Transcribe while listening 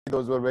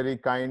Those were very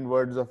kind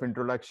words of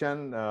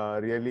introduction.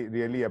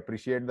 Really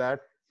appreciate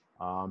that.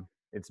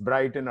 It's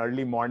bright and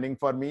early morning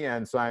for me,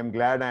 and so I'm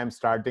glad I'm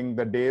starting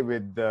the day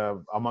with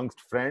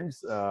amongst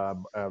friends.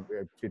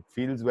 It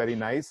feels very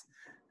nice.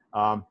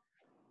 Um,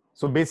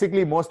 so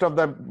basically, most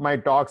of my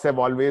talks have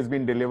always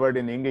been delivered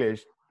in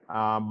English.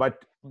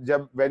 But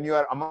when you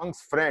are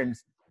amongst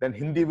friends, then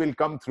Hindi will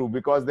come through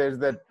because there's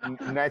that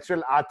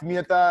natural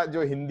आत्मीयता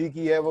जो हिंदी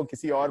की है वो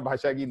किसी और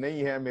भाषा की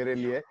नहीं है मेरे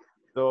लिए.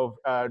 So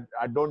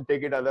I don't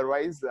take it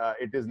otherwise.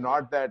 It is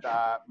not that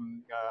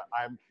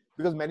I'm,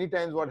 because many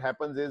times what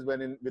happens is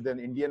when with an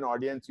Indian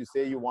audience you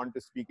say you want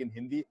to speak in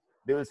Hindi,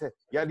 they will say,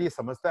 "यार ये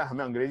समझता है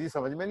हमें अंग्रेजी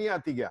समझ में नहीं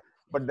आती क्या?"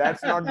 But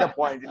that's not the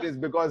point. It is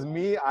because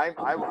me,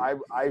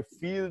 I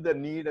feel the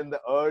need and the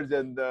urge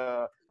and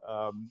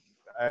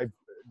I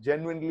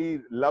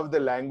genuinely love the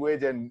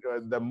language, and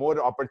the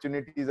more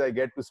opportunities I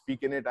get to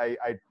speak in it,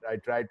 I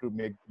try to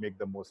make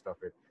the most of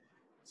it.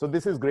 So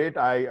this is great.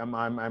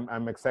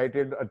 I'm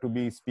excited to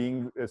be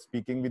speaking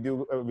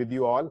with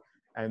you all,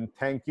 and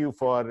thank you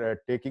for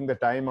taking the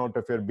time out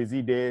of your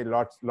busy day.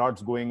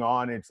 Lots going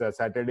on. It's a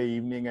Saturday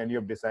evening, and you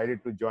have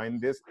decided to join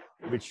this,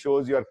 which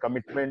shows your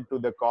commitment to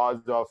the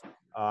cause of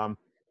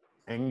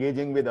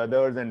engaging with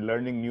others and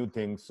learning new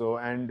things. So,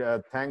 and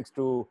thanks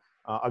to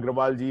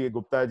Agrawal ji,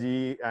 Gupta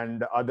ji,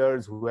 and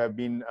others who have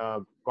been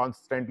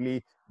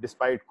constantly,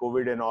 despite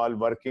COVID and all,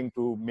 working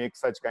to make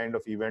such kind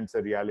of events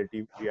a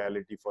reality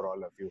for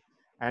all of you.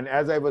 And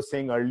as I was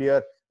saying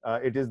earlier,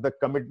 it is the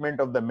commitment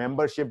of the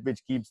membership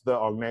which keeps the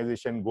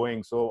organization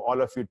going. So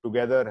all of you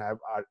together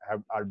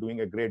are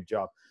doing a great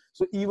job.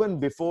 So even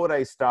before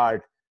I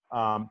start,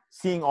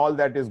 seeing all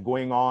that is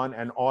going on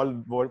and all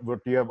what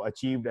you have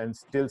achieved and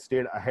still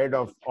stayed ahead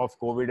of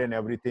COVID and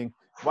everything,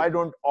 why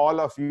don't all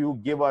of you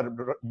give a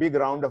big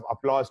round of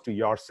applause to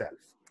yourself?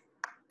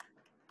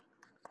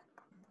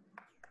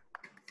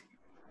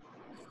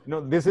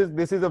 This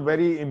is a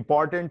very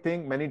important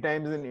thing. Many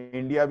times in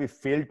India, we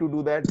fail to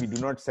do that. We do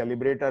not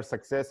celebrate our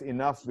success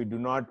enough. We do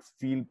not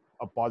feel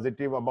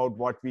positive about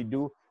what we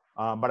do.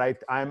 But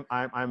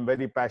I'm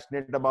very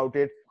passionate about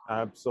it.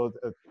 So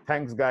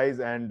thanks, guys,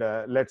 and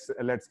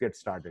let's get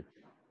started.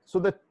 So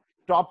the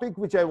topic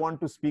which I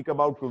want to speak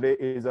about today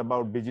is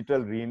about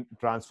digital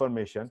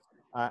transformation,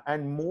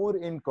 and more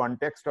in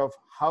context of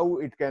how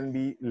it can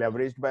be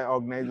leveraged by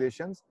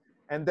organizations.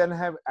 And then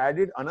have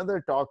added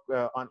another talk,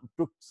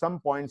 took some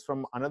points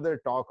from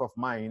another talk of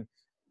mine.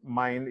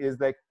 Mine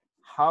is like,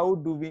 how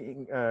do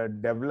we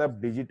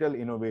develop digital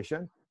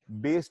innovation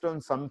based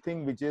on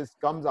something which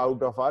comes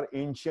out of our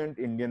ancient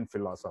Indian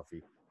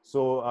philosophy?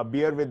 So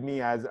bear with me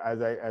as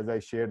I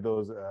share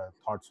those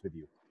thoughts with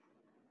you.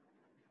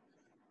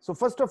 So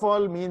first of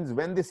all, means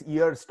when this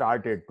year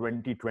started,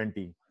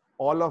 2020,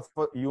 all of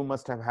you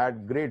must have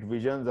had great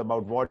visions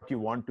about what you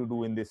want to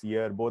do in this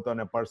year, both on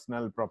a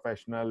personal,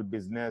 professional,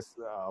 business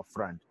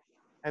front.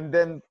 And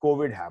then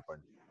COVID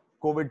happened.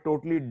 COVID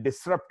totally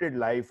disrupted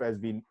life as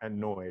we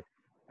know it.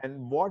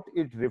 And what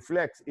it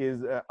reflects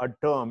is a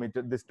term.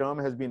 This term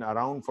has been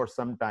around for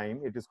some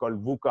time. It is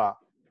called VUCA,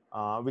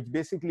 which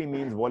basically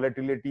means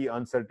volatility,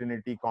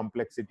 uncertainty,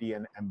 complexity,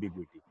 and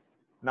ambiguity.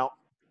 Now,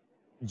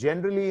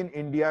 generally in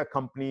India,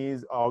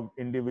 companies or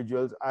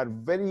individuals are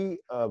very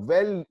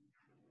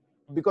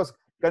because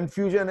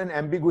confusion and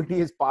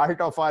ambiguity is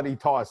part of our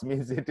ethos,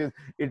 means it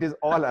is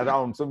all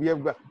around. So we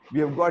have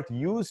got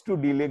used to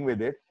dealing with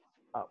it,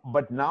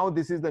 but now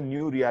this is the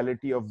new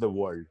reality of the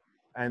world,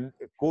 and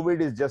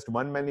COVID is just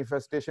one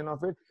manifestation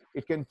of it.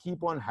 It can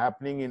keep on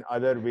happening in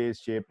other ways,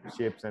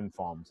 shapes and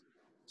forms.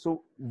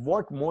 So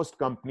what most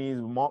companies,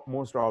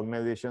 most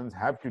organizations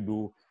have to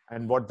do,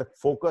 and what the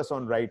focus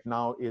on right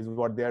now is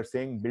what they are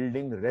saying,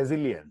 building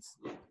resilience.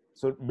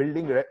 So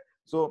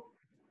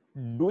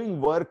doing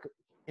work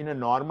in a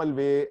normal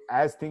way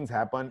as things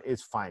happen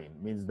is fine,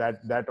 means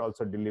that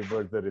also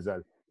delivers the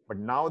result. But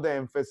now the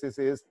emphasis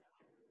is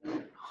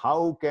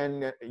how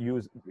can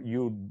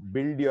you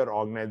build your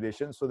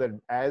organization so that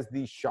as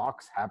these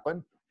shocks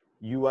happen,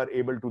 you are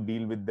able to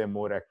deal with them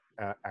more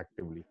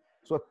actively.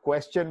 So a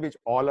question which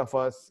all of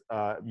us,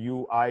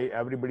 you, I,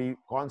 everybody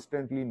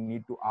constantly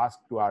need to ask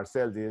to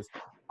ourselves is,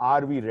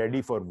 are we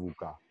ready for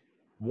VUCA?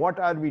 What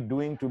are we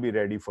doing to be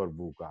ready for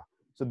VUCA?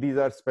 So these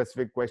are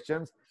specific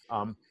questions.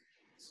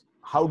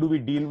 How do we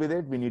deal with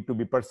it? We need to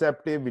be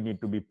perceptive. We need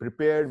to be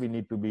prepared. We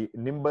need to be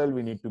nimble.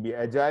 We need to be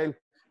agile.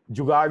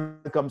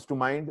 Jugaad comes to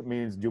mind,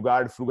 means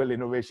Jugaad, frugal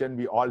innovation.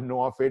 We all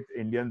know of it.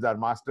 Indians are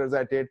masters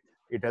at it.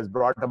 It has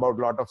brought about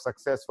a lot of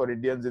success for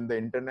Indians in the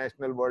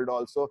international world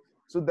also.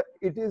 So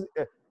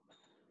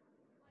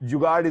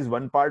Jugaad is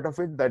one part of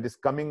it, that is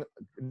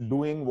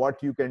doing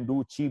what you can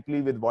do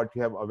cheaply with what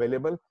you have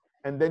available.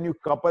 And then you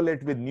couple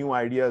it with new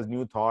ideas,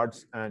 new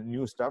thoughts, and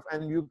new stuff,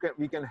 and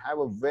we can have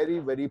a very,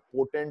 very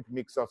potent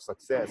mix of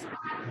success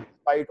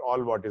despite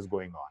all what is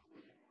going on.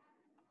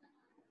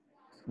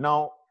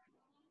 Now,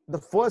 the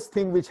first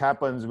thing which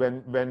happens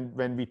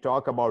when we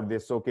talk about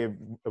this, okay,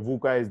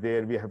 VUCA is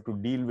there, we have to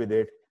deal with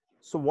it.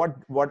 So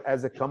what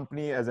as a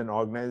company, as an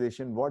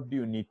organization, what do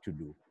you need to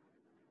do?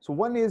 So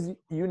one is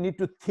you need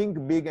to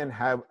think big and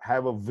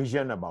have a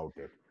vision about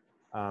it.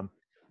 Um,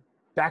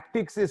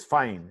 Tactics is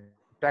fine.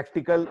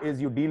 Tactical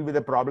is you deal with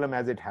a problem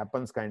as it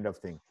happens kind of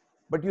thing.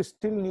 But you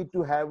still need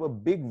to have a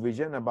big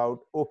vision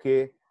about,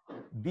 okay,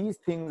 these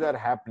things are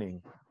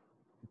happening.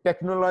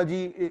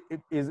 Technology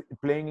is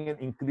playing an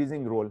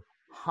increasing role.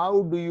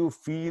 How do you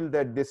feel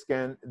that this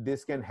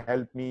can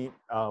help me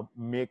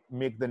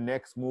make the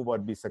next move or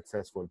be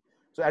successful?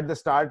 So at the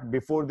start,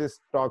 before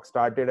this talk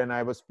started, and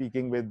I was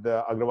speaking with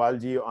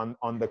Agrawal ji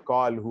on the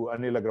call, who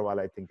Anil Agrawal,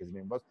 I think his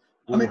name was,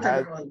 who Amit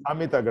has Agrawal.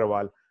 Amit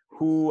Agrawal,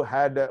 who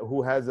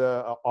has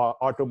a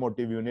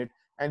automotive unit,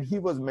 and he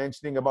was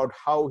mentioning about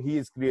how he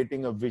is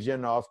creating a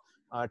vision of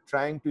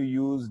trying to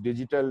use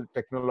digital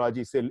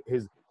technology, say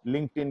his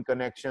LinkedIn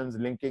connections,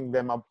 linking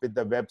them up with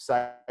the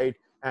website,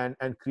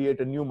 and create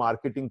a new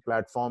marketing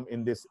platform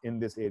in this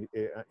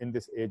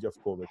age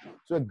of COVID.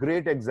 So a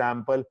great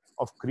example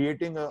of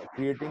creating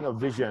a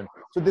vision.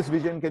 So this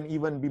vision can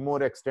even be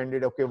more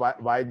extended. Okay,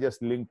 why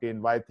just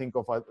LinkedIn?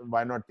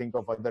 Why not think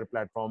of other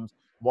platforms?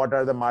 What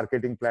are the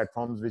marketing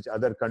platforms which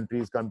other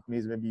companies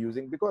may be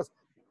using? Because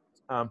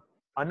um,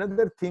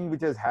 another thing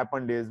which has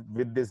happened is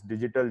with this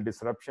digital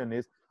disruption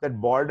is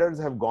that borders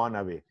have gone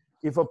away.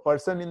 If a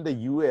person in the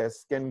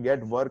US can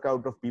get work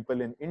out of people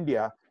in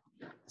India,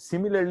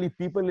 similarly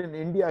people in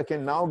India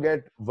can now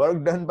get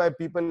work done by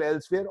people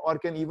elsewhere, or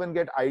can even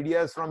get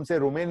ideas from, say,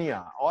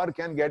 Romania, or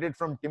can get it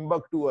from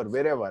Timbuktu or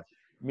wherever.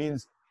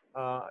 Means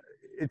uh,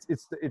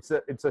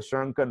 it's a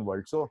shrunken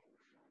world. So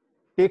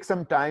take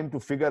some time to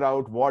figure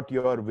out what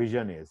your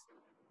vision is.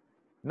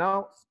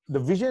 Now the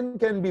vision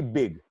can be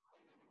big,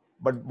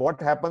 but what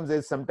happens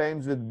is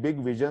sometimes with big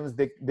visions,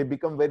 they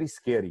become very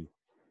scary.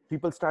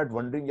 People start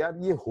wondering, यार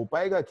ये हो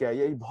पाएगा क्या,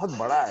 ये बहुत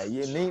बड़ा है,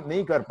 ये नहीं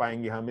नहीं कर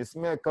पाएंगे हम,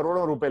 इसमें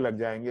करोड़ों रुपए लग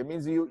जाएंगे.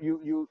 Means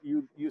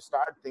you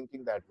start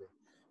thinking that way.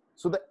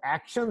 So the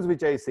actions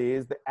which I say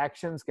is, the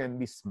actions can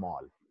be small.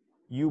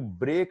 You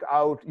break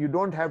out. You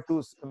don't have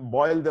to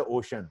boil the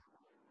ocean.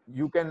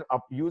 You can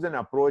use an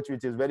approach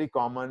which is very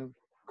common: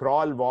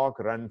 crawl, walk,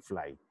 run,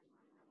 fly.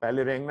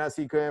 पहले रेंगना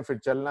सीखें, फिर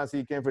चलना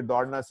सीखें, फिर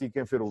दौड़ना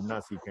सीखें, फिर उड़ना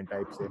सीखें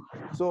टाइप से.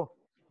 So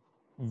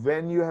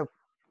when you have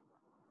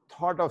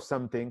thought of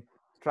something,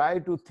 try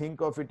to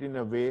think of it in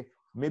a way.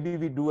 Maybe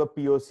we do a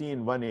POC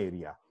in one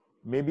area.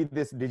 Maybe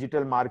this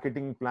digital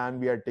marketing plan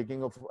we are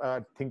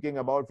thinking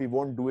about, we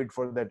won't do it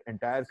for that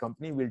entire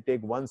company. We'll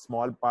take one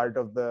small part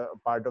of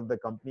the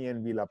company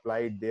and we'll apply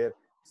it there,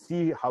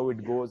 see how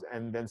it goes,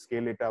 and then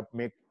scale it up,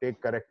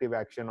 take corrective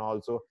action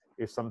also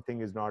if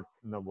something is not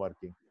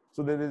working.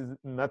 So there is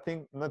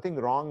nothing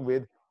wrong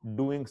with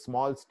doing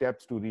small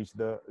steps to reach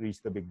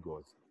the big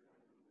goals.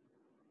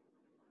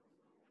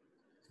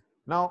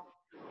 Now,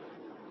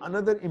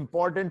 another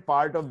important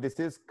part of this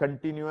is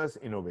continuous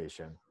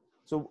innovation.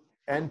 So,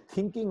 and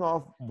thinking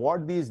of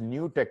what these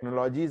new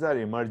technologies are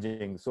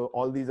emerging. So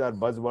all these are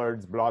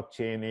buzzwords: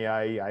 blockchain,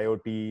 AI,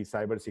 IoT,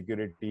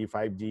 cybersecurity,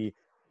 5G.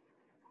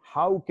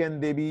 How can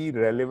they be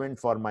relevant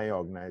for my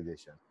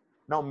organization?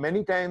 Now,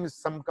 many times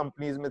some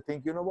companies may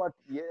think, you know what,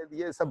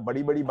 ये सब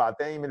बड़ी बड़ी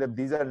बातें हैं, मतलब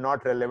these are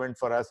not relevant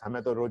for us,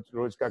 हमें तो रोज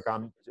रोज का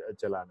काम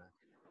चलाना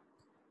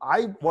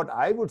है. What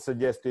I would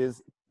suggest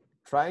is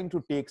trying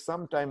to take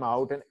some time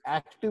out and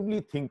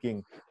actively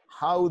thinking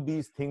how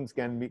these things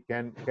can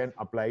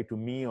apply to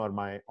me or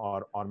my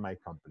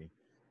company.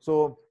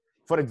 So,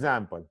 for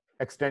example,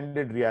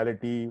 extended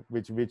reality,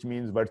 which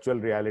means virtual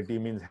reality,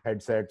 means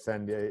headsets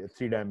and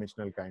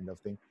three-dimensional kind of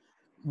thing,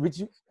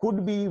 which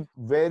could be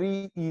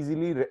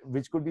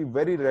which could be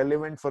very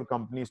relevant for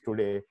companies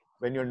today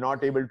when you're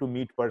not able to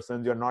meet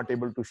persons, you're not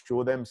able to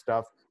show them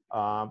stuff.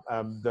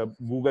 The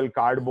Google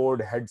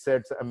Cardboard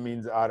headsets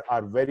means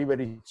are very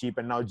very cheap,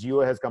 and now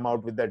Jio has come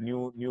out with that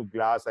new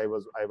glass. I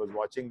was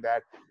watching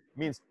that.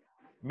 Means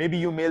maybe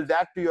you mail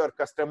that to your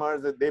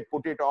customers, they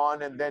put it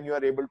on, and then you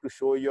are able to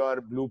show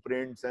your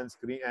blueprints and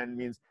screen, and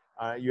means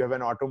you have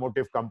an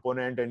automotive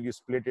component and you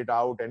split it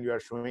out and you are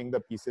showing the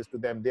pieces to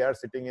them. They are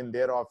sitting in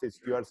their office,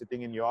 you are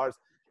sitting in yours,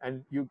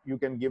 and you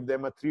can give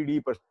them a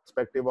 3D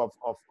perspective of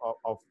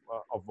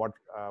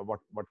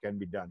what can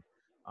be done.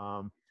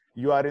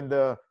 You are in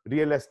the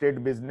real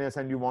estate business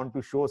and you want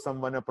to show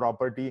someone a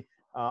property.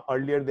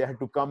 Earlier they had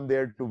to come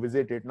there to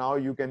visit it. Now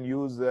you can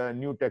use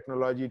new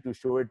technology to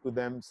show it to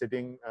them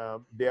sitting.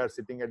 They are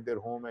sitting at their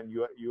home and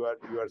you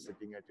are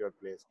sitting at your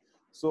place.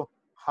 So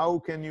how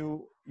can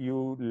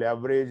you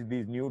leverage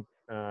these new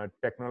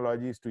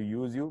technologies to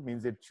use you?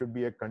 Means it should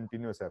be a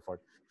continuous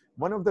effort.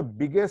 One of the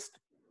biggest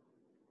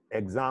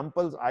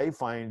examples I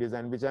find is,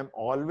 and which I'm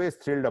always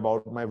thrilled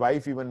about, my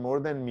wife even more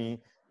than me,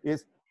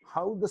 is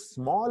how the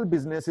small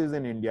businesses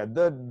in India,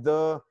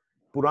 the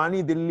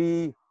Purani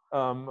Delhi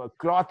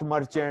cloth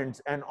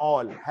merchants and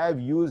all, have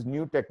used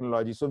new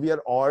technology. So we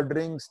are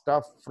ordering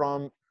stuff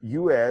from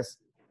US.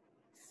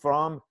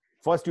 From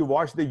first you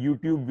watch the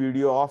YouTube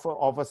video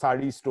of a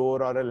sari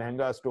store or a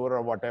lehenga store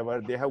or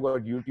whatever. They have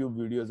got YouTube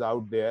videos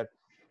out there.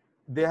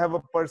 they have a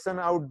person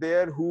out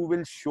there who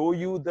will show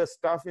you the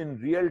stuff in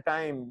real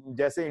time.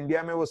 जैसे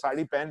India में वो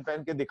साड़ी पहन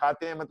पहन के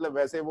दिखाते हैं, मतलब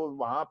वैसे वो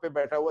वहां पे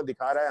बैठा हुआ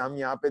दिखा रहा है, हम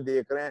यहाँ पे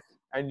देख रहे हैं,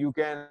 and you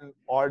can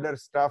order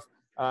stuff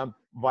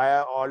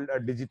via all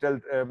digital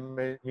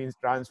means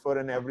transfer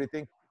and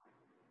everything.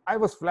 I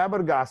was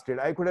flabbergasted.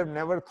 I could have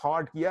never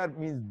thought, yeah,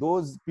 means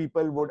those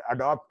people would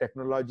adopt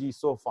technology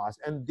so fast.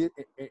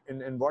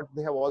 And what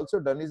they have also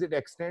done is it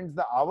extends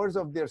the hours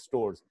of their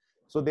stores.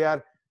 So they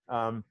are,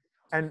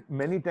 and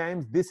many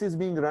times this is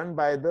being run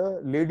by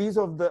the ladies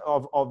of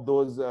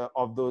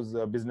those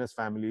business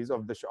families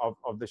of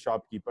the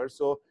shopkeepers.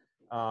 So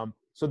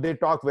so they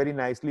talk very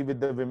nicely with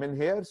the women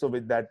here. So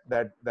with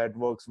that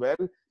works well.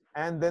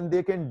 And then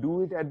they can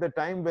do it at the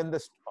time when the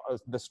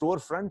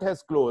storefront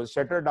has closed,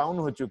 shutter down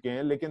ho chuke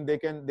hain, lekin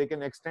they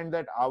can extend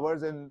that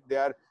hours, and they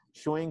are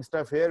showing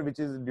stuff here which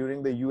is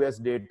during the US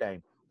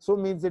daytime. So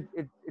means it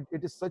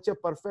is such a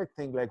perfect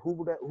thing. Like who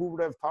would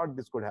have thought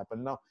this could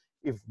happen? Now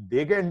if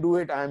they can do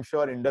it, I am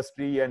sure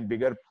industry and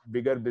bigger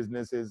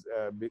businesses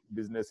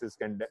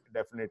can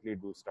definitely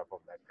do stuff of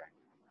that kind.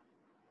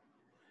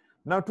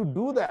 Now to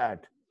do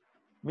that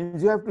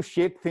means you have to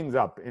shake things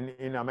up.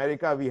 In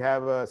America, we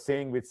have a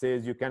saying which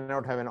says you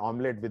cannot have an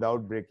omelette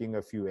without breaking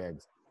a few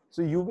eggs.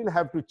 So you will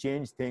have to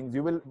change things.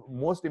 You will,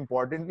 most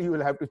importantly, you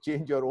will have to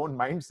change your own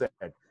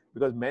mindset,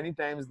 because many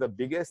times the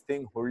biggest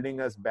thing holding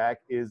us back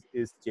is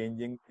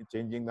changing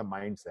the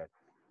mindset.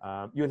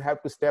 You'll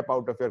have to step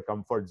out of your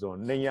comfort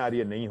zone. नहीं यार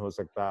ये नहीं हो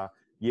सकता,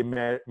 ये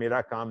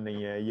मेरा काम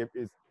नहीं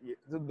है,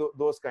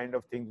 those kind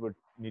of things would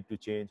need to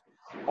change.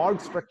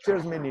 Org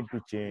structures may need to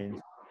change.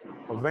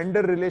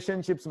 Vendor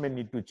relationships may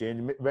need to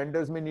change.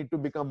 Vendors may need to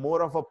become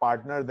more of a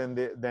partner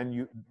than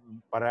you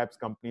perhaps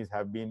companies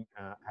have been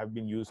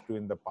used to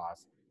in the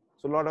past.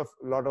 So a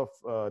lot of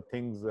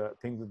things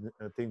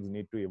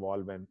need to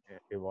evolve and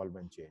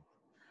change.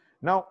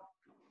 Now,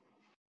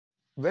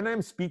 when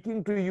I'm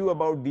speaking to you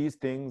about these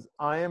things,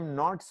 I am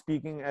not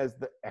speaking as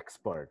the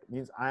expert.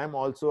 Means I am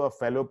also a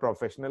fellow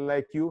professional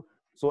like you.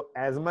 So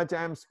as much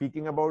I am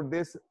speaking about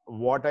this,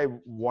 what I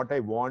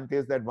want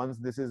is that once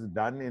this is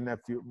done in a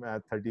few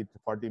 30 to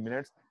 40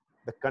 minutes,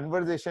 the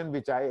conversation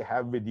which I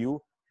have with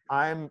you,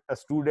 I'm a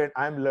student,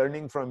 I'm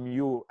learning from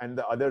you and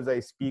the others I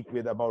speak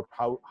with about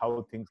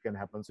how things can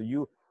happen. So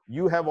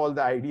you have all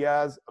the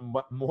ideas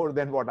more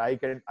than what I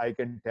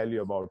can tell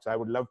you about. So I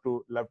would love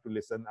to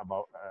listen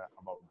about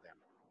them.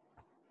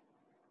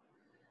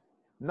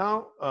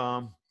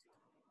 Now,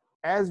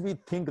 as we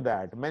think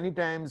that, many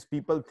times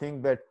people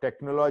think that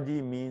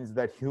technology means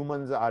that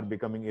humans are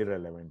becoming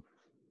irrelevant.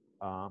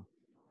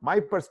 My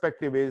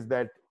perspective is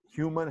that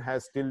human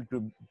has still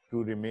to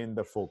remain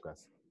the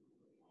focus.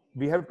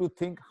 We have to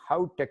think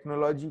how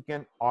technology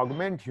can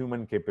augment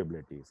human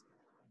capabilities.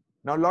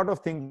 Now, a lot of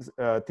things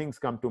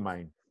come to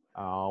mind.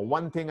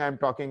 One thing I'm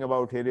talking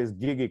about here is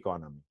gig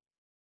economy.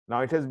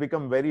 Now, it has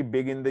become very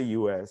big in the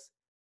US.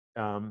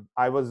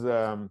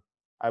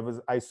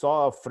 I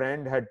saw a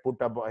friend had put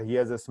up, he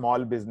has a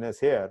small business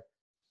here,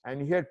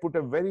 and he had put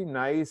a very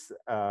nice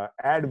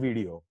ad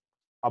video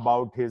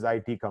about his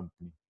IT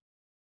company.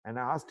 And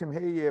I asked him,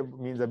 hey,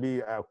 means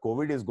abhi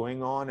COVID is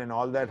going on and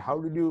all that. How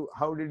did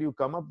you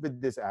come up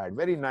with this ad?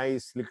 Very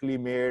nice, slickly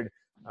made,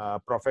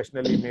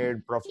 professionally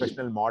made,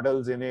 professional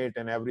models in it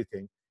and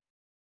everything.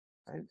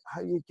 And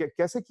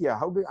kaise kiya?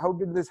 How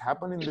did this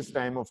happen in this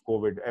time of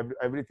COVID?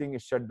 Everything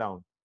is shut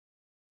down.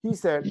 He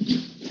said,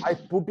 I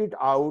put it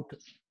out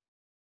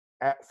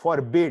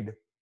for bid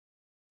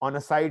on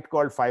a site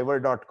called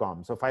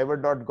Fiverr.com. So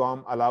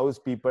Fiverr.com allows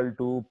people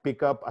to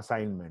pick up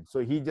assignments. So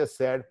he just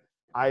said,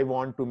 I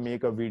want to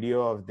make a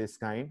video of this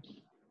kind,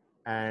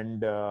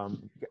 and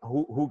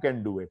who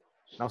can do it?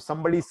 Now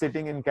somebody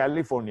sitting in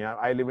California,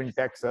 I live in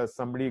Texas,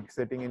 somebody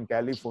sitting in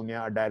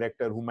California, a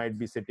director who might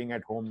be sitting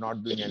at home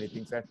not doing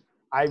anything, said,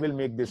 I will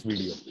make this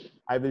video.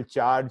 I will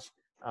charge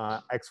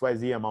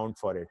XYZ amount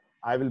for it.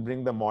 I will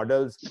bring the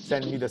models,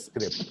 send me the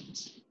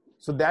script.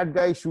 So that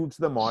guy shoots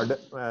the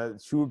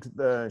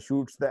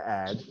shoots the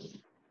ad.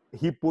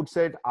 He puts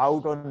it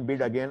out on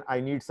bid again. I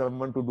need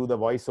someone to do the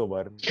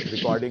voiceover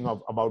recording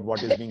about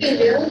what is being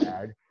said in the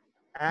ad.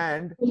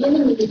 And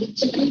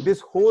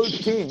this whole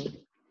thing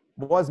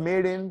was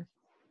made in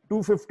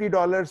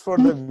 $250 for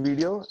the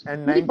video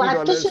and $90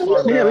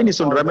 for the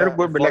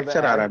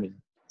ad.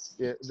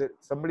 Yeah,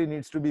 somebody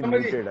needs to be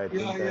muted, I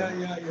think.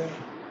 Yeah.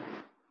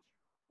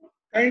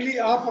 Kindly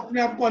आप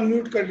अपने आप को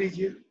unmute कर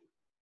लीजिए.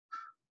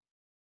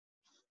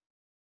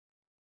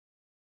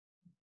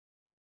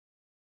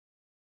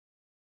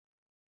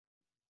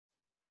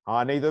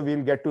 हाँ, नहीं तो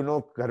we'll get to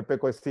know घर पे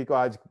किसी को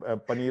आज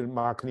पनीर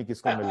माखनी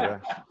किसको मिल रहा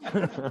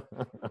है.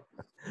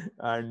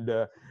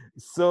 And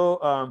so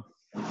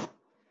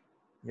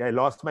yeah, I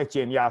lost my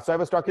chain. Yeah, so I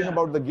was talking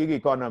about the gig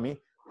economy,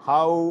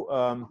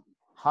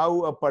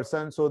 how a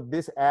person, so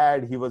this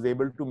ad, he was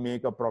able to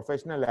make a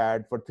professional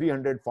ad for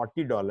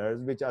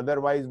 $340, which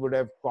otherwise would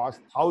have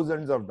cost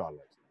thousands of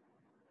dollars.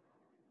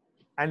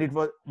 And it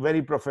was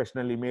very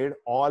professionally made,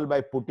 all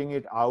by putting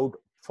it out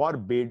for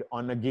bid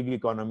on a gig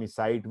economy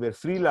site where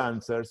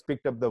freelancers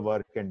picked up the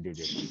work and did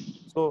it.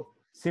 So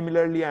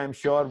Similarly, I'm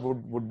sure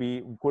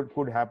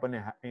could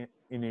happen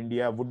in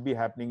India, would be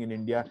happening in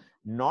India,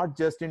 not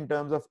just in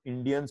terms of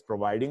Indians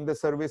providing the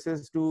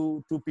services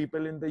to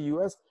people in the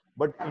US,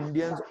 but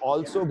Indians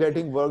also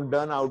getting work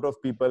done out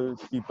of people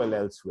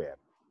elsewhere.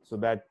 So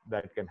that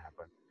can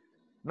happen.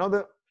 Now,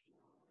 the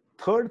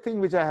third thing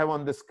which I have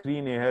on the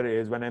screen here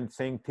is, when I'm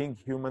saying think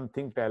human,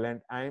 think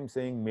talent, I'm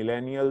saying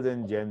millennials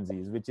and Gen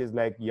Zs, which is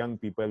like young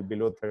people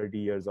below 30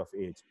 years of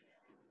age.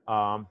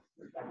 Um,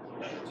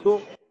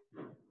 so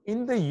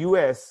in the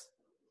US,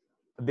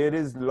 there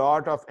is a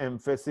lot of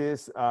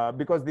emphasis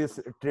because this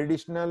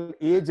traditional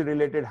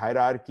age-related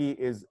hierarchy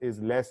is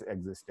less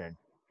existent.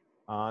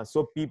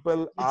 So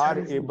people are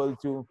able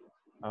to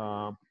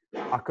uh,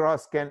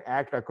 can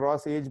act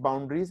across age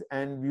boundaries,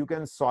 and you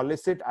can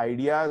solicit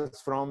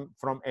ideas from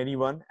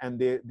anyone, and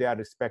they are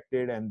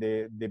respected, and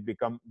they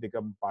become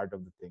part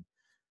of the thing.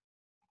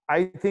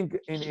 I think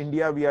in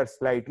India we are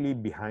slightly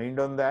behind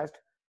on that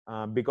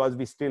because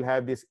we still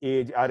have this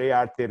age. अरे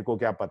यार तेरे को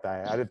क्या पता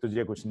है? अरे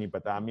तुझे कुछ नहीं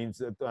पता.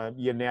 Means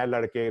ये नया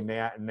लड़के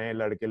नए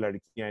लड़के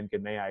लड़कियां इनके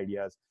नए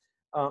ideas.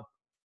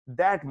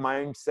 That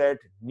mindset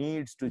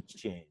needs to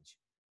change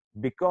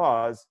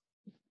because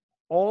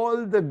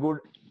all the good,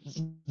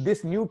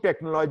 this new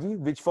technology,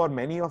 which for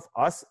many of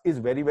us is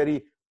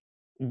very,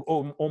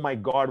 oh my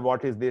God,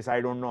 what is this? I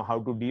don't know how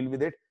to deal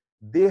with it.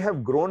 They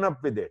have grown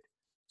up with it.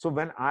 So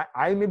when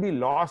I may be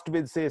lost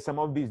with, say, some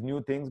of these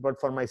new things, but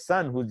for my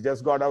son who's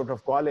just got out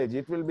of college,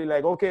 it will be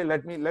like, okay,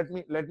 let me,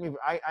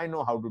 I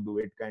know how to do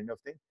it, kind of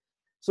thing.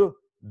 So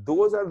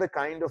those are the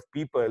kind of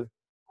people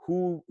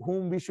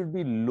whom we should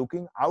be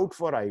looking out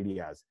for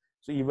ideas.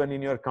 So even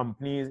in your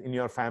companies, in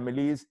your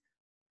families,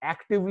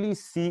 actively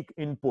seek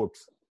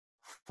inputs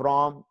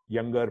from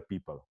younger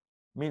people.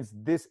 Means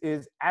this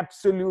is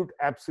absolute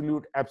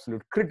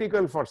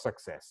critical for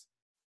success.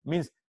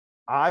 Means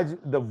आज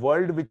the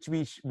world which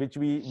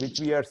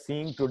we are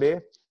seeing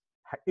today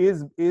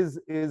is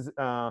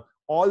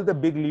all the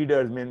big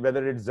leaders, I mean,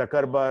 whether it's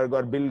Zuckerberg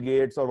or Bill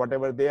Gates or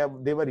whatever,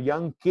 they were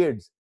young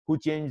kids who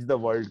changed the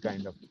world,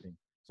 kind of thing.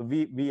 So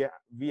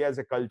we as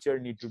a culture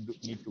need to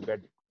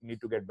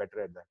get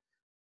better at that.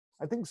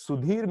 I think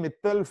Sudhir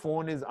Mittal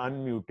phone is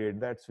unmuted.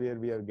 That's where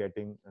we are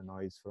getting a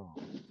noise from.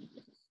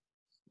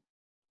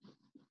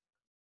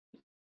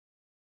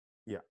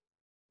 Yeah,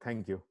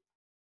 thank you.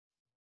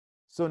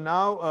 So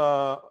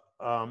now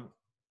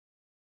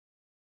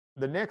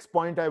the next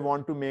point I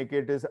want to make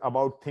it is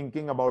about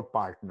thinking about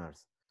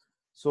partners.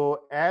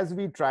 So as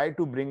we try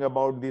to bring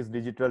about this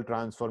digital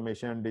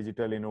transformation,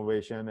 digital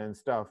innovation and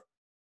stuff,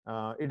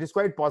 it is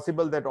quite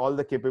possible that all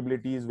the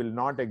capabilities will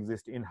not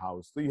exist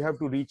in-house. So you have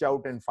to reach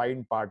out and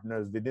find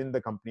partners within the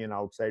company and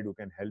outside who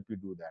can help you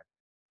do that.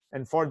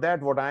 And for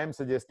that, what I am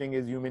suggesting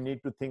is you may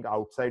need to think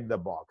outside the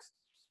box.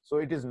 So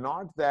it is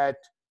not that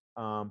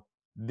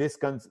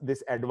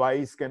this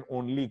advice can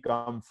only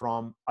come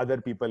from other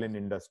people in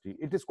industry.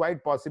 It is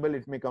quite possible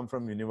it may come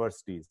from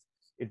universities.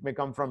 It may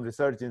come from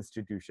research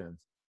institutions.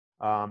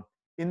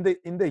 In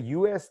the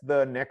US,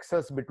 the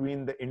nexus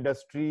between the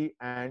industry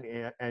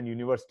and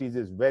universities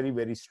is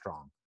very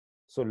strong.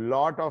 So a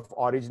lot of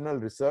original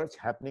research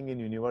happening in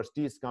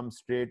universities comes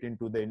straight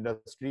into the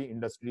industry.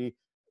 Industry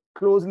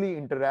closely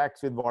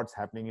interacts with what's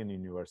happening in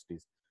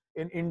universities.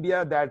 In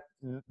India,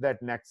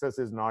 that nexus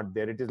is not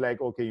there. It is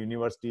like, okay,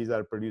 universities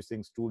are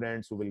producing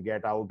students who will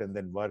get out and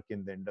then work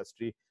in the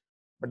industry.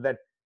 But that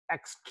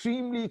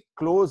extremely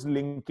close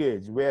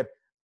linkage where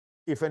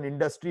if an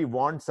industry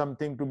wants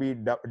something to be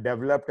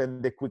developed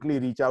and they quickly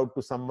reach out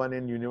to someone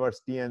in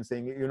university and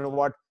saying, you know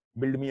what,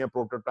 build me a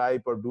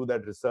prototype or do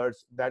that research,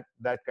 that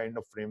kind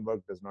of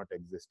framework does not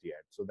exist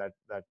yet. So that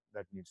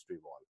needs to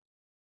evolve.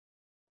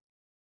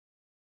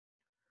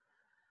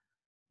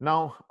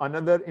 Now,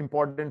 another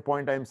important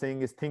point I'm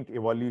saying is think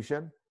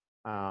evolution.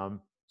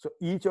 So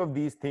each of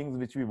these things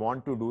which we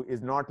want to do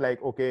is not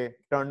like, okay,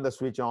 turn the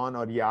switch on,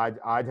 or yeah,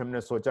 aaj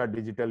humne socha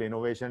digital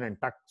innovation and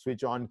tuck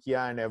switch on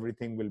kiya and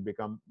everything will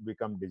become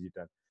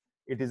digital.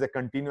 It is a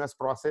continuous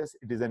process.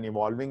 It is an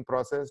evolving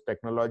process.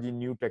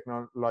 New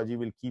technology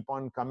will keep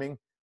on coming.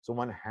 So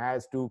one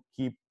has to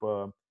keep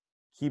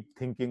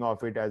thinking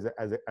of it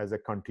as a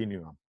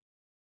continuum.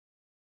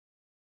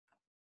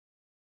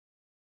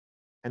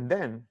 And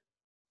then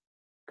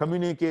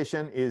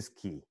communication is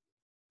key.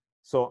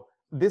 So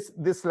this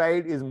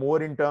slide is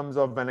more in terms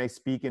of when I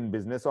speak in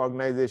business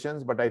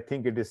organizations, but I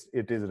think it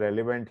is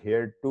relevant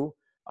here too.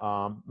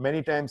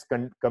 Many times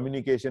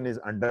communication is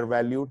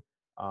undervalued.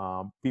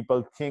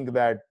 People think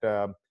that,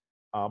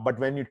 but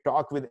when you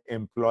talk with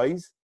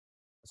employees,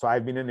 so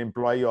I've been an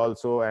employee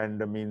also, and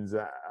means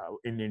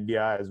in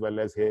India as well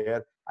as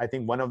here, I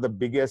think one of the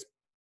biggest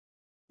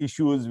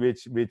issues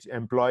which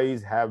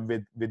employees have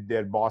with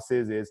their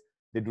bosses is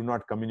they do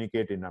not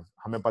communicate enough.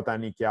 हमें पता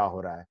नहीं क्या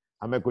हो रहा है,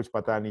 हमें कुछ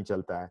पता नहीं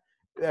चलता है,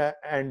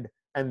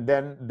 and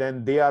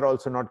then they are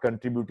also not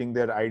contributing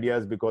their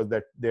ideas because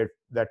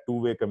that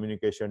two-way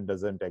communication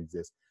doesn't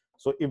exist.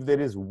 So if there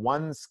is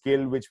one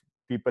skill which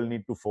people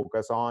need to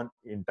focus on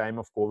in time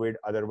of COVID,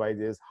 otherwise,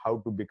 is how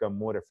to become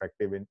more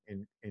effective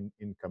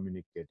in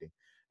communicating.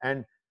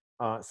 And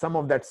some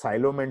of that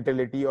silo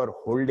mentality or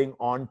holding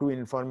on to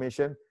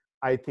information,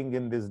 I think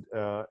in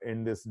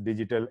this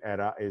digital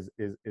era is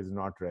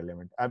not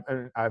relevant.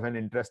 I have an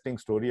interesting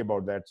story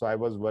about that. So I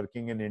was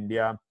working in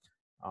India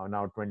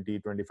now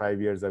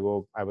 25 years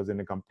ago. I was in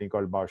a company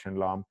called Bausch and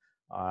Lomb,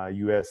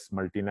 US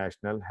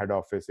multinational, head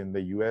office in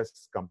the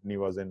US. Company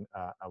was in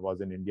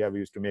India. We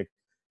used to make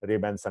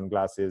Ray-Ban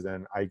sunglasses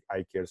and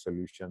eye care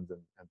solutions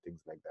and things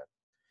like that.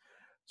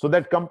 So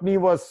that company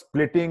was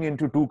splitting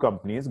into two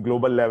companies.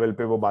 Global level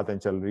पे वो बातें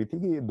चल रही थी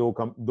कि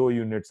दो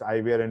units,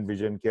 eyewear and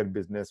vision care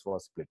business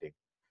was splitting.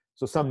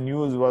 So some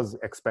news was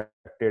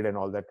expected and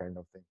all that kind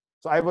of thing.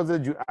 So I was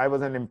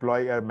an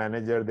employee or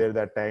manager there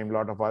that time. A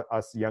lot of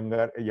us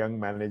young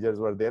managers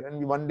were there,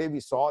 and one day we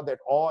saw that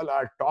all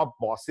our top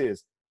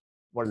bosses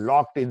were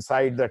locked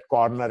inside that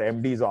corner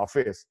MD's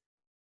office.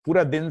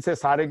 पूरा दिन से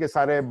सारे के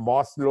सारे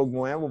boss लोग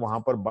हुए हैं वो वहां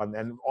पर बंद,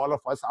 and all of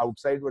us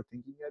outside were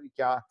thinking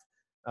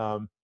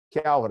यार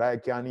क्या हो रहा है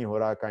क्या नहीं हो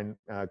रहा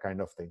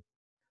kind of thing.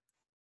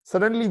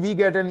 Suddenly we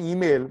get an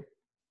email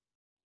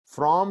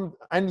from,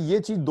 and ये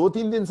चीज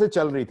 2-3 दिन से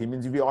चल रही थी,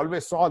 means we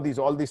always saw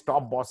all these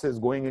top bosses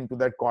going into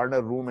that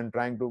corner room and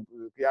trying to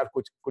यार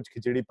कुछ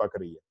खिचड़ी पक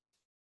रही है.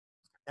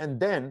 And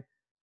then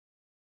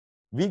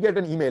we get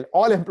an email,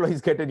 all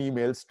employees get an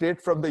email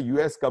straight from the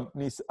US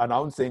companies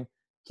announcing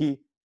कि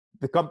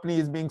the company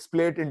is being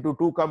split into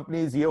two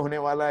companies, ये होने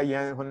वाला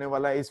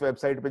है, इस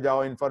वेबसाइट पे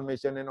जाओ,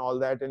 information and all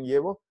that and ये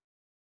वो.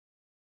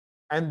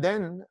 And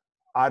then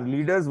our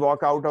leaders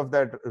walk out of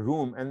that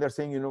room and they're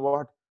saying, you know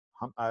what,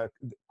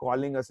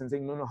 calling us and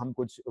saying, no, हम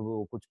कुछ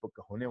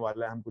होने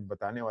वाला है, हम कुछ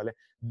बताने वाले.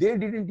 They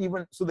didn't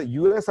even, so the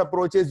US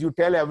approaches, you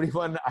tell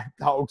everyone at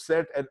the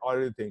outset and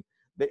everything.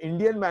 The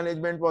Indian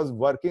management was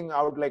working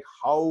out like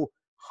how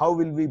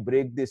will we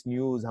break this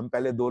news? हम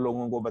पहले 2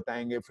 लोगों को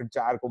बताएंगे, फिर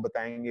 4 को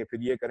बताएंगे,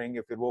 फिर ये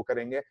करेंगे, फिर वो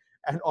करेंगे.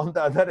 And on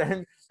the other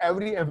hand,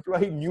 every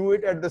employee knew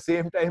it at the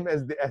same time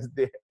as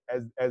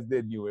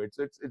they knew it.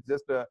 So it's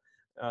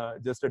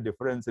just a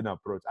difference in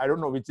approach. I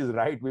don't know which is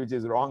right, which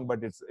is wrong, but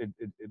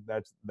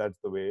that's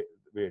the way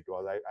it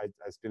was.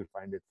 I still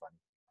find it funny.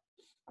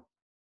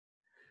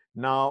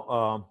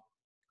 Now,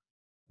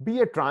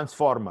 be a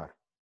transformer.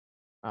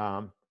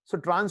 So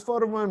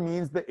transformer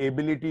means the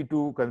ability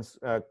to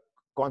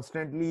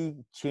constantly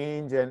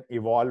change and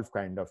evolve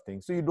kind of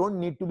thing. So you don't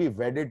need to be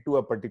wedded to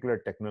a particular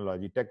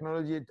technology.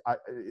 Technology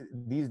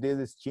these days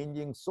is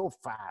changing so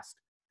fast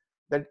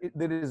that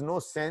there is no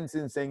sense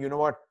in saying, you know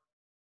what,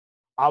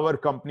 our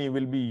company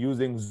will be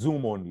using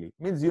Zoom only.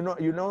 Means you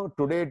know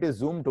today it is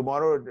Zoom,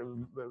 tomorrow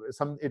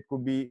it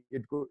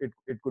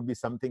could be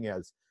something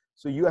else.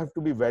 So you have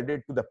to be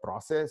wedded to the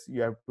process,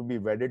 you have to be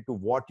wedded to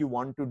what you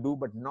want to do,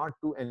 but not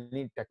to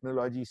any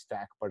technology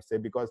stack per se,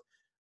 because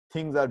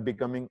things are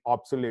becoming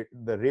obsolete.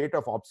 The rate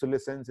of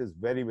obsolescence is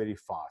very, very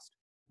fast.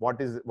 What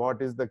is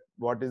the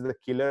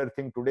killer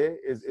thing today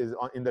is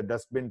in the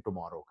dustbin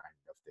tomorrow kind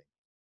of thing.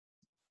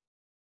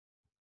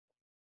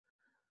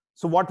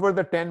 So what were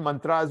the 10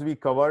 mantras we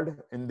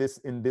covered in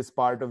this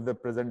part of the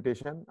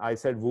presentation? I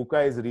said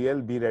VUCA is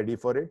real, be ready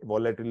for it.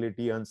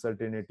 Volatility,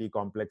 uncertainty,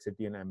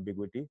 complexity, and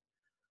ambiguity.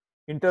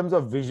 In terms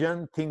of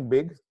vision, think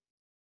big,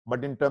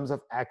 but in terms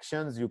of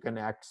actions, you can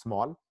act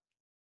small.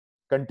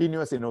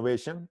 Continuous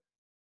innovation.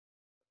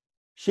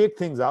 Shake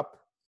things up.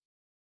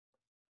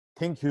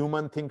 Think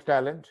human, think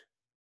talent.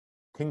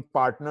 Think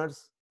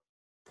partners.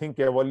 Think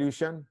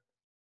evolution.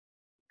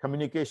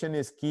 Communication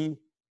is key.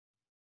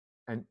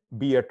 And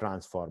be a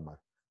transformer.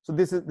 So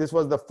this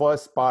was the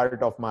first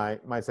part of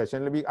my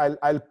session.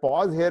 I'll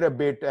pause here a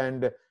bit,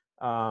 and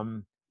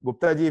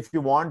Gupta ji, if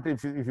you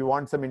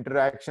want some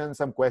interaction,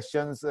 some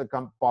questions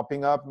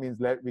popping up, means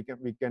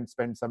we can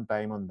spend some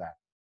time on that.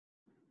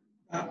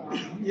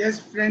 Yes,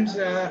 friends.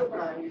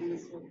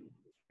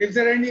 If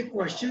there are any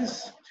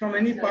questions from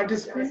any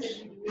participants,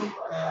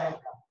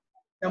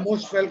 you're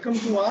most welcome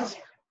to ask.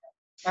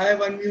 I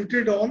have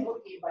unmuted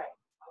all.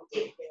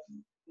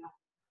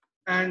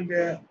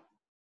 And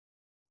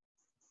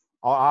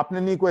और आपने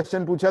नहीं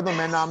question पूछा तो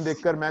मैं नाम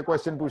देखकर मैं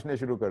question पूछने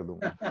शुरू कर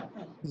दूंगा.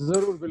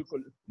 जरूर,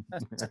 बिल्कुल.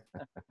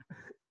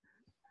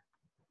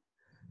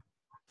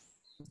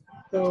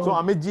 So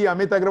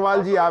Amit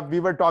Agrawal ji,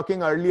 we were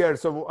talking earlier.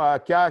 So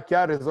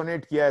क्या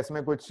resonate किया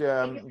इसमें, कुछ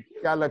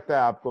क्या लगता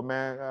है आपको?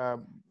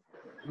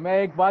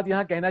 मैं एक बात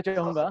यहाँ कहना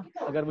चाहूंगा,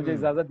 अगर मुझे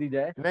इजाजत दी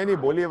जाए. नहीं,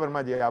 बोलिए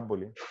वर्मा जी, आप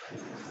बोलिए.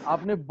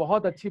 आपने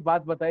बहुत अच्छी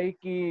बात बताई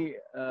कि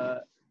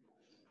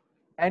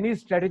any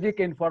strategic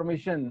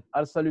information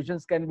or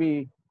solutions can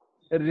be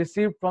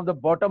received from the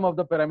bottom of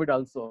the pyramid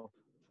also.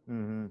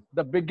 Mm-hmm.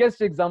 The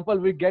biggest example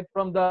we get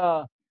from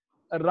the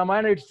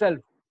Ramayana itself,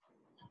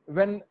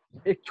 when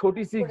एक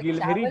छोटी सी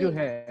गिलहरी जो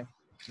है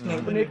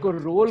अपने को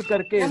रोल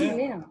करके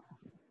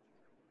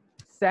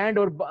सैंड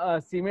और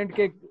सीमेंट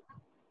के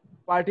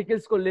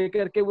पार्टिकल्स को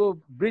लेकर के वो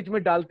ब्रिज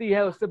में डालती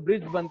है, उससे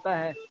ब्रिज बनता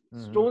है,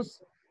 स्टोन्स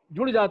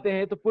जुड़ जाते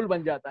हैं तो पुल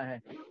बन जाता है.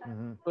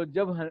 तो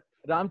जब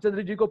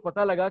रामचंद्र जी को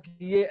पता लगा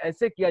कि ये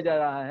ऐसे किया जा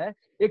रहा है,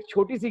 एक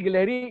छोटी सी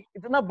गिलहरी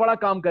इतना बड़ा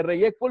काम कर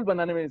रही है, एक पुल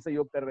बनाने में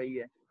सहयोग कर रही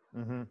है.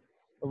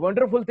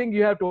 Wonderful thing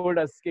you have told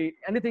us कि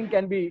anything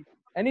can be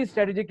any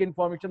strategic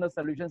information or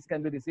solutions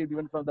can be received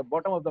even from the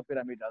bottom of the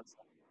pyramid also.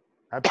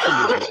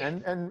 Absolutely.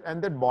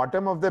 And that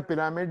bottom of the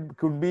pyramid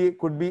could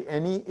be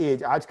any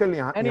age. आजकल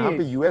यहाँ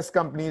पे US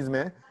companies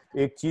में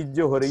एक चीज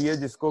जो हो रही है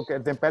जिसको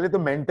कहते हैं, पहले तो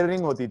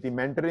मेंटरिंग होती थी.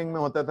 मेंटरिंग में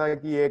होता था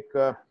कि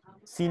एक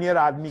सीनियर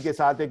आदमी के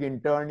साथ एक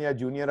इंटर्न या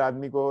जूनियर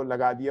आदमी को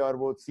लगा दिया और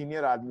वो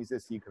सीनियर आदमी से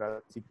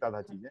सीखता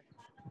था चीजें.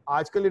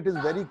 आजकल it is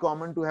very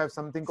common to have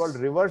something called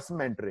reverse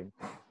mentoring.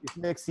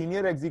 इसमें एक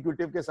सीनियर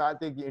एग्जीक्यूटिव के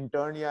साथ एक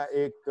इंटर्न या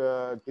एक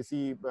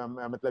किसी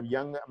मतलब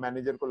यंग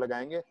मैनेजर को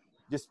लगाएंगे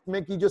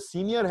जिसमें कि जो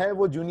सीनियर है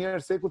वो जूनियर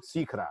से कुछ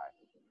सीख रहा है.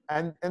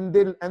 And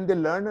they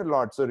learn a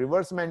lot. So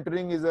reverse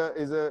mentoring is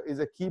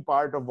a key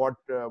part of what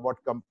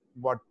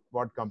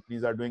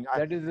companies are doing.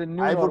 That is a new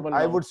normal.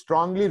 I would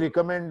strongly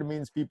recommend,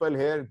 means people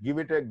here, give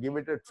it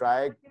a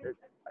try.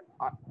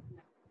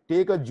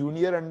 Take a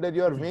junior under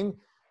your wing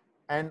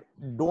and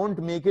don't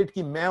make it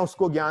कि मैं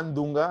उसको ज्ञान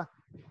दूंगा.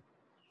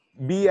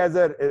 Be as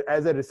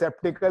a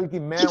receptacle कि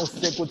मैं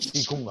उससे कुछ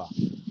सीखूंगा.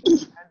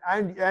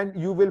 And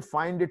you will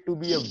find it to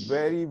be a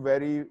very,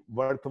 very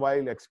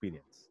worthwhile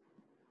experience.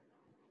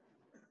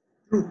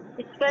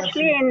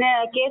 Especially in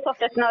the case of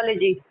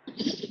technology.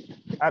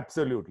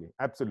 Absolutely.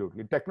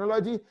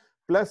 Technology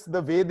plus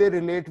the way they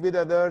relate with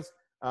others,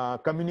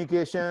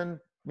 communication.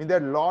 I mean,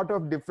 there are a lot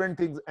of different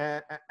things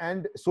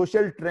and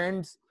social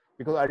trends,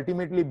 because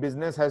ultimately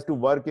business has to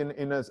work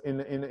in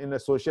a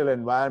social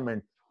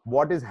environment.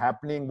 What is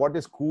happening, what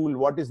is cool,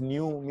 what is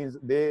new, means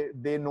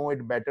they know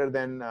it better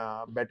than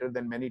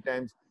many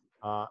times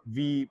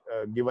we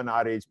given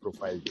our age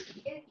profile.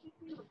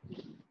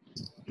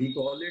 We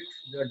call it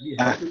that we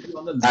have to be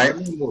on a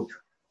learning mode.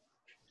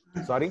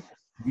 Sorry?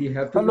 We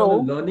have to be on a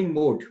learning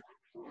mode.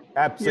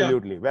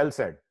 Absolutely. Yeah. Well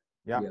said.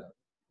 Yeah.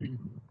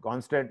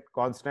 Constant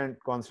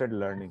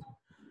learning.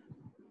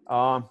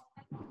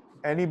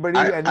 Anybody?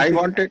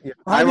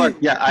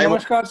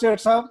 नमस्कार सेठ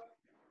साहब.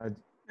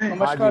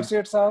 नमस्कार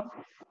सेठ साहब.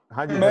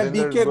 हाँ जी. मैं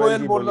DK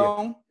Goyal बोल रहा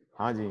हूँ.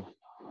 हाँ जी.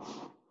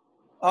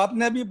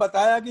 आपने अभी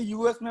बताया कि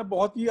यूएस में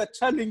बहुत ही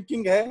अच्छा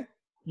लिंकिंग है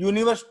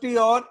यूनिवर्सिटी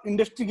और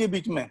इंडस्ट्री के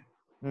बीच में.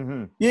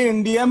 ये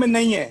इंडिया में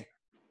नहीं है.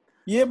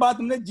 ये बात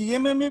हमने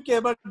जीएमए में कई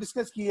बार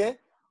डिस्कस की है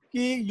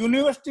कि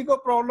यूनिवर्सिटी को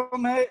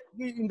प्रॉब्लम है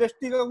कि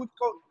इंडस्ट्री का कुछ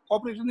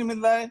कॉपरेशन नहीं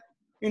मिल रहा है.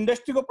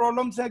 इंडस्ट्री को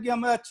प्रॉब्लम्स है कि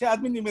हमें अच्छे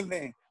आदमी नहीं मिल रहे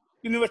हैं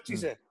यूनिवर्सिटी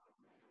से.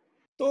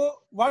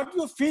 तो व्हाट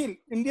यू फील,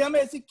 इंडिया में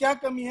ऐसी क्या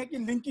कमी है कि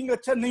लिंकिंग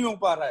अच्छा नहीं हो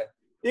पा रहा है?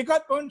 एक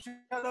आध पॉइंट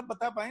शायद आप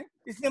बता पाएं,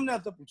 इसलिए हमने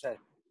आपसे पूछा है.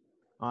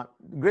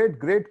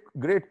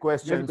 Great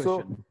question.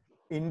 सो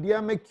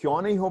इंडिया में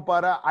क्यों नहीं हो पा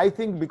रहा? आई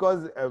थिंक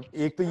बिकॉज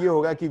एक तो ये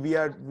होगा कि वी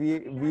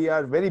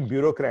आर वेरी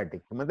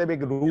ब्यूरोक्रेटिक. मतलब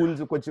एक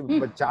रूल्स, कुछ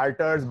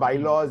चार्टर्स,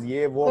 बायलॉज,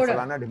 ये वो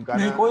फलाना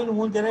ढिमकाना.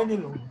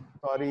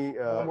 Sorry,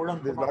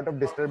 there's a lot of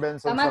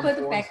disturbance on some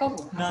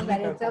phones.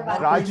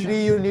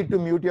 Rajshri, you need to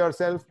mute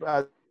yourself.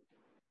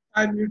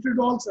 I muted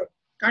also.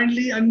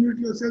 Kindly unmute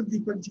yourself,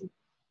 Deepak ji.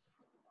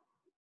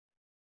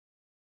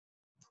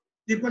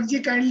 Deepak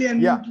ji, kindly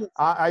unmute yourself.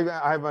 I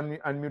have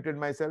unmuted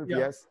myself. Yeah.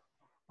 Yes.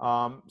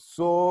 I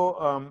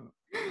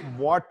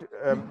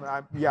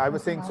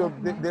was saying, so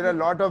there are a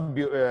lot of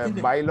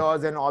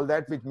bylaws and all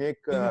that which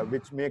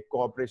make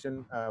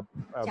cooperation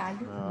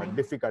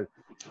difficult.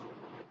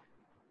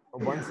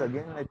 Once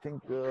again, I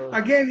think.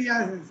 Again,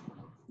 yes.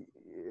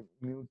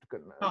 Mute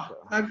karna.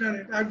 I've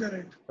done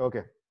it.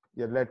 Okay.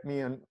 Yeah, let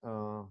me.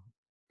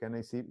 Can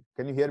I see?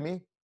 Can you hear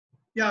me?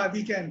 Yeah,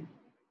 we can.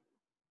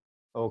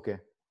 Okay.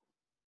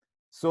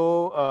 So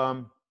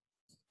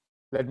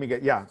let me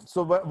get. Yeah.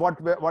 So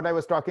what I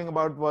was talking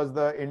about was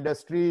the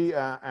industry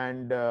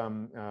and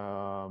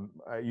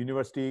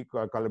university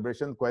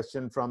collaboration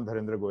question from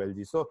Dharendra Goyal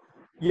ji. So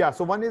yeah.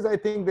 So one is, I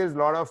think there's a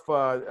lot of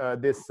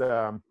this.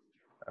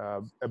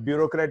 A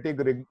bureaucratic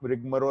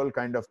rigmarole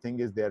kind of thing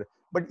is there,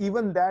 but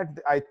even that,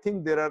 I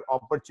think there are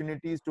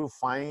opportunities to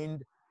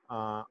find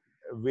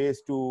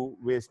ways to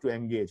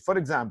engage. For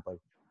example,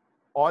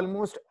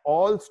 almost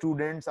all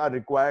students are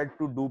required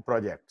to do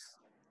projects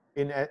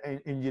in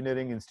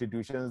engineering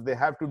institutions. They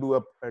have to do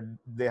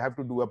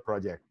a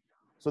project.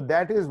 So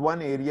that is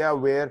one area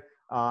where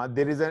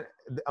there is a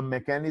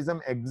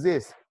mechanism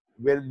exists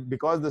where,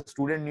 because the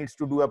student needs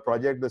to do a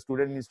project, the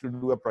student needs to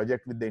do a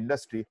project with the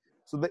industry.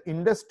 So the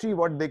industry,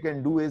 what they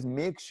can do is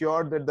make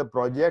sure that the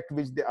project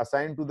which they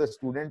assign to the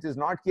students is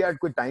not कि यार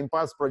कोई time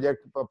pass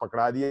project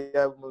पकड़ा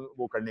दिया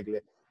वो करने के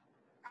लिए.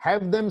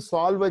 Have them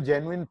solve a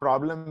genuine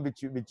problem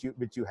which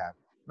you have.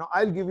 Now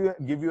I'll give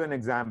you an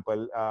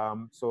example.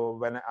 So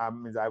when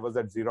I was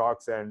at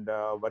Xerox and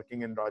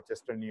working in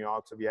Rochester, New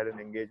York, so we had an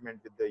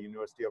engagement with the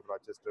University of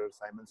Rochester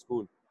Simon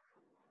School.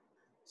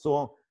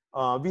 So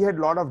we had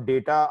a lot of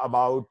data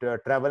about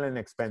travel and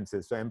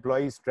expenses. So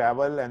employees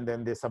travel and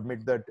then they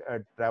submit the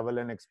travel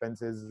and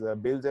expenses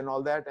bills and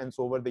all that. And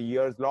so over the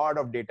years, a lot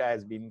of data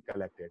has been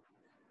collected.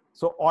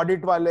 So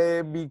audit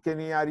वाले भी कि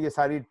नहीं यार ये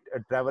सारी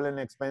travel and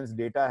expense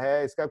data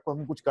है, इसका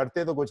हम कुछ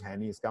करते तो कुछ है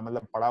नहीं, इसका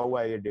मतलब पड़ा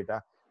हुआ है ये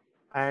data.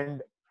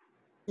 And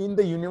in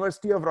the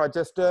University of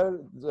Rochester,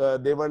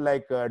 they were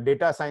like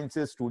data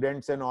sciences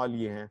students and all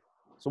ये हैं.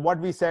 So what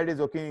we said is,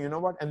 okay, you know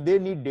what, and they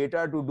need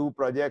data to do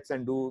projects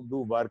and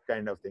do work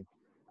kind of thing.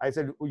 I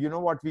said, you know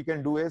what we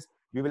can do is,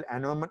 we will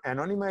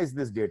anonymize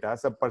this data,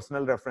 some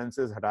personal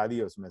references हटा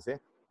दिए उसमें से,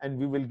 and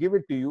we will give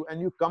it to you,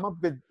 and you come up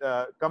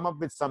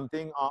with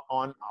something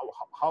on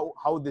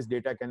how this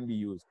data can be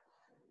used.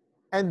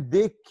 And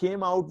they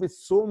came out with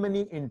so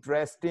many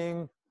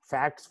interesting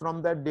facts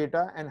from that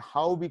data, and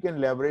how we can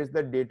leverage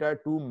that data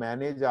to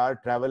manage our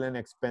travel and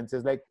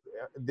expenses. Like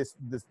this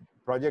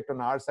project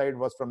on our side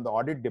was from the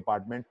audit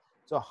department,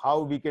 so how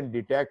we can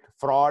detect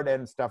fraud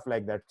and stuff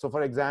like that. So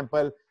for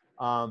example,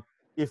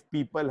 if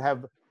people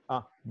have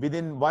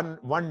within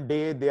one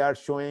day they are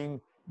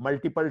showing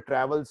multiple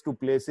travels to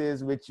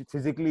places which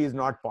physically is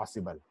not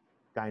possible,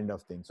 kind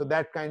of thing. So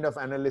that kind of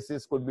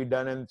analysis could be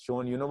done and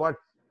shown, you know what,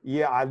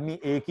 ये आदमी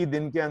एक ही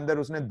दिन के अंदर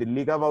उसने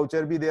दिल्ली का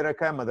voucher भी दे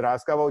रखा है,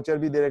 मद्रास का वाउचर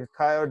भी दे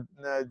रखा है, और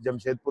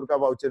जमशेदपुर का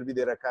वाउचर भी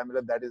दे रखा है,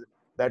 मतलब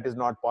that is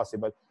not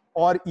possible.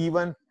 Or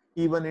even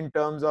in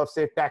terms of,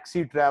 say,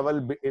 taxi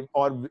travel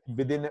or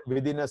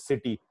within a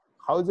city,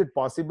 how is it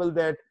possible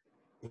that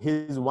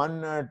his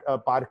one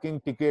parking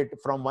ticket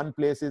from one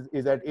place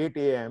is at 8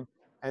 a.m.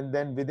 and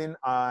then within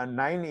 9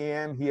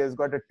 a.m. he has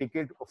got a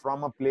ticket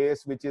from a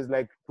place which is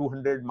like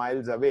 200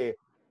 miles away.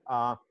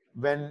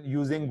 When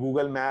using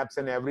Google Maps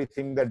and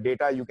everything, the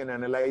data you can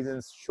analyze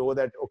and show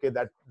that, okay,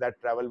 that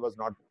travel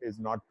is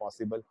not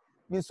possible.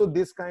 I mean, so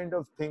this kind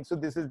of thing. So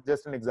this is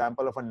just an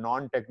example of a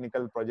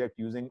non-technical project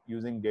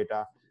using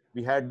data.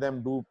 We had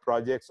them do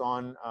projects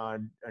on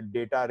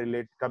data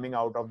coming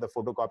out of the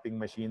photocopying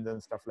machines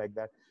and stuff like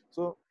that.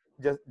 So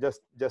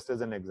just as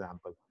an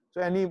example. So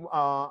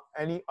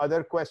any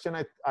other question?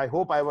 I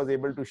hope I was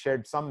able to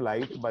shed some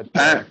light, but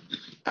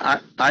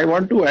I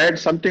want to add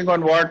something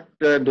on what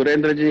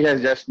Dhurendra ji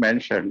has just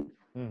mentioned.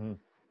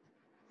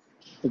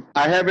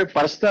 I have a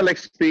personal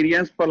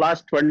experience for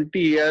last 20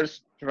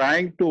 years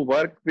trying to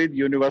work with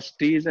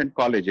universities and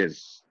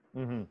colleges.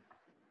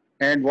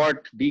 And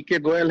what DK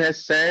Goyal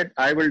has said,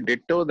 I will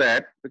ditto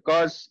that,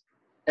 because,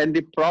 and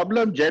the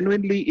problem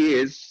genuinely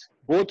is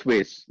both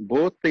ways,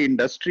 both the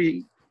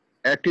industry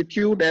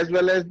attitude as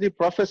well as the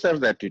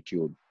professor's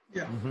attitude.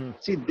 Yeah.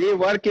 See, they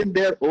work in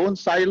their own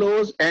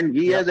silos, and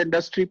we as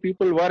industry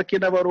people work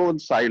in our own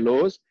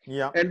silos,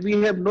 and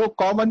we have no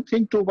common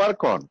thing to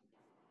work on.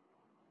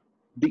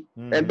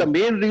 And the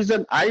main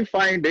reason I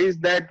find is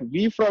that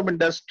we from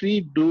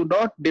industry do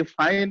not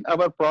define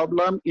our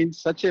problem in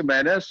such a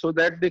manner so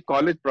that the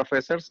college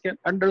professors can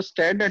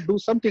understand and do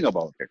something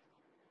about it.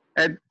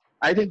 And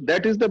I think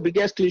that is the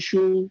biggest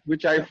issue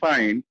which I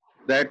find,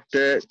 that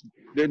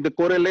the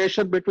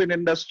correlation between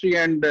industry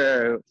and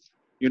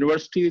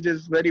universities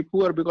is very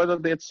poor because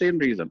of that same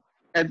reason.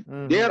 And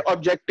their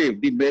objective,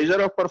 the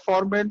measure of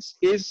performance,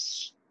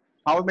 is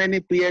how many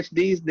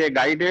PhDs they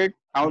guided,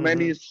 how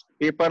many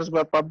papers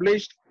were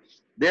published.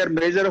 Their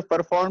measure of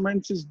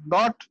performance is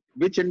not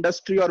which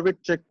industry or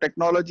which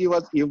technology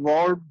was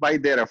evolved by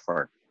their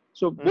effort.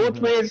 So both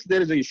ways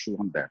there is an issue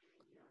on that.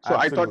 So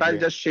I thought I'll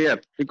just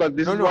share, because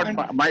this is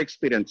what my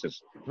experience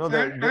is. No,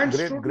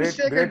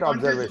 great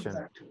observation.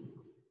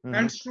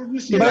 And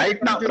students right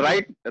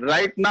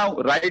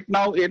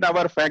now in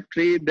our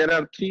factory there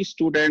are 3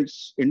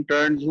 students,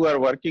 interns, who are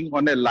working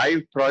on a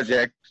live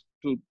project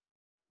to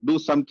do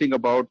something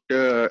about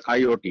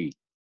IoT.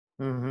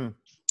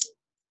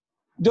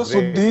 जो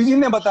सुधीर जी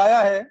ने बताया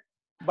है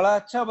बड़ा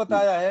अच्छा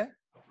बताया है।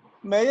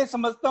 मैं ये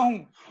समझता हूँ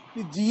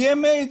कि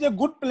GMA is a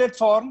good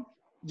platform,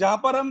 जहां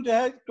पर हम जो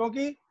है,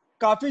 क्योंकि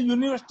काफी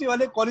यूनिवर्सिटी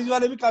वाले, कॉलेज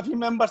वाले भी काफी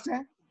मेंबर्स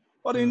हैं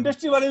और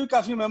इंडस्ट्री वाले भी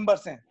काफी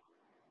मेंबर्स हैं,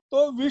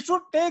 तो we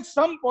should take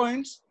some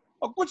points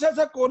और कुछ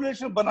ऐसा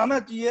कोरिलेशन बनाना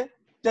चाहिए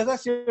जैसा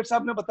शेठ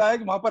साहब ने बताया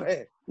कि वहां पर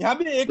है। यहाँ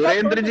भी एक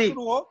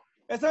शुरू हो,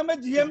 ऐसा में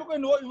GMA को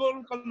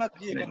इन्वॉल्व करना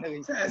चाहिए।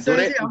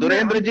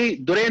 धुरेंद्र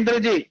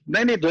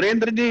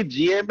जी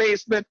GMA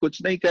इसमें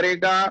कुछ नहीं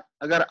करेगा।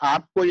 अगर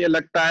आपको ये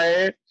लगता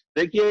है,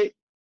 देखिए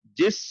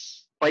जिस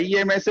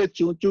पहिए में से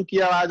चू चू की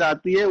आवाज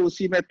आती है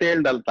उसी में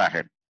तेल डलता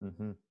है,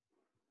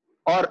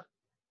 और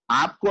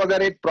आपको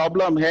अगर एक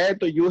प्रॉब्लम है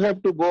तो you have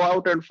to go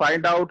out and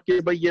find out कि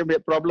भाई ये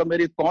प्रॉब्लम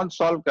मेरी कौन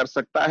सॉल्व कर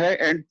सकता है,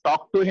 and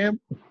talk to him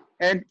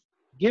and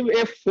give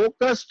a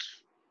focused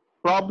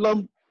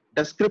problem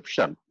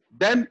description.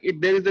 Then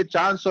there is a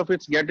chance of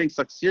its getting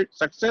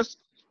success.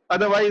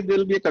 Otherwise, there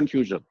will be a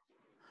confusion.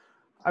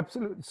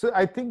 Absolutely. So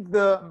I think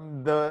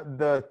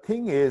the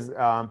thing is,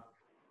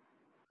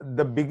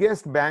 the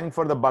biggest bang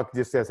for the buck,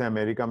 जिसे ऐसे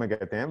America में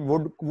कहते हैं,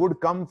 would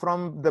come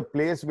from the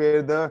place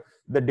where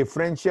the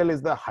differential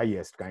is the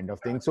highest, kind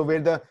of thing. So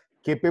where the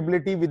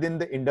capability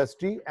within the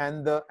industry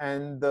and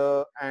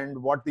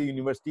what the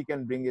university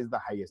can bring is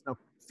the highest. Now,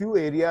 few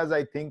areas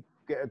I think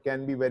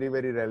can be very,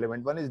 very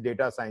relevant. One is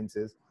data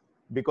sciences,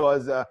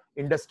 because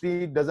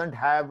industry doesn't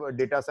have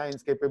data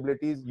science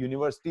capabilities.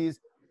 Universities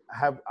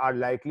are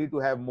likely to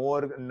have more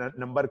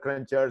number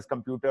crunchers,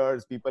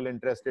 computers, people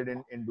interested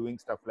in doing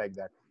stuff like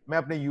that. मैं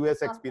अपने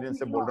US experience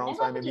से बोल रहा हूँ,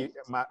 so I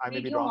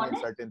may be wrong in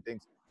certain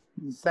things.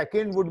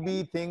 Second would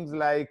be things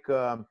like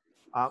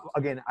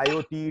again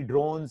IoT,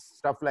 drones,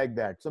 stuff like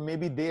that. So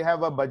maybe they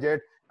have a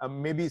budget.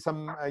 maybe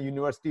some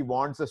university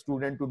wants a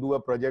student to do a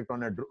project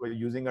on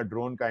using a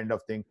drone kind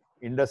of thing.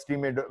 Industry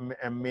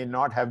may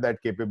not have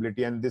that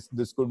capability, and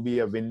this could be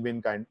a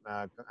win-win kind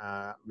of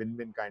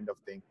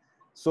thing.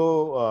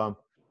 So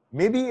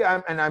maybe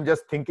I'm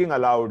just thinking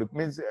aloud. It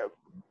means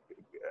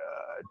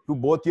to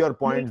both your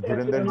points,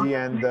 Dhurendraji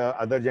and the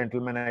other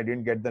gentleman, I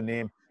didn't get the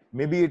name.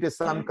 Maybe it is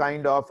some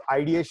kind of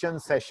ideation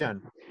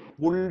session.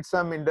 Pull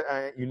some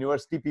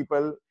university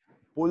people,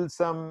 pull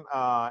some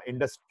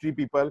industry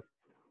people,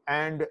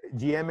 and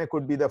GMA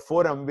could be the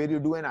forum where you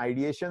do an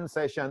ideation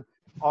session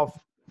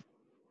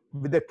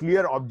with a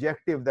clear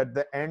objective that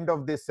the end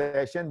of this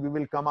session we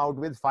will come out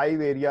with 5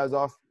 areas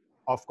of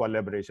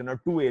collaboration, or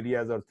 2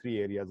 areas or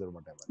 3 areas or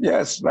whatever.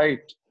 Yes,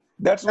 right.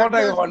 That's what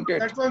I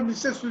wanted. That was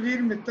Mr.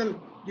 Sudhir Mittal,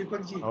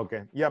 Deepak ji.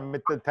 Okay. Yeah,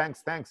 Mittal,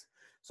 thanks.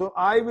 So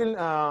I will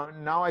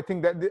now. I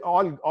think that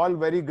all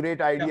very great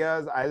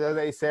ideas. Yeah. As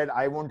I said,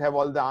 I won't have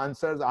all the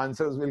answers.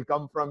 Answers will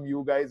come from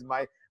you guys.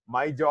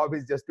 My job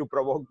is just to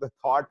provoke the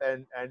thought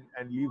and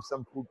leave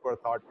some food for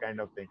thought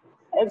kind of thing.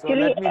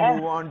 Actually, so let me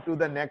move on to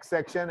the next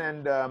section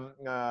and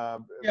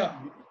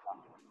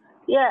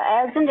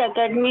yeah, as an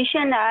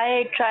academician,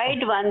 I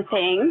tried one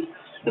thing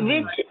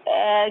which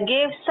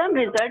gave some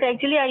result.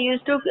 Actually, I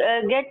used to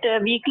get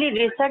weekly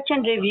research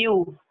and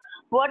review.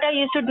 What I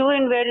used to do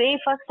in very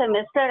first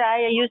semester,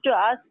 I used to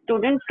ask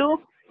students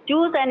to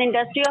choose an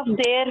industry of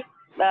their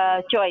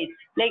choice,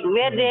 like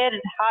where their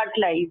heart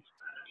lies.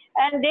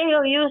 And they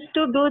used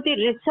to do the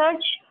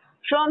research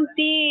from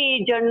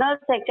the journals,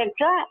 etc.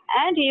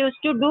 And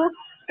used to do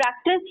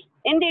practice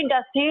in the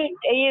industry.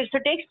 He used to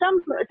take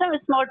some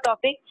small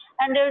topic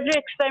and they used to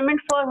experiment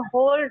for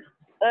whole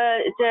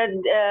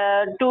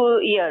 2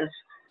 years.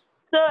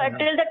 So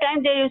till the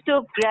time they used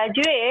to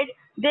graduate,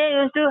 they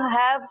used to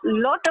have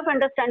lot of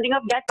understanding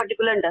of that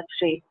particular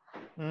industry.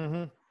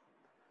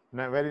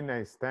 Very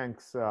nice,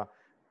 thanks.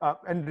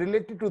 And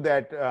related to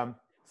that,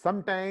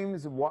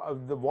 sometimes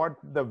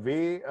the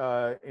way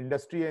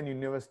industry and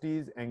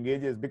universities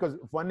engages, because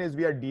one is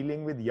we are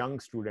dealing with young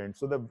students,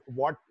 so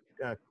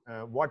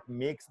what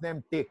makes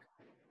them tick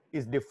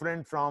is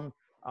different from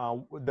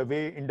the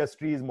way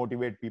industries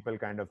motivate people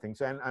kind of thing.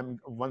 So, and I'm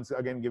once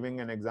again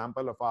giving an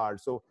example of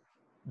ours. So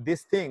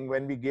this thing,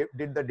 when we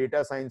did the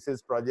data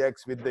sciences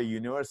projects with the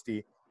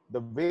university,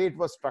 the way it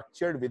was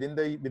structured within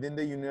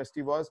the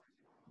university was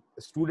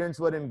students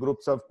were in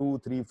groups of 2,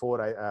 3,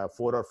 4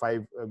 or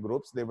 5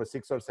 groups. There were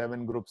 6 or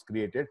 7 groups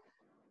created,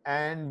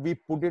 and we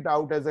put it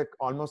out as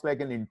almost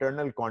like an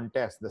internal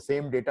contest. The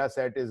same data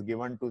set is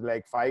given to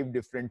like 5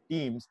 different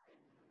teams,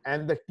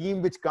 and the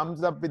team which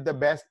comes up with the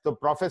best, the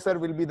professor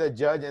will be the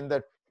judge, and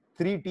the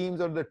 3 teams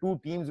or the 2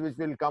 teams which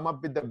will come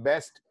up with the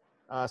best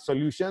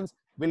solutions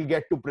will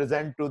get to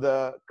present to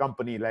the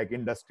company, like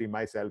industry,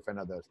 myself and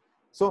others.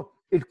 So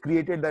it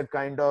created that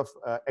kind of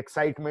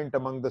excitement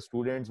among the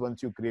students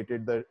once you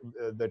created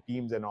the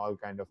teams and all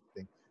kind of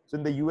thing. So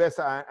in the US,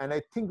 and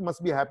I think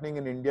must be happening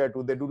in India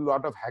too, they do a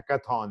lot of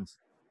hackathons.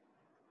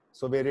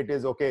 So where it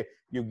is, okay,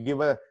 you give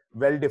a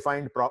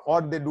well-defined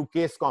or they do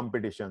case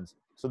competitions.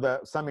 So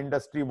some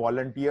industry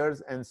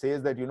volunteers and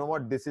says that, you know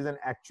what, this is an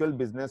actual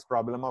business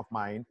problem of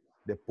mine.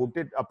 They put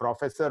it, a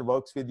professor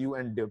works with you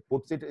and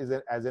puts it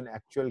as an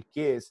actual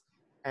case,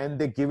 and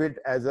they give it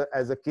as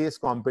a case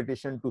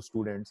competition to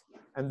students,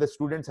 and the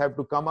students have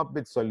to come up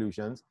with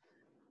solutions.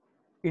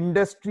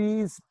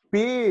 Industries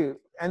pay,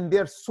 and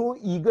they're so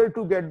eager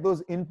to get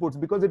those inputs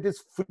because it is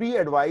free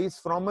advice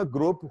from a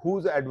group who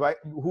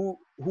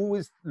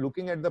is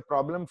looking at the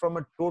problem from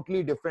a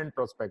totally different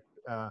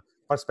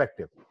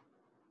perspective.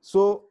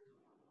 So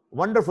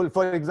wonderful.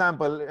 For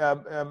example,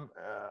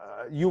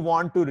 you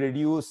want to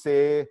reduce,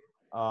 say,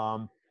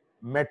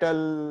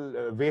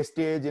 metal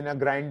wastage in a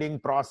grinding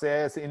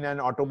process in an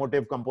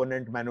automotive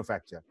component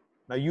manufacture.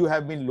 Now you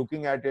have been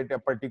looking at it a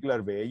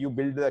particular way. You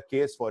build the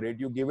case for it.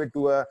 You give it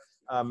to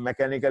a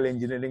mechanical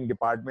engineering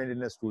department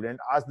in a student.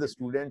 Ask the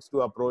students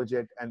to approach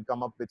it and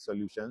come up with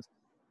solutions.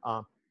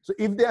 So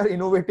if they are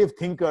innovative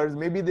thinkers,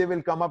 maybe they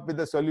will come up with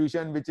a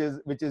solution which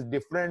is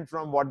different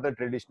from what the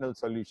traditional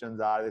solutions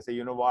are. They say,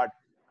 you know what,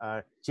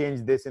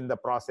 change this in the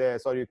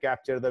process, or you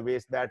capture the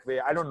waste that way.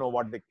 I don't know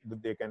what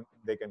they can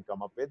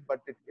come up with, but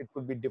it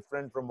could be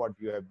different from what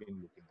you have been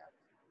looking at.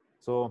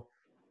 So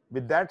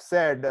with that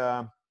said,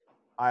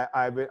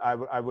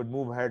 I would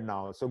move ahead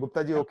now. So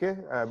Gupta ji, okay,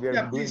 we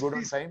are doing good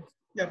on time.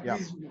 Yeah,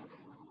 please.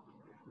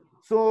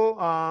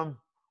 So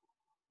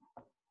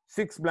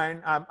 6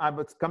 blind. I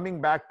was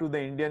coming back to the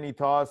Indian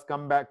ethos.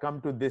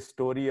 Come to this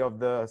story of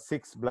the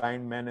 6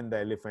 blind men and the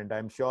elephant.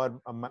 I'm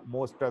sure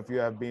most of you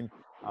have been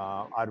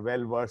are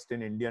well versed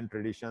in Indian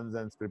traditions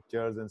and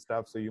scriptures and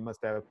stuff. So you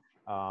must have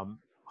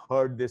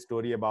heard this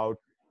story about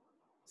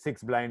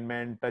 6 blind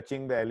men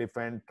touching the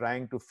elephant,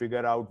 trying to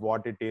figure out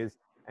what it is,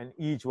 and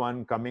each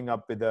one coming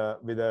up with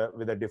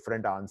a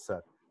different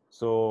answer.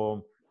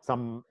 So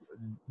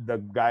the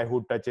guy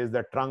who touches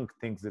the trunk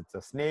thinks it's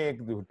a snake,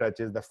 who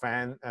touches the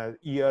fan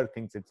ear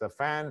thinks it's a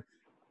fan,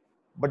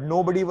 but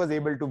nobody was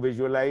able to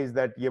visualize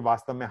that ये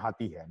वास्तव में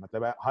हाथी है.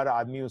 मतलब हर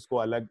आदमी उसको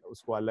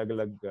अलग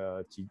अलग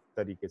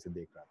तरीके से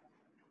देख रहा था.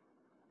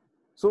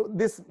 So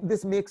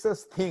this makes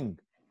us think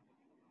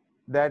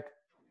that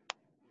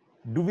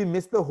do we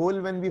miss the whole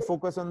when we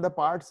focus on the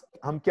parts?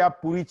 हम क्या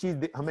पूरी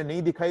चीज हमें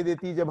नहीं दिखाई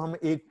देती जब हम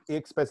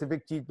एक specific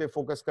चीज पे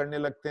focus करने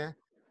लगते हैं?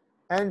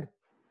 And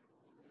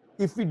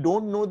if we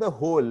don't know the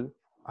whole,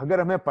 अगर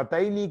हमें पता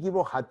ही नहीं कि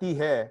वो हाथी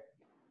है,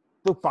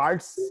 तो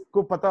parts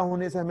को पता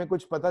होने से हमें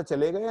कुछ पता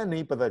चलेगा या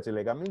नहीं पता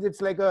चलेगा? Means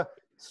it's like a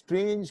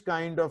strange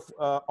kind of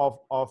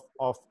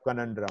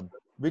conundrum,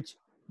 which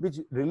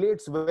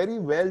relates very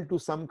well to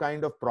some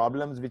kind of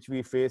problems which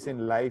we face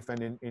in life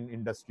and in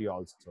industry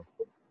also.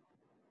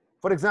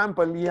 For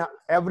example, yeah,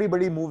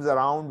 everybody moves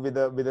around with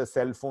a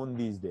cell phone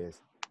these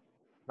days.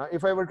 Now,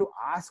 if I were to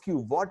ask you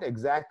what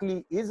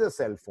exactly is a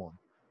cell phone,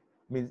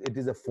 means it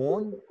is a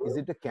phone, is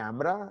it a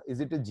camera, is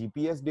it a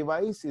GPS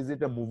device, is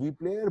it a movie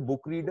player,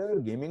 book reader,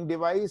 gaming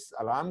device,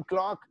 alarm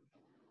clock?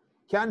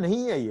 क्या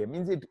नहीं है ये?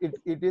 Means it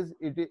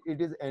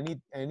is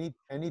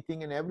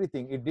anything and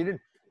everything. It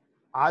didn't.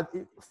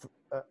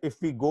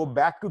 If we go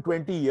back to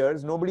 20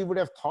 years, nobody would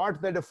have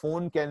thought that a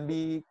phone can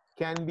be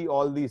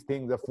all these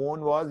things. A phone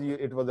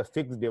it was a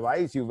fixed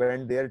device. You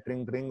went there,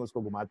 tring tring,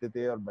 usko घुमाते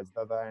थे और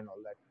बजता था and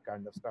all that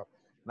kind of stuff.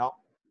 Now,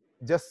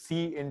 just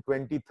see in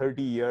 20,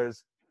 30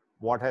 years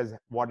what has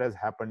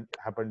happened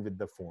with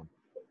the phone.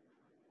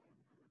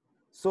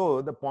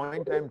 So the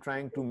point I'm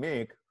trying to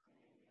make,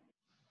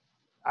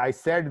 I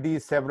said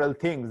these several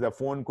things. The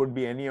phone could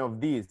be any of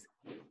these.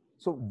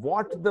 So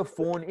what the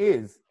phone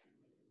is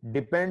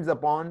depends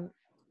upon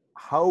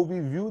how we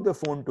view the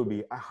phone to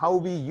be, how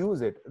we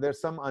use it. There's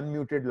some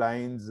unmuted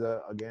lines.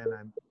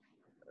 Again,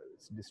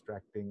 it's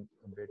distracting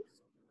a bit.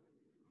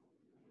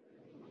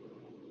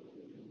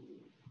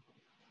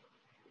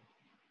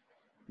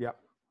 Yeah.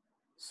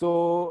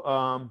 So,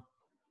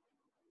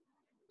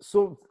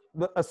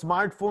 a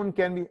smartphone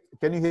can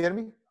you hear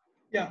me?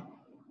 Yeah.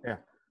 Yeah.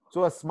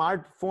 So a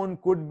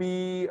smartphone could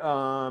be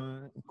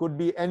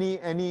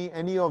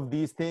any of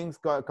these things,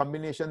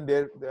 combination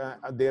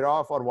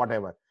thereof or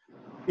whatever.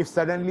 If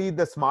suddenly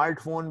the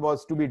smartphone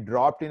was to be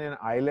dropped in an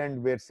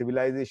island where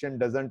civilization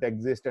doesn't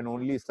exist and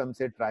only some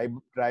say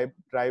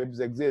tribes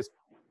exist,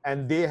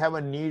 and they have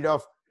a need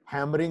of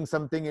hammering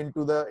something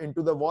into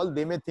the wall,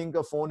 they may think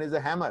a phone is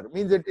a hammer.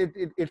 Means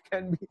it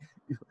can be.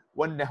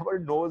 One never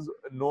knows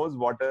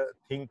what a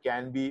thing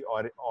can be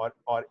or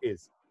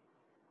is.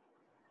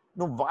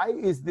 Now, why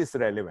is this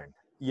relevant?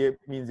 ये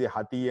means ये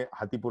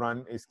हाथी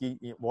पुराण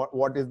इसकी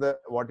what is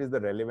the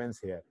relevance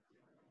here?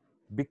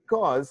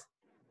 Because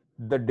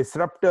the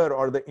disruptor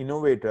or the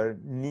innovator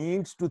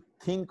needs to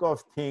think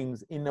of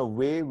things in a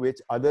way which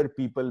other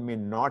people may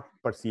not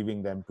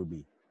perceiving them to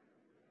be.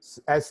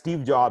 As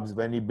Steve Jobs,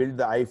 when he built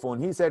the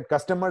iPhone, he said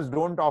customers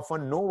don't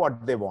often know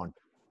what they want.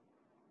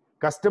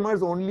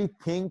 Customers only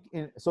think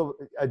so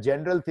a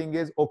general thing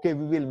is, okay,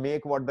 we will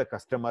make what the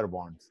customer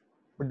wants.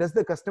 But does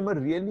the customer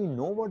really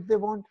know what they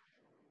want?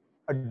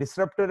 A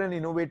disruptor and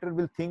innovator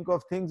will think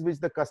of things which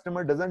the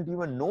customer doesn't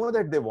even know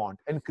that they want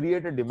and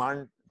create a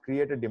demand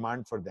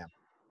for them.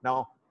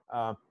 Now,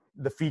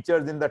 the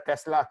features in the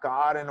Tesla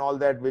car and all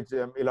that, which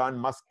Elon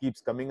Musk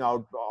keeps coming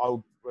out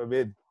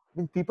with, I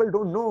mean, people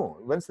don't know.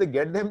 Once they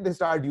get them, they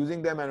start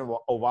using them, and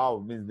oh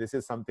wow, means this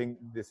is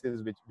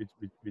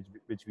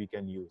which we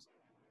can use.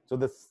 So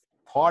the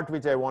thought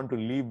which I want to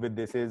leave with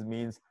this is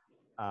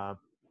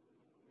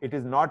it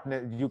is not,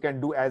 you can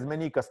do as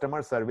many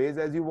customer surveys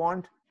as you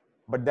want,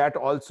 but that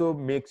also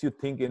makes you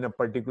think in a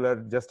particular,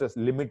 just a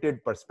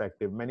limited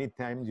perspective. Many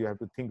times you have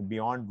to think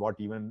beyond what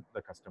even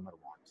the customer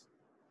wants.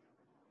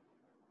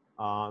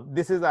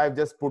 I've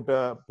just put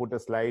a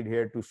slide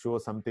here to show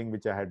something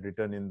which I had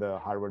written in the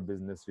Harvard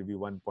Business Review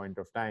one point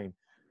of time.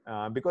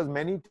 Because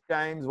many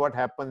times what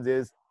happens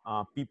is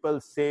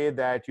people say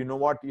that, you know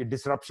what, ये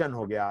disruption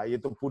हो गया, ये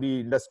तो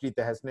पूरी industry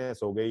तहस-नहस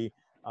हो गई.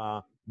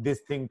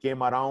 This thing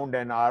came around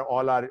and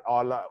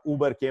all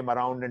Uber came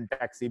around and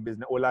taxi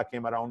business, Ola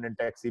came around and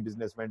taxi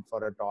business went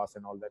for a toss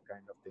and all that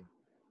kind of thing.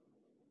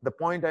 The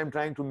point I'm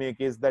trying to make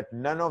is that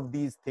none of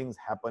these things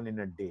happen in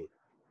a day.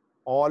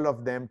 All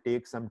of them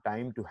take some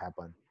time to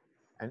happen.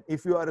 And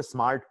if you are a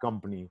smart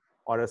company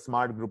or a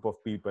smart group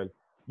of people,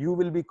 you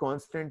will be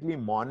constantly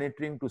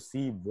monitoring to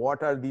see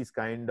what are these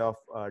kind of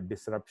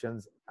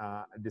disruptions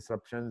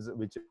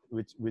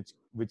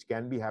which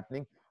can be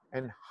happening,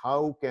 and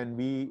how can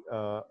we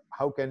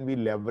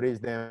leverage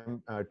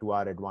them to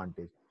our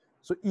advantage.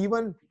 So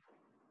even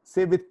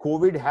say with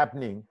COVID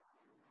happening,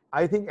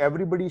 I think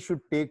everybody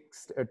should take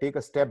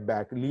a step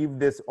back, leave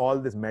all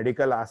this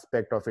medical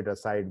aspect of it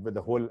aside, where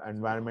the whole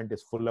environment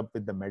is full up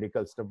with the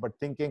medical stuff, but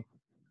thinking,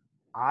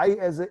 I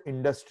as an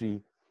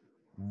industry,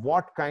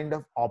 what kind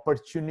of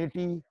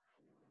opportunity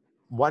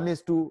one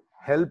is to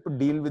help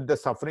deal with the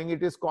suffering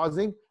it is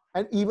causing,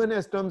 and even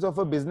as terms of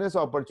a business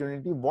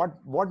opportunity,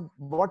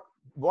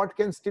 what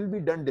can still be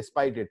done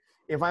despite it.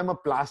 If I'm a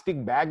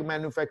plastic bag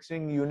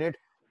manufacturing unit,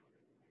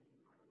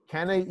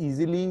 can I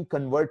easily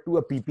convert to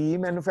a PPE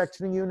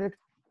manufacturing unit?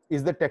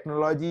 Is the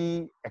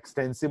technology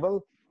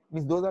extensible?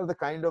 Means those are the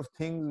kind of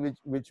things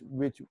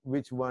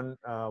which one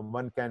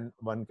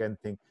can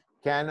think.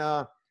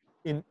 Can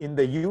in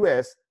the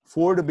US,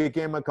 Ford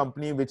became a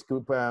company which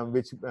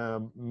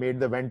made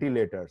the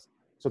ventilators.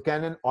 So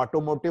can an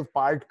automotive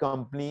part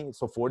company,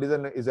 so Ford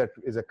is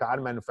a car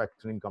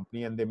manufacturing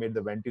company, and they made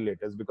the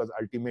ventilators because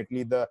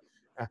ultimately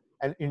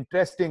and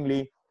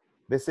interestingly,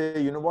 they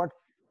say, you know what,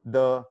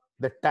 the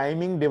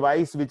timing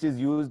device which is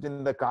used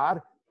in the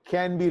car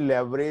can be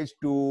leveraged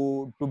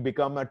to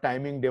become a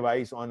timing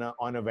device on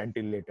a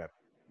ventilator.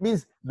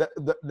 Means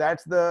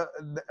that's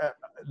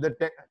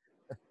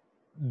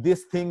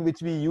this thing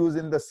which we use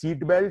in the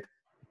seat belt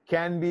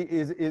can be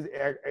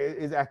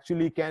is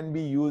actually can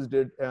be used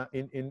in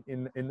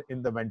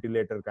the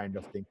ventilator kind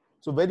of thing.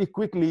 So very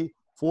quickly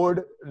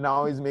Ford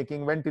now is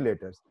making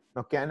ventilators.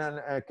 Now can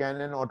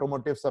an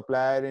automotive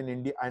supplier in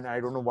India, and I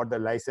don't know what the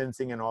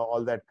licensing and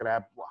all that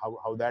crap,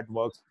 how that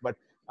works, but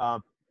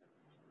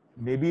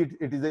maybe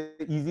it is an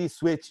easy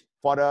switch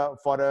for a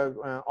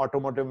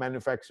automotive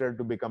manufacturer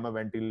to become a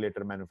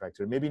ventilator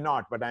manufacturer. Maybe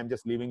not, but I'm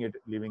just leaving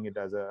it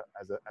as a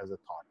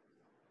thought.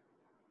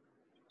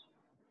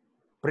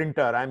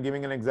 Printer, I'm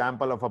giving an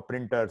example of a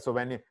printer. So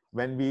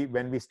when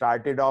we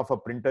started off, a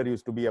printer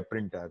used to be a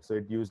printer, so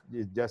it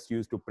just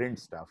used to print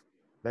stuff.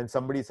 Then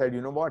somebody said,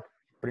 you know what,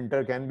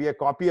 printer can be a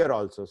copier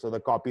also, so the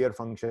copier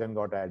function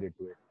got added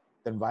to it.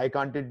 Then why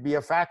can't it be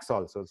a fax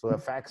also? So a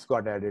fax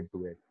got added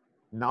to it.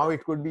 Now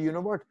it could be, you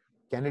know what,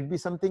 can it be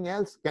something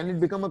else? Can it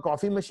become a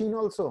coffee machine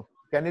also?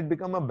 Can it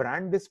become a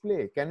brand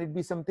display? Can it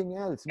be something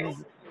else?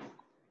 Means,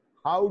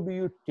 how do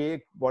you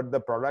take what the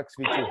products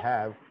which you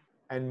have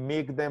and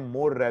make them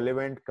more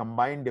relevant,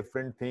 combine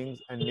different things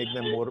and make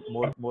them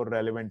more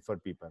relevant for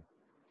people?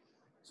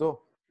 So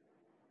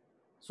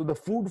the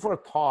food for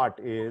thought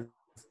is,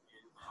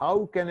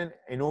 how can an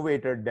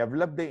innovator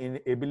develop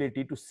the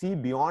ability to see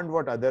beyond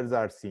what others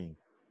are seeing?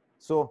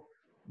 So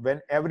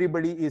when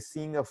everybody is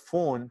seeing a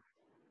phone,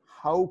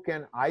 how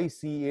can I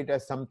see it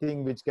as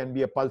something which can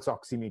be a pulse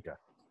oximeter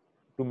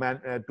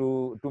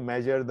to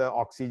measure the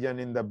oxygen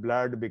in the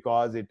blood,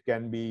 because it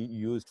can be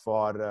used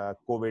for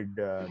COVID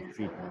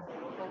treatment,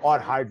 or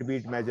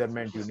heartbeat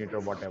measurement unit or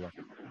whatever?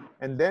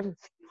 And then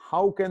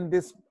how can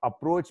this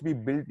approach be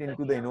built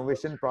into the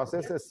innovation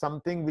process as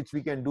something which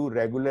we can do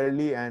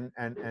regularly and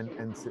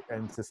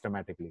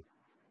systematically?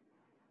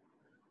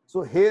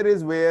 So here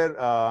is where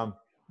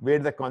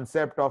the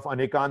concept of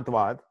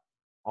anikantvad,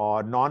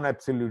 or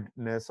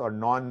non-absoluteness, or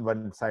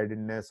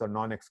non-one-sidedness, or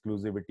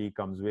non-exclusivity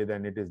comes with,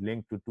 and it is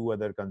linked to two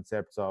other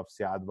concepts of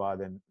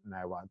syadvad and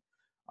nyavad.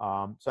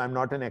 So I'm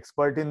not an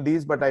expert in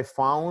these, but I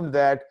found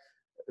that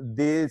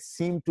they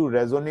seem to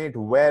resonate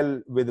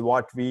well with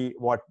what we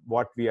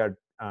are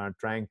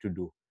trying to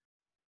do.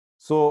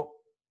 So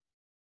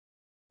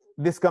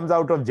this comes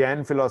out of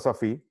Jain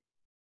philosophy,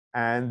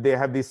 and they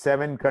have these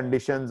 7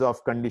 conditions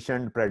of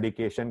conditioned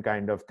predication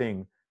kind of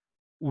thing,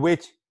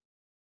 which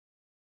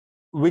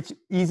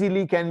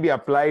easily can be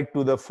applied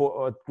to the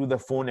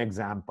phone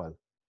example.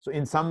 So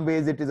in some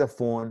ways it is a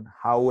phone,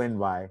 how and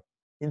why.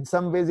 In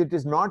some ways it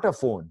is not a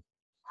phone,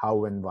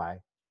 how and why.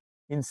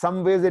 In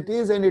some ways it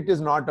is and it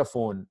is not a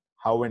phone,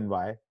 how and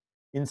why.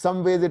 In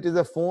some ways it is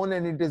a phone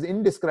and it is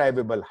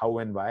indescribable, how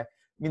and why. I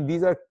mean,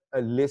 these are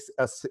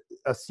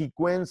a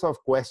sequence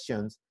of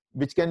questions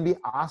which can be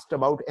asked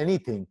about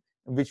anything,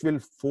 which will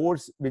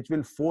force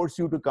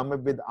you to come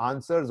up with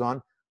answers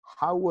on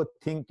how a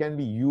thing can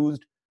be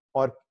used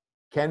or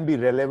can be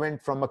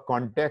relevant from a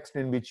context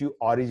in which you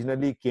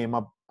originally came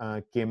up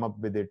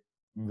with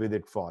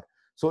it for.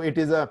 So it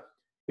is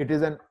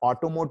an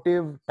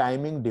automotive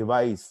timing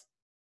device.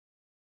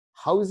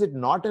 How is it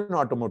not an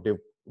automotive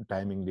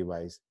timing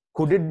device?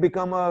 Could it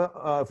become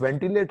a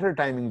ventilator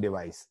timing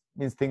device?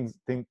 Means things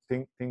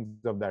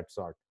of that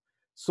sort.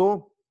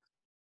 So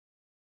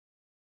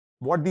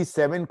what these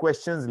 7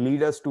 questions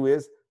lead us to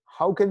is,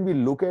 how can we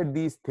look at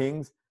these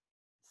things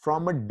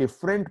from a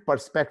different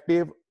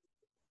perspective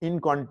in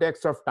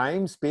context of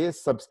time,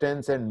 space,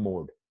 substance and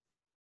mode?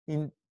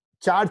 In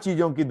 4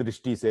 चीजों की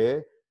दृष्टि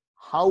से,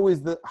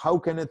 how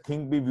can a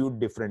thing be viewed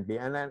differently?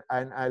 And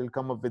I'll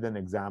come up with an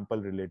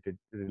example related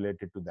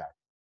to that.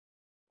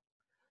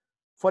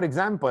 For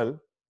example,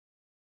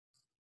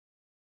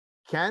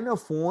 can a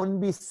phone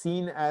be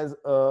seen as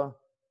a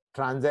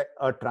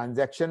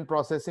transaction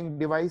processing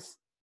device,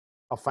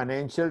 a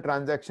financial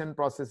transaction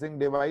processing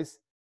device,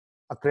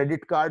 a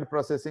credit card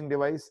processing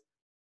device?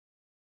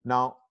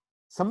 Now,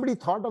 somebody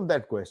thought of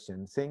that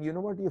question, saying, you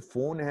know what, your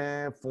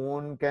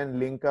phone can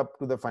link up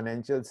to the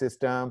financial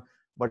system,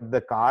 but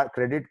the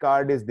credit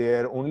card is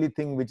there. Only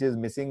thing which is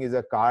missing is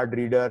a card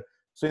reader.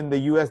 So in the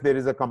US, there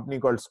is a company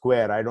called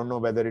Square. I don't know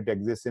whether it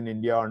exists in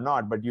India or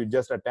not, but you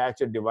just attach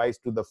a device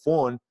to the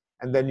phone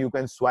and then you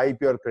can swipe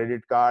your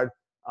credit card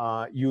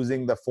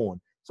using the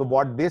phone. So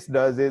what this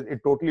does is,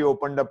 it totally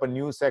opened up a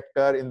new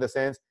sector, in the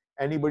sense,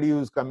 anybody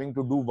who's coming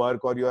to do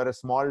work, or you are a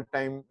small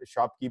time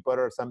shopkeeper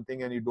or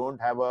something, and you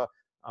don't have a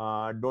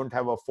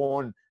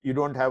phone, you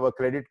don't have a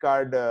credit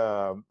card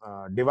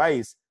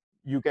device,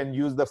 you can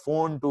use the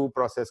phone to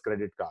process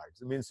credit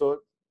cards. I mean, so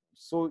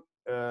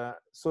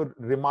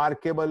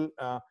remarkable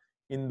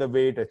in the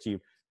way it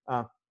achieved.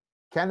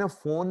 Can a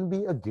phone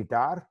be a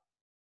guitar?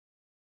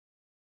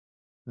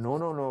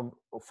 No.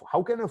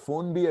 How can a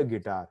phone be a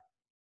guitar?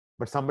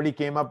 But somebody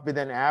came up with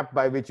an app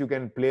by which you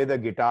can play the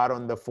guitar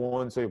on the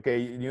phone. So, okay,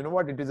 you know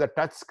what? It is a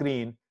touch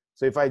screen.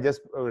 So if I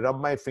just rub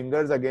my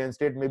fingers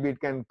against it, maybe it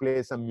can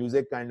play some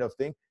music kind of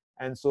thing.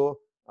 And so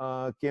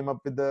came up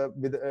with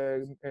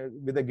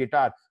a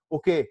guitar.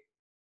 Okay,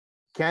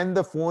 can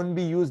the phone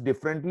be used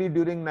differently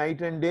during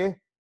night and day?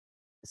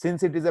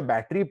 Since it is a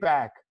battery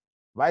pack,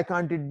 why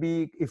can't it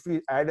be, if we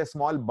add a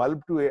small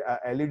bulb to it,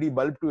 a LED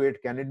bulb to it,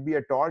 can it be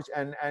a torch?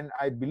 And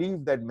I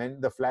believe that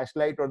the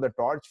flashlight or the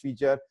torch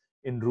feature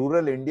in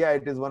rural India,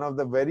 it is one of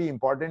the very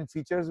important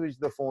features which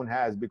the phone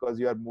has, because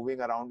you are moving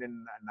around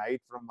in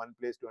night from one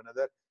place to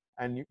another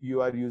and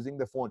you are using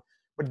the phone.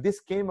 But this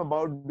came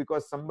about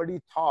because somebody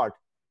thought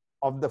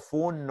of the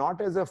phone not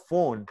as a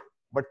phone,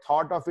 but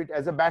thought of it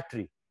as a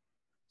battery.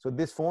 So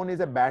this phone is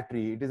a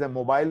battery, it is a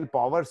mobile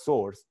power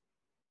source.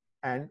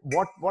 And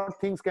what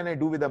things can I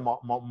do with a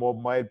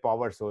mobile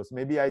power source?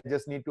 Maybe I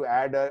just need to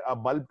add a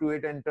bulb to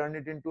it and turn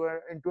it into a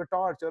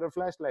torch or a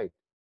flashlight.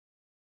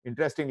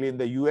 Interestingly, in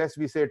the US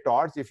we say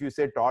torch. If you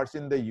say torch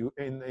in the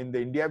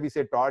India we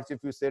say torch.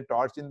 If you say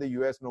torch in the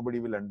US, nobody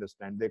will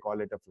understand. They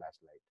call it a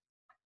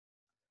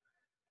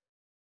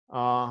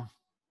flashlight.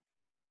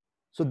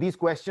 So these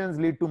questions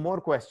lead to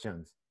more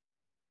questions.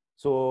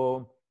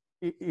 So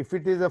if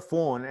it is a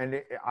phone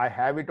and I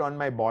have it on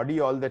my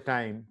body all the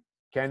time,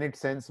 can it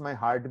sense my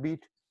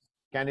heartbeat?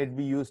 Can it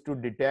be used to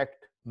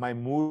detect my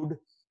mood?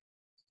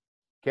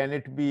 Can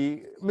it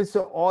be,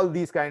 so all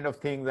these kind of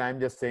things, I'm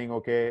just saying,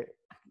 okay,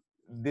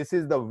 this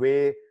is the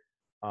way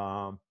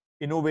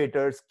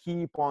innovators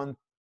keep on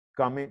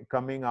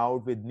coming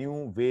out with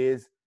new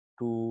ways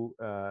to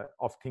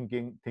of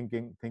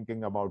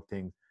thinking about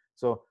things.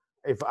 So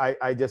if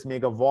I just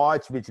make a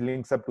watch which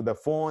links up to the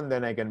phone,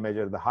 then I can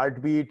measure the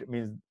heartbeat.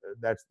 Means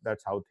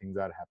that's how things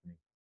are happening.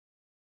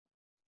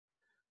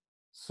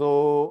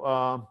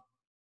 So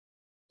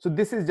so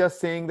this is just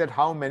saying that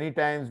how many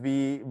times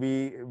we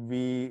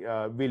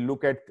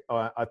look at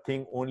a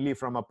thing only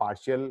from a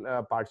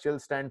partial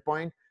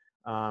standpoint.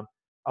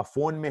 A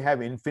phone may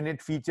have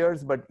infinite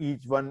features, but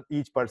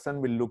each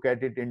person will look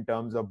at it in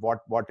terms of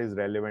what is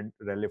relevant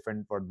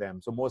for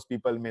them. So most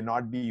people may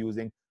not be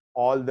using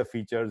all the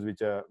features which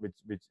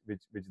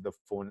the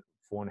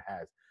phone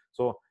has.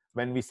 So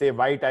when we say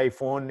white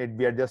iPhone,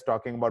 we are just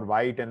talking about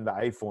white and the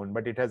iPhone,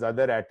 but it has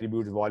other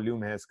attributes: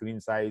 volume, has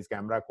screen size,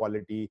 camera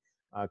quality,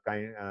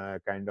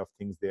 kind of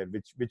things there,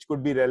 which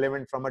could be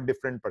relevant from a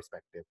different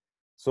perspective.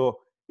 So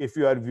if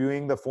you are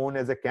viewing the phone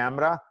as a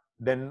camera,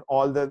 then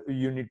all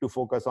you need to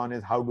focus on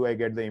is how do I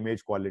get the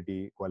image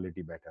quality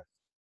better.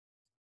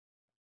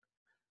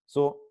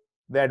 So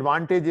the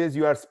advantage is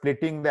you are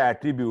splitting the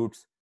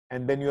attributes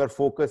and then you are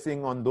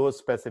focusing on those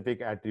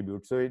specific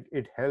attributes. So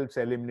it helps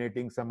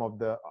eliminating some of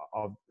the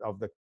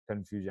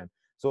confusion.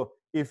 So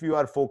if you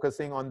are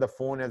focusing on the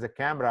phone as a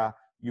camera,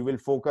 you will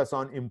focus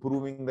on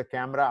improving the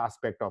camera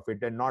aspect of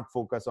it and not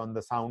focus on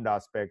the sound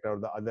aspect or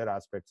the other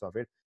aspects of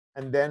it.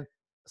 And then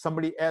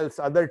somebody else,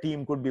 other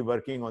team could be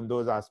working on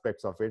those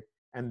aspects of it,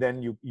 and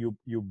then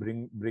you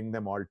bring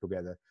them all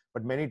together.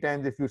 But many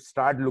times if you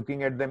start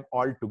looking at them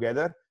all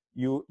together,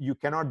 you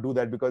cannot do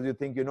that, because you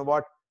think, you know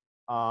what,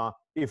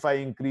 if I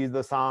increase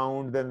the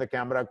sound, then the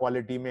camera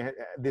quality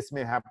this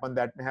may happen,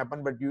 that may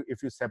happen. But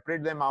if you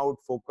separate them out,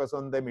 focus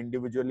on them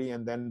individually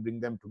and then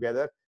bring them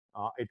together,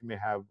 it may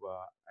have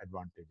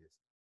advantages.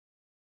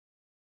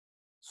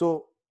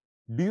 So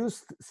do you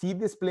see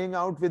this playing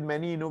out with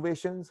many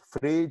innovations?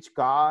 Fridge,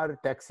 car,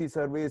 taxi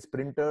service,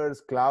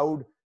 printers,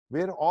 cloud.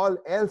 Where all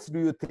else do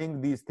you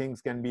think these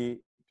things can be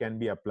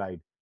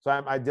applied? So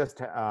I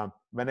just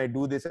when I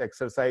do this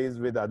exercise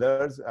with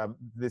others,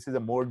 this is a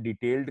more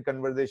detailed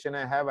conversation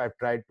I have. I've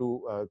tried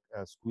to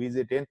squeeze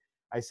it in.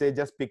 I say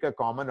just pick a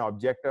common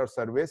object or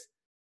service,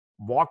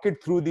 walk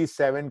it through these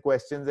 7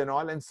 questions and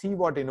all, and see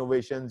what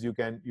innovations you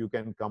can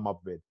come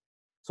up with.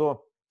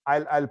 So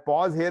I'll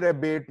pause here a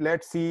bit.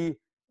 Let's see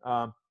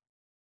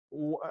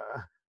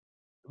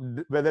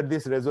whether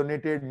this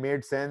resonated,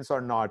 made sense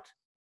or not.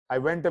 I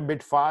went a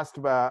bit fast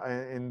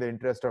in the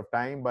interest of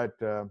time, but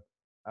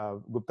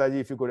Gupta ji,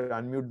 if you could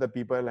unmute the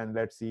people and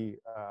let's see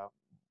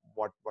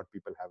what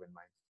people have in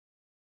mind.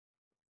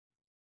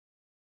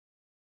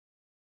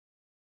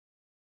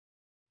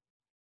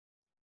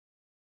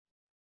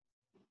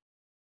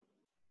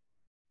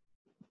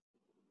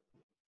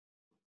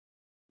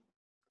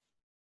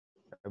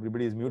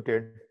 Everybody is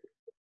muted.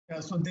 Yeah,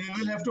 so they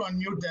will have to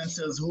unmute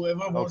themselves.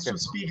 Whoever wants to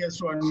speak has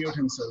to unmute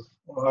himself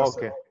or herself.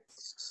 Okay.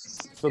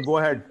 So go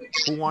ahead.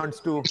 Who wants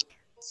to?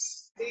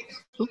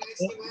 So,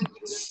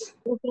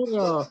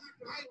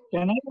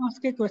 can I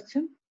ask a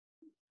question?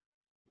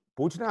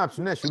 पूछना, आप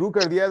सुने शुरू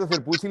कर दिया है तो फिर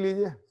पूछ ही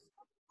लीजिए.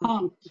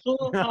 हाँ, so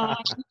I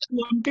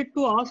wanted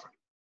to ask,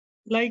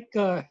 like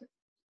the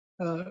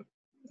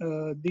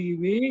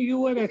way you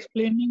were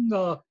explaining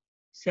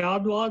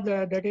Syadwad,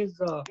 that is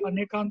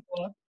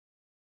Anekantwad.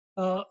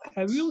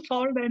 Have you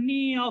solved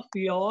any of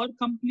your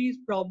company's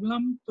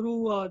problem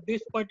through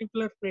this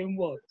particular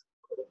framework?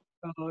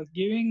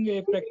 Giving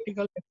a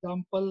practical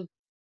example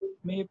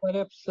may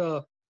perhaps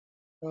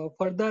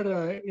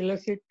further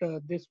elicit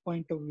this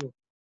point of view.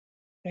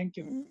 Thank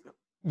you.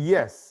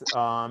 Yes.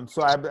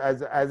 So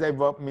as I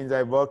work means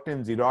I worked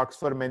in Xerox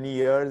for many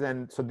years,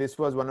 and so this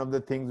was one of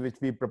the things which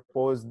we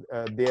proposed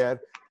there,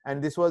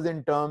 and this was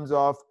in terms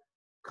of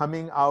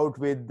coming out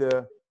with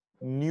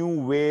new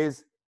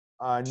ways,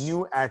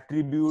 new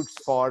attributes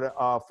for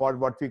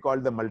what we call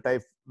the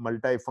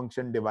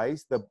multi-function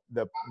device,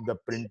 the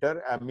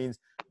printer. Means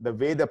the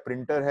way the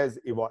printer has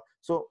evolved.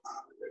 So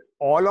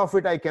all of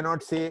it I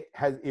cannot say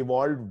has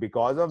evolved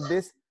because of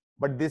this,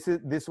 but this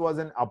was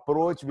an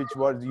approach which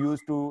was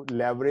used to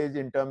leverage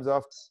in terms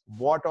of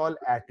what all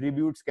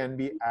attributes can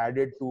be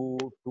added to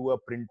a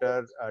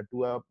printer,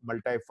 to a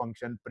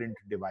multi-function print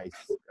device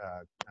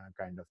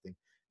kind of thing.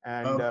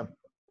 And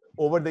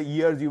over the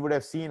years you would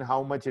have seen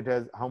how much it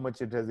has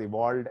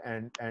evolved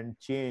and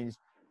changed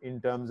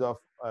in terms of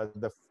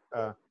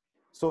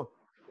so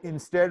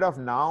instead of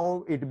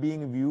now it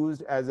being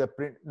used as a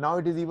print, now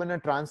it is even a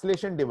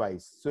translation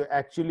device. So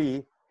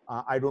actually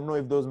I don't know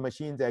if those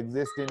machines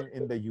exist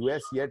in the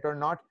US yet or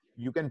not.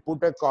 You can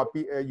put a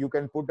copy, you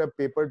can put a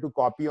paper to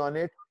copy on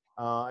it.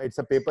 It's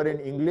a paper in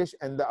English,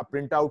 and the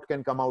printout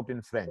can come out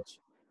in French.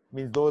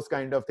 Means those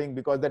kind of thing,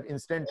 because that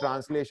instant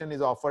translation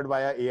is offered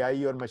via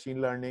AI or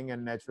machine learning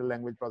and natural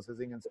language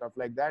processing and stuff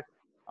like that.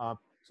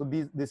 So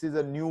this is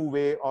a new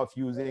way of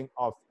using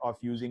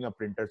using a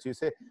printer. So you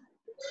say,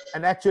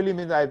 and actually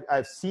means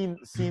I've seen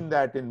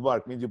that in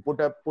work. Means you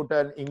put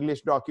an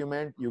English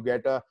document, you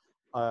get a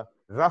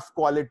rough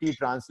quality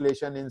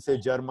translation in say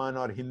German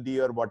or Hindi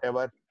or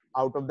whatever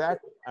out of that.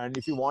 And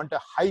if you want a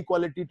high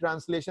quality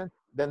translation,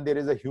 then there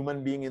is a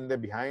human being in the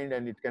behind,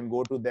 and it can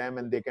go to them,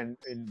 and they can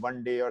in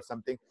one day or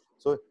something.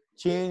 So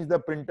change the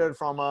printer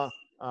from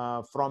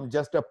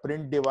just a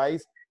print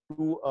device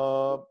to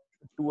a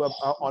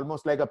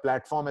almost like a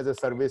platform as a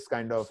service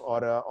kind of,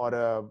 or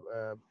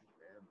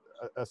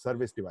a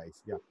service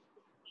device. Yeah.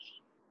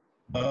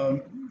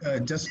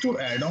 Just to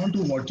add on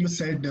to what you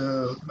said,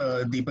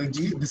 Deepak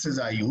ji, this is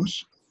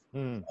Ayush.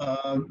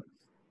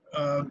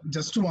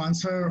 Just to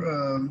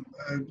answer,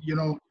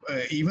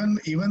 even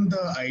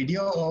the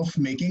idea of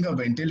making a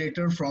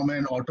ventilator from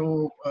an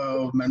auto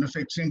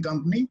manufacturing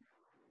company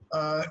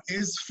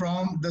is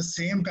from the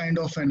same kind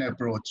of an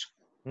approach.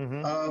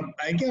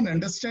 I can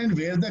understand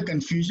where the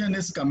confusion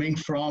is coming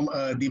from,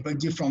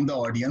 Deepak ji, from the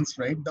audience,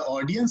 right? The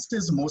audience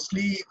is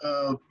mostly,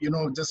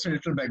 just a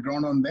little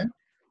background on them.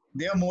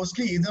 They are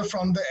mostly either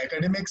from the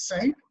academic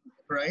side,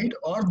 right?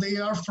 Or they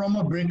are from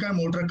a brick and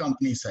mortar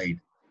company side.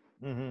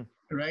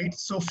 Right.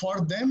 So for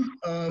them,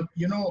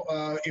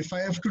 if I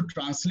have to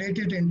translate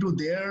it into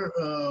their,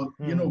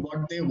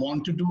 what they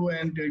want to do,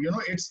 and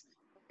it's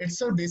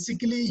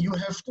basically you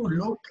have to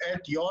look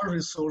at your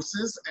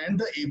resources and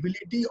the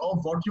ability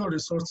of what your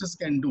resources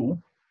can do,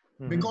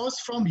 because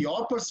from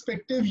your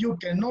perspective, you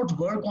cannot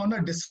work on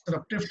a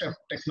disruptive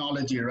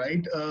technology,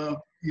 right?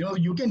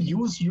 You can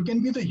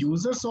be the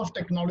users of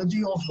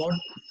technology of what.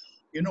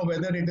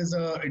 Whether it is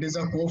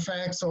a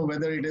Cofax, or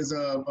whether it is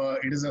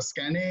a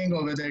scanning,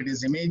 or whether it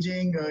is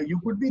imaging,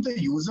 you could be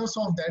the users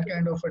of that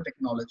kind of a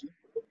technology.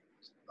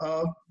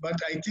 But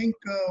I think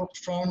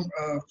from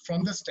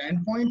the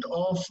standpoint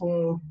of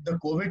the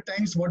COVID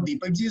times, what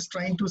Deepak ji is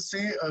trying to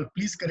say,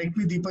 please correct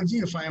me, Deepak ji,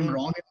 if I am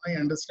wrong in my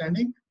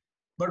understanding,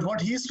 but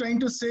what he is trying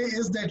to say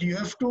is that you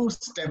have to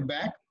step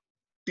back,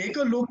 take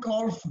a look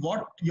of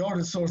what your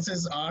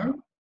resources are,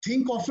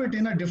 think of it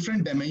in a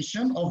different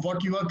dimension of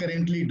what you are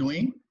currently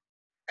doing,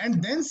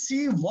 and then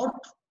see what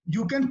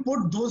you can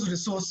put those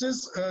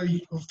resources,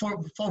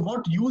 for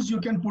what use you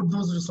can put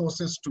those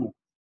resources to.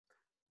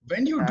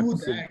 When you do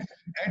that,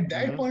 at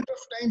that point of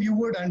time, you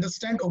would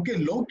understand, okay,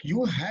 look,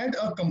 you had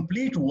a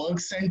complete work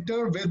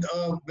center with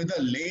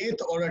a lathe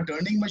or a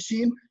turning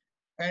machine,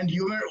 and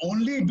you were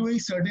only doing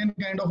certain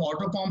kind of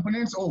auto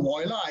components. Oh,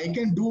 voila, I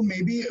can do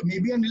maybe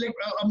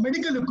a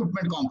medical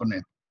equipment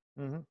component,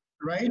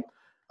 right?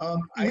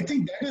 I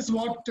think that is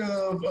what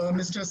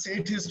Mr.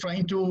 Seth is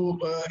trying to.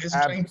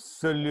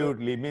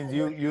 Absolutely. Means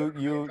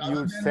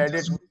you said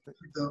it.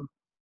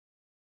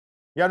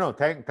 Yeah, no,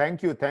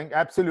 thank you.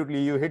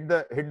 Absolutely, you hit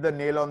the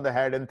nail on the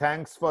head, and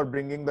thanks for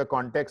bringing the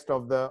context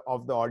of the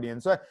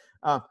audience. So,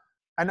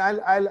 and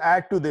I'll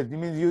add to this. It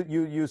means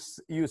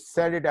you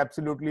said it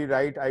absolutely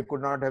right. I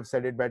could not have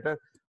said it better.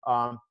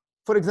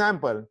 For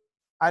example,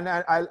 and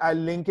I'll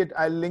link it.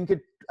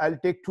 I'll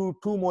take two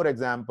more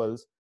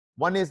examples.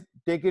 One is,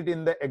 take it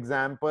in the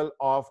example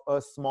of a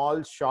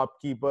small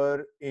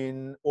shopkeeper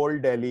in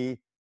Old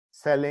Delhi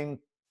selling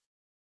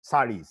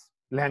saris,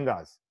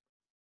 lehengas.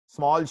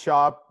 Small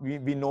shop, we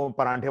know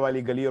Paranthe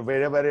Wali Gali or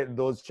wherever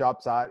those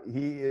shops are.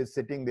 He is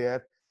sitting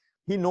there.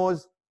 He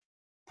knows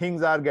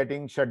things are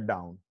getting shut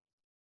down,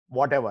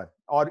 whatever,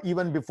 or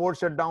even before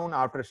shutdown,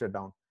 after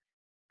shutdown.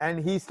 And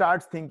he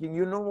starts thinking,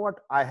 you know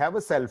what? I have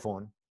a cell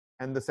phone,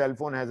 and the cell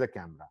phone has a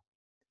camera.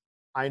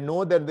 I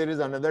know that there is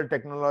another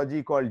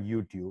technology called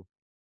YouTube.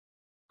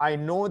 I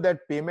know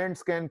that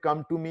payments can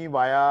come to me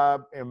via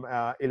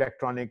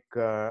electronic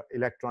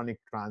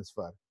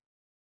transfer.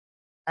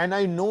 And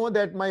I know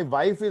that my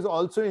wife is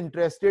also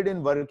interested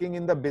in working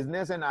in the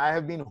business, and I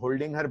have been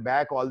holding her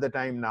back all the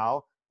time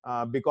now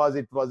because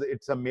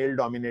it's a male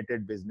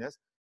dominated business.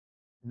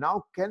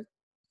 Now,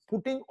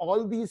 putting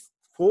all these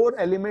 4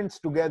 elements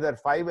together,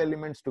 5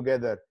 elements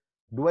together,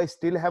 do I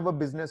still have a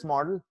business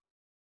model?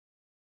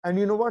 And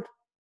you know what?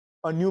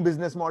 A new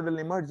business model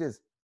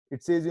emerges.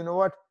 It says, you know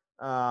what?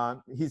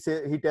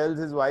 He tells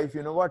his wife,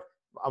 you know what?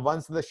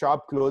 Once the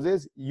shop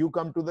closes, you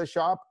come to the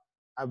shop.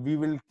 We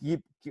will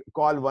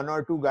call 1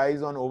 or 2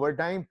 guys on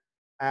overtime,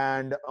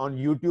 and on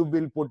YouTube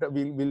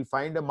we'll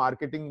find a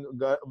marketing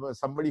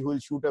somebody who will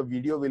shoot a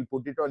video. We'll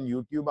put it on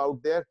YouTube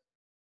out there.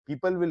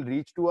 People will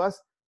reach to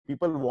us.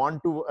 People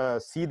want to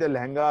see the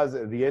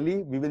lehengas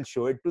really. We will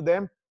show it to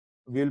them.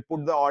 We'll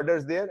put the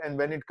orders there, and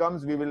when it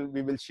comes, we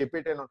will ship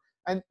it.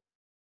 And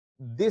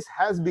this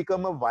has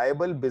become a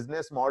viable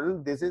business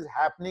model. This is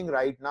happening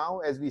right now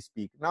as we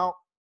speak. Now,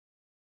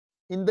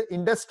 in the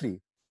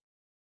industry,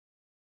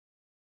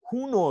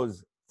 who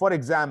knows? For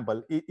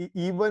example,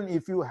 even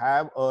if you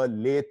have a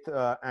lathe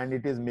and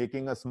it is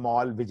making a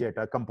small widget,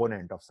 a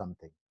component of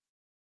something.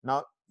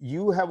 Now,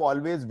 you have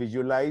always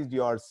visualized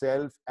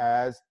yourself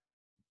as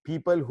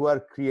people who are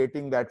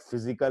creating that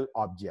physical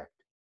object.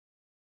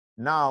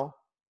 Now,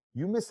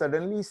 you may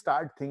suddenly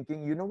start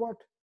thinking, you know what?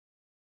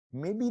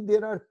 Maybe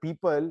there are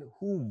people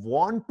who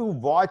want to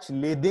watch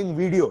lathing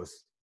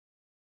videos,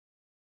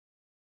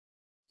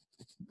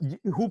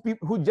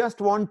 who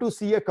just want to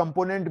see a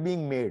component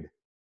being made.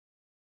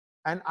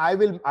 And I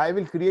will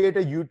create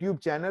a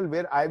YouTube channel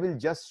where I will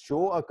just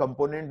show a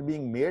component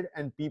being made,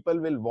 and people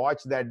will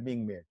watch that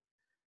being made.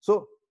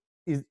 So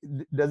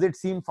does it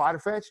seem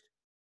far-fetched?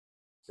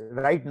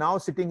 Right now,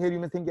 sitting here, you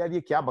may think, yaar, ye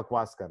kya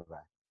bakwas kar raha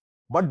hai?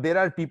 But there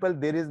are people,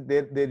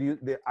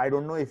 I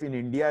don't know if in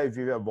India, if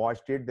you have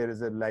watched it, there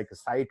is a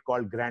site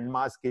called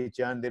Grandma's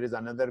Kitchen. There is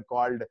another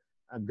called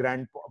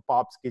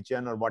Grandpop's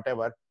Kitchen or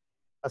whatever.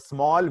 A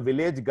small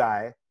village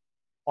guy,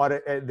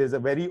 or there's a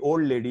very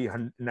old lady,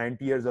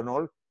 90 years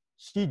old.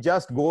 She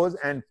just goes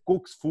and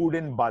cooks food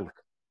in bulk.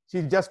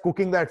 She's just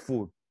cooking that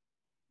food.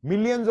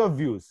 Millions of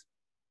views.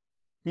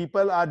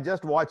 People are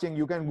just watching.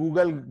 You can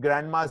Google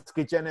Grandma's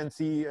Kitchen and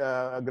see,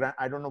 I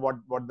don't know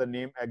what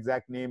the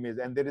exact name is.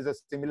 And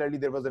similarly,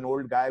 there was an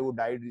old guy who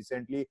died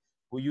recently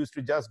who used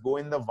to just go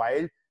in the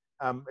wild,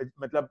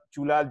 मतलब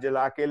चूल्हा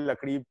जला के,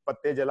 लकड़ी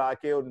पत्ते जला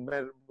के,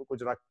 उनमें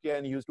कुछ रख के,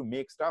 and he used to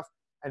make stuff,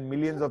 and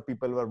millions of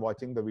people were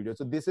watching the video.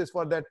 So this is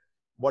for that,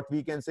 what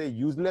we can say,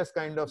 useless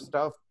kind of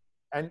stuff.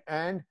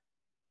 And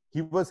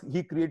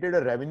he created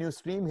a revenue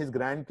stream, his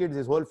grandkids,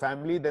 his whole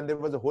family. Then there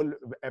was a whole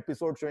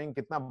episode showing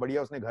kitna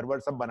badhiya usne ghar bar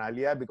sab bana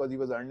liya, because he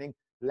was earning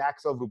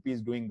lakhs of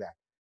rupees doing that.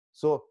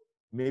 So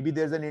maybe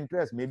there's an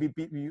interest. Maybe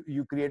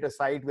you create a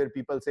site where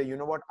people say, you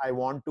know what, I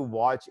want to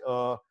watch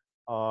a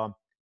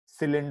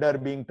cylinder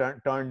being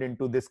turned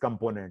into this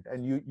component,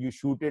 and you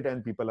shoot it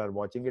and people are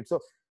watching it.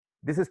 So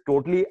this is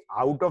totally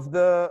out of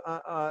the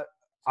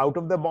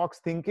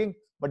box thinking,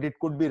 but it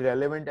could be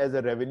relevant as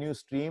a revenue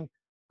stream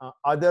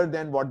other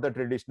than what the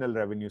traditional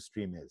revenue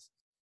stream is.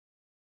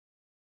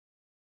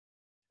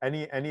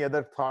 Any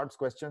other thoughts,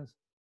 questions?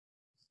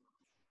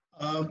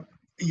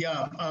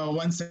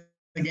 Once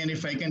again,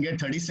 if I can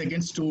get 30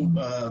 seconds to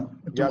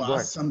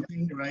ask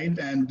something, right?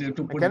 And to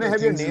put. Can I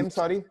have your name?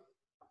 Sorry.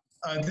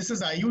 This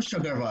is Ayush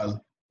Agarwal.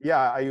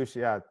 Yeah, Ayush.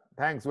 Yeah,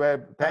 thanks.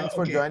 Thanks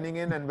for joining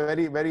in, and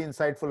very, very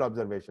insightful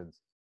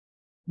observations.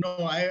 No,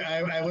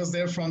 I was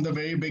there from the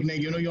very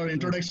beginning. You know, your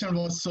introduction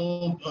was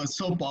so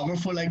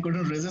powerful. I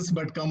couldn't resist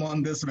but come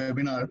on this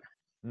webinar.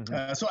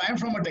 Mm-hmm. So I'm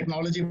from a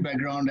technology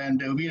background, and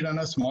we run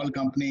a small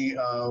company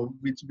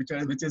which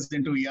is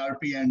into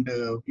ERP and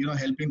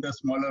helping the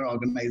smaller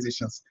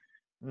organizations.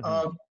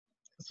 Mm-hmm.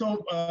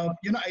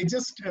 I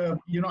just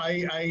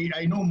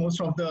I know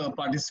most of the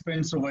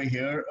participants over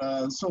here.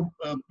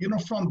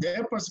 From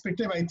their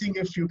perspective, I think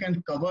if you can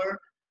cover.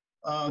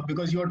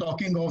 Because you are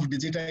talking of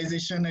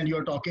digitization and you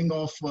are talking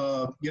of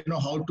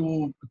how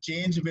to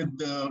change with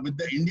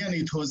the Indian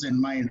ethos in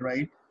mind,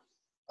 right?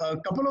 A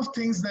couple of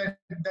things that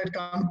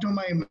come to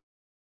my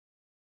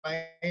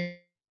mind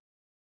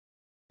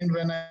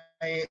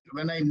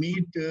when I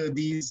meet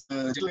these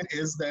gentlemen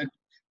is that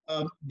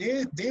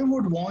they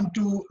would want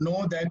to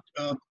know that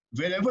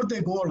wherever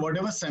they go or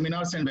whatever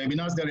seminars and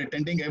webinars they're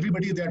attending,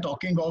 everybody they're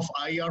talking of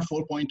IR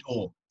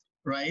 4.0.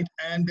 Right,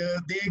 and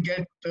they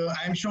get.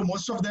 I'm sure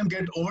most of them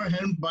get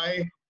overwhelmed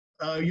by,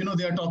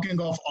 they are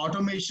talking of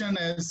automation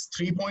as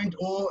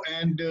 3.0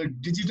 and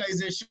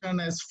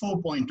digitization as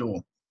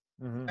 4.0.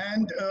 Mm-hmm.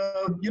 And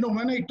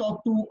when I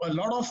talk to a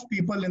lot of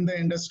people in the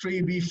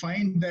industry, we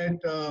find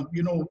that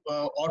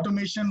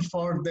automation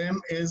for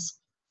them is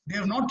they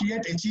have not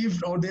yet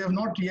achieved or they have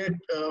not yet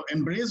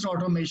embraced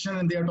automation,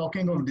 and they are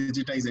talking of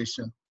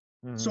digitization.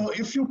 Mm-hmm. So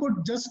if you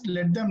could just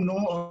let them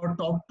know or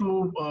talk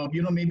to,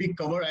 maybe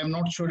cover, I'm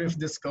not sure if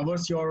this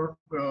covers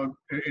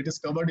it is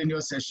covered in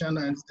your session,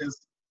 and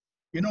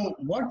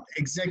what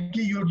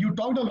exactly, you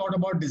talked a lot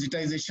about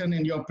digitization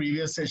in your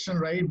previous session,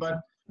 right?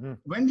 But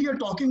when we are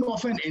talking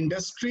of an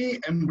industry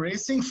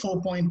embracing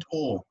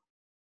 4.0,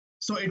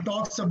 So it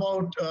talks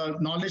about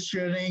knowledge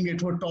sharing.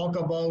 It would talk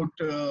about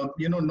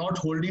not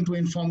holding to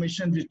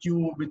information which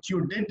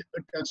you did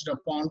touched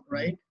upon,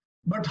 right?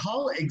 But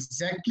how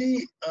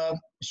exactly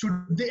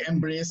should they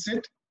embrace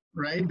it,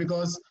 right?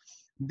 Because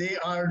they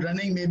are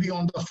running maybe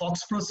on the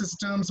Fox Pro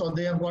systems, or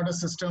they have got a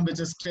system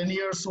which is 10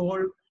 years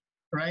old,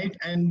 right?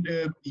 And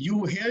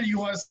you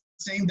are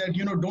saying that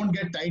don't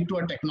get tied to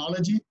a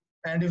technology.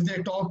 And if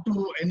they talk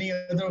to any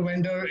other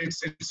vendor,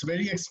 it's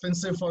very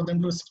expensive for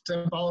them to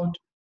step out.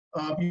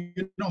 How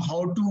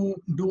to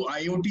do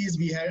IoTs.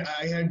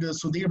 I had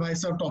Sudhir Bhai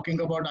sir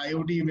talking about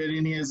IoT,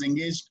 wherein he has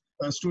engaged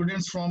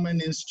students from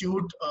an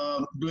institute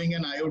doing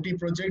an IoT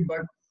project.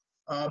 But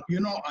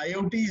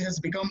IoT has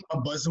become a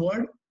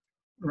buzzword,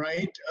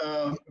 right?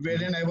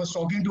 Wherein I was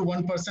talking to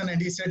one person and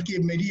he said कि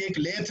मेरी एक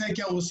lathe है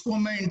क्या उसको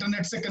मैं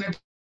internet से connect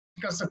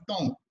कर सकता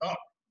हूँ?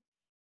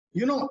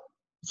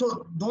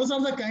 So those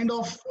are the kind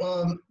of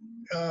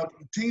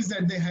things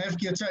that they have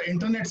कि अच्छा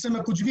इंटरनेट से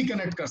मैं कुछ भी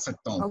कनेक्ट कर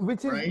सकता हूँ,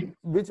 right?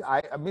 Which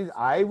I mean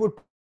I would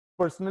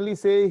personally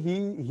say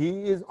he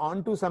is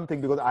on to something,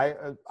 because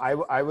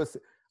I was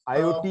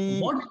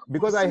IoT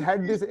because I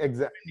had this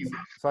exact.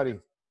 Sorry,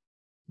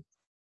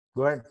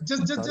 go ahead.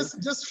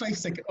 Just 5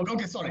 seconds.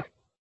 Okay, sorry.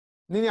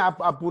 नहीं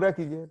आप पूरा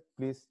कीजिए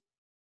please.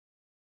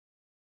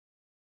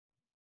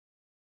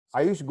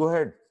 Ayush, go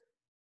ahead.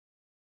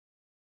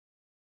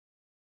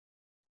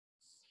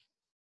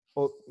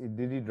 Oh,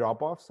 did he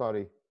drop off?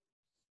 Sorry.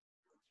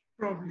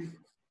 Probably.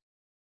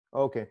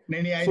 Okay. No,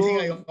 I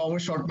think I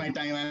overshot my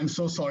time. I'm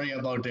so sorry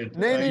about it.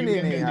 No,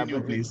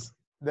 continue, please.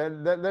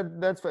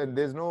 That's fine.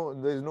 There's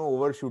no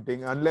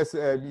overshooting unless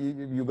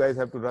you guys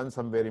have to run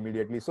somewhere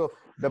immediately. So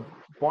the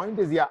point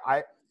is,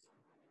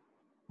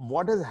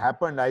 what has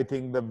happened, I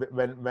think,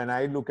 when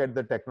I look at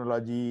the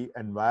technology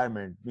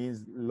environment,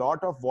 means a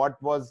lot of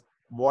what was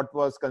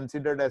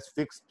considered as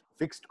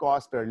fixed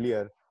cost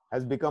earlier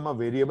has become a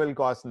variable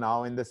cost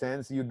now, in the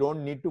sense you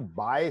don't need to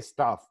buy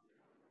stuff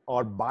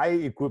or buy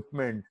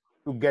equipment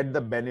to get the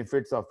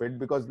benefits of it,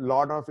 because a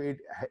lot of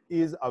it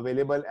is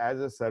available as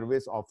a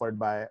service offered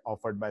by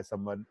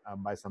someone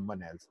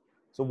else.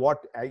 So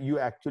what you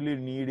actually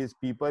need is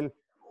people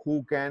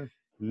who can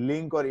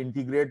link or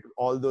integrate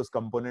all those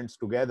components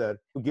together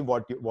to give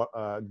what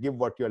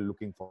you're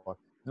looking for.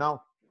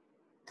 Now,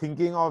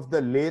 thinking of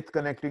the lathe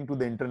connecting to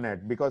the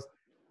internet, because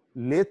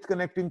lathe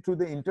connecting to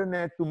the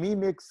internet to me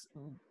makes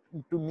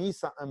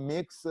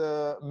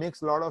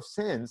a lot of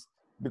sense,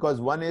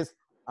 because one is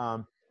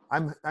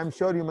I'm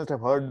sure you must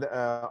have heard.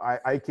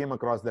 I came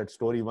across that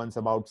story once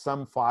about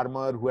some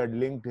farmer who had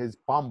linked his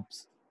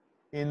pumps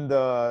in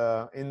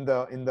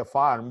the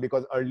farm,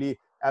 because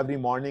every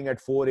morning at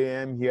 4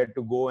 a.m. he had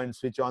to go and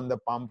switch on the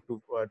pump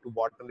to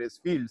water his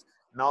fields.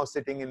 Now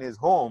sitting in his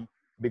home,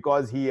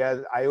 because he has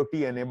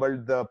IoT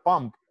enabled the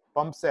pump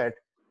set,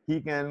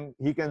 he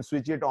can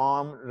switch it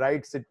on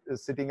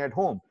sitting at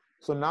home.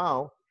 So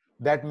now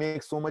that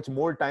makes so much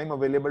more time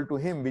available to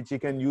him, which he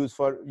can use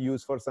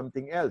for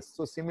something else.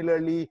 So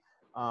similarly,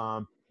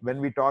 when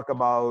we talk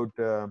about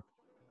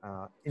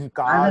in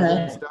cars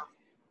and stuff.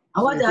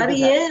 आवाज आ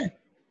रही है?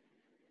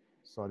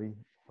 Sorry,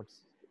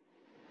 what's?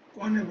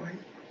 कौन है भाई?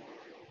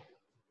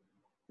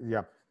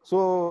 Yeah.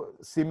 So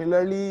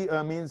similarly,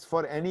 means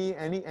for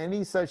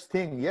any such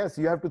thing, yes,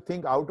 you have to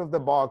think out of the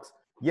box.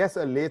 Yes,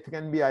 a lathe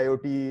can be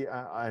IoT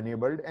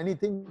enabled.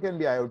 Anything can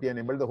be IoT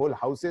enabled. The whole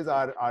houses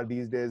are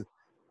these days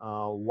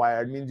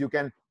wired. Means you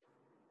can,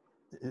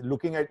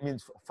 looking at,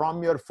 means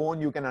from your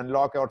phone you can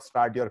unlock or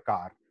start your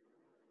car.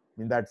 I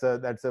mean that's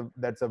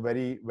a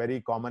very,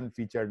 very common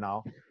feature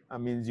now.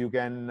 Means you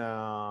can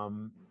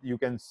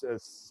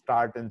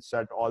start and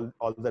shut all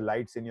the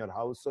lights in your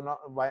house. So now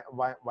why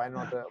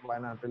not a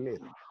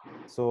lathe?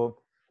 So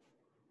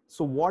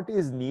what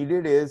is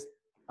needed is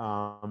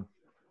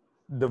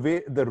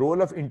the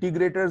role of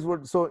integrators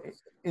would. So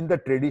in the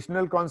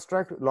traditional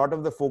construct, a lot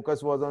of the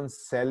focus was on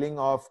selling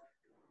of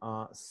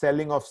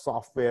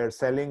software,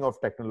 selling of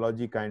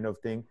technology kind of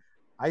thing.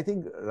 I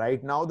think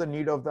right now the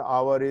need of the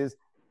hour is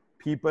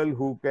people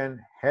who can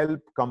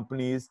help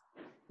companies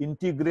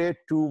integrate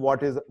to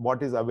what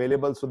is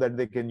available, so that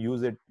they can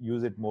use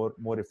it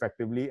more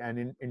effectively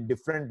and in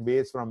different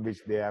ways from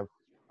which they have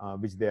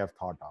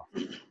thought of.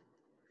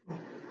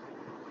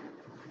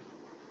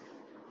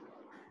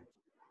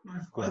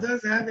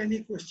 Others have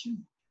any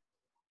question?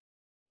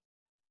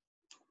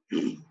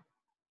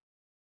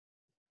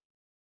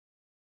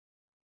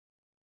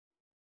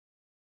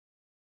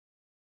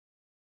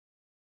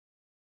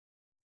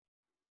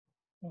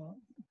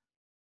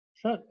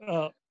 Sir,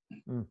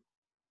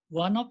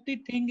 one of the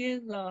thing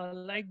is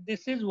like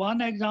this is one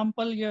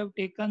example you have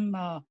taken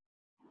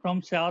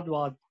from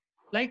Syadwad.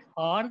 Like,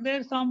 are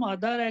there some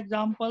other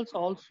examples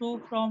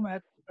also from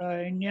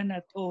Indian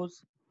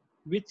ethos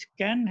which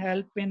can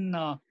help in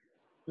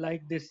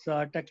like this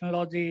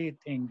technology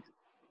thing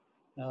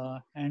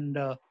and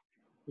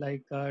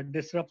like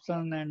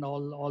disruption and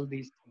all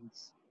these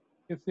things?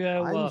 If you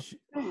have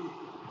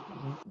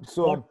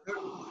so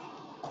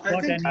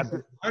I think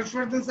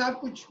Harshvardhan sir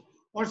कुछ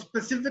और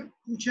specific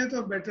पूछे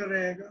तो better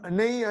रहेगा.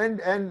 नहीं,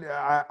 and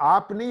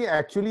आप नहीं,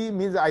 actually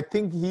means I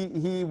think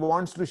he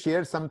wants to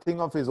share something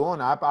of his own.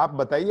 आप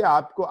बताइए,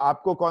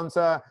 आपको कौन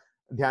सा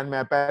ध्यान में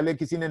है? पहले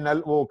किसी ने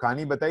वो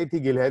कहानी बताई थी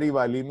गिलहरी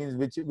वाली, means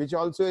which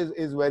also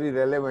is very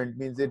relevant,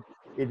 means it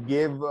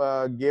gave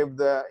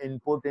the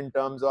input in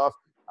terms of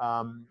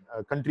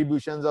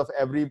contributions of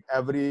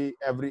everybody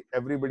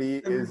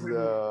is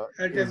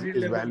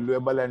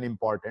valuable and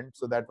important.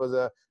 So that was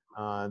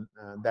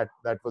that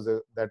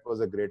was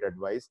a great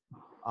advice.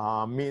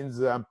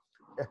 Means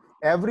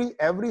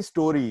every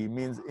story,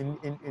 means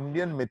in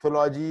Indian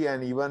mythology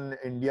and even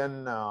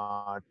Indian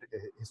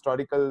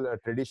historical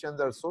traditions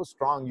are so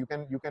strong. You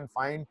can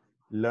find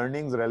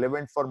learnings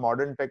relevant for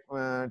modern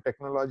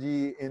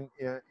technology in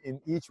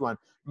each one.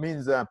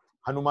 Means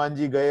Hanuman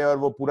ji गए और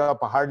वो पूरा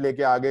पहाड़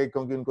लेके आ गए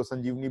क्योंकि उनको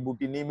संजीवनी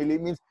बूटी नहीं मिली.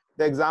 Means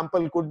the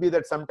example could be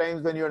that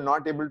sometimes when you're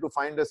not able to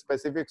find a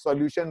specific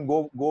solution,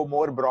 go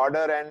more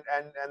broader and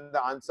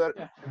the answer,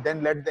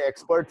 then let the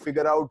expert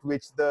figure out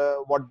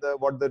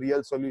what the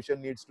real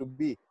solution needs to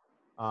be.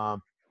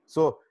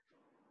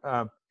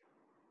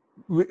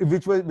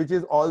 Which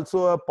is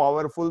also a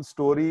powerful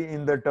story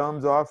in the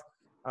terms of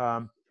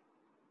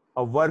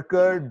a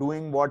worker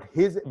doing what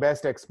his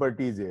best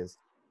expertise is.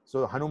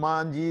 So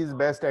Hanumanji's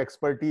best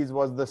expertise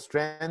was the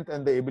strength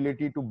and the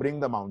ability to bring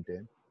the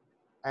mountain.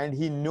 And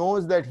he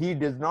knows that he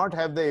does not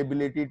have the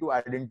ability to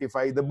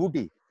identify the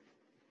booty.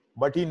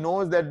 But he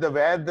knows that the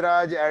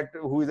Vedraj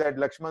who is at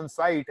Lakshman's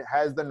site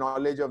has the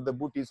knowledge of the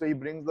booty. So he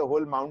brings the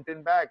whole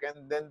mountain back.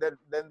 And then that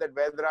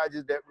Vedraj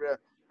is,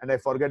 and I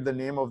forget the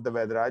name of the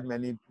Vedraj.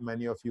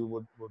 Many of you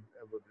would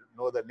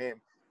know the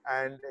name.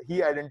 And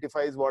he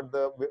identifies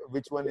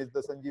which one is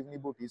the Sanjeevani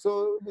booty.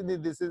 So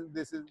this is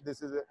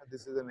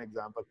an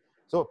example.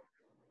 So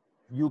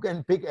you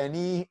can pick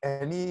any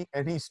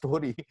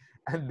story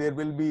and there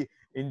will be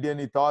Indian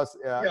ethos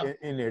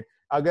in it.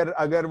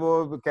 अगर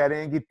वो कह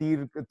रहे हैं कि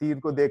तीर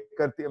को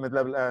देखकर,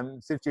 मतलब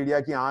सिर्फ चिड़िया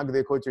की आंख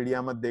देखो,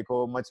 चिड़िया मत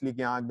देखो, मछली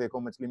की आंख देखो,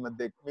 मछली मत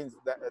देखो, means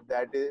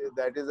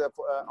that is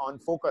on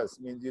focus,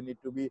 means you need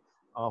to be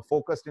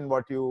focused in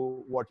what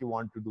you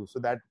want to do. So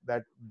that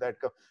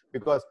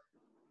because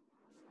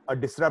a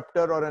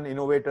disruptor or an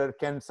innovator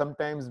can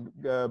sometimes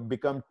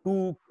become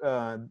too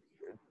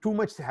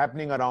much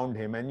happening around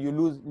him and you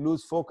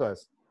lose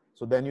focus.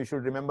 So then you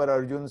should remember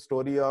Arjun's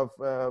story of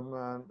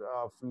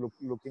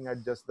looking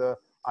at just the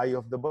eye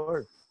of the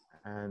bird,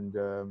 and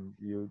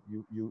you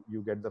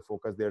get the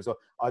focus there. So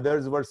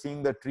others were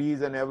seeing the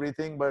trees and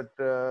everything, but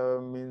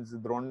means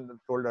Dron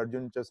told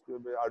Arjun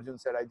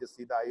said, I just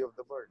see the eye of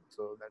the bird.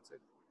 So that's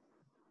it.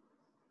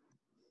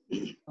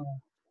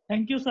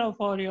 Thank you, sir,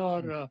 for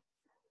your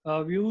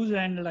views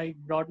and like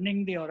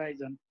broadening the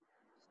horizon.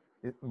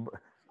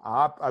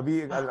 आप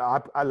अभी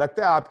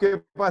लगता है आपके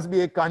पास भी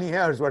एक कहानी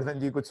है, हर्षवर्धन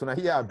जी, कुछ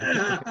सुनाइए आप भी.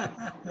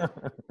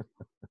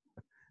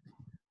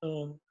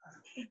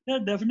 Yeah,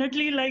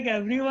 definitely, like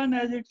everyone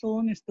has its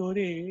own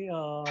story,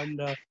 and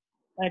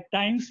at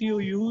times you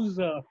use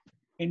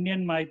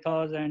Indian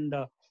mythos, and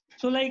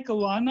so like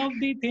one of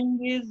the thing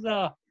is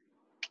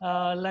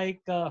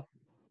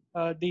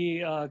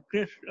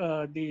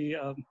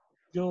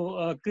जो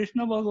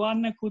कृष्ण भगवान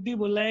ने खुद ही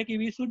बोला है कि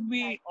we should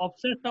be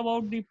obsessed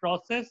about the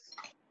process,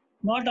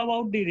 not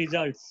about the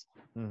results.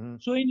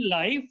 So in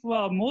life,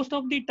 most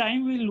of the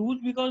time we lose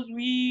because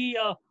we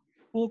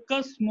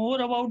focus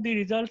more about the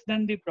results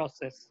than the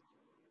process.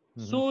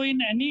 So in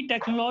any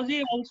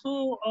technology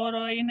also,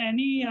 or in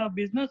any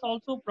business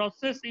also,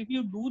 process, if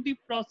you do the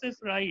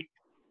process right,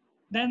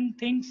 then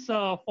things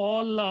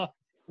fall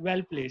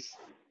well placed.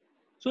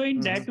 So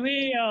in that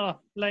way,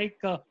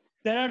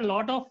 there are a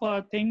lot of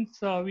things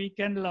we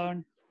can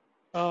learn.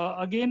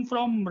 Again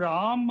from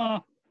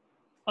Ram,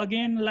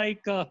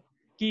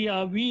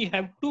 we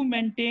have to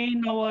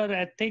maintain our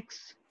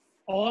ethics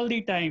all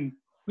the time,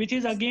 which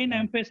is again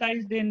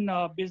emphasized in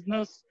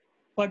business,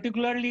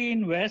 particularly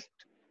in West,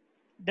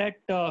 that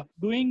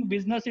doing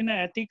business in an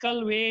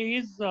ethical way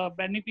is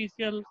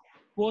beneficial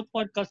both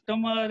for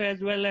customer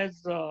as well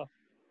as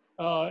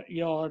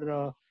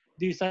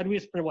the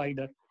service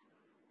provider.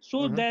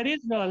 So there is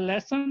a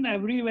lesson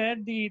everywhere.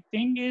 The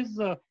thing is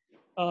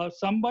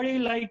somebody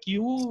like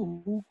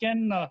you who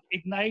can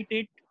ignite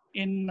it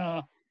in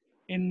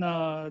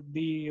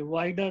the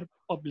wider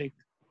public.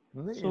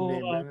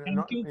 So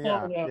thank you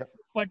for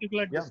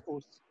particular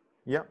discourse.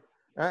 Yeah.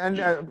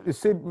 And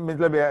see,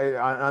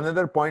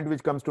 another point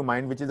which comes to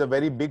mind, which is a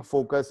very big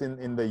focus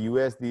in the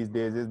US these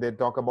days, is they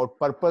talk about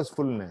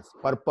purposefulness.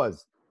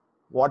 Purpose.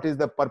 What is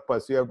the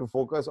purpose? You have to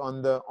focus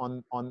on the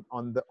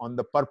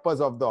purpose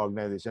of the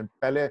organization.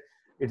 Pehle,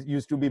 it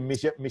used to be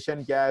mission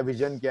kya hai,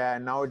 vision kya hai,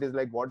 and now it is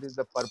like, what is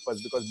the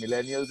purpose? Because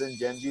millennials and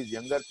Gen Zs,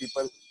 younger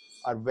people,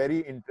 are very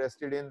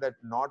interested in that.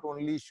 Not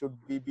only should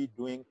we be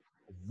doing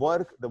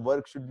work, the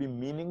work should be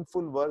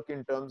meaningful work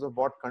in terms of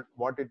what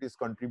it is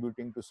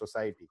contributing to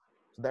society.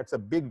 So that's a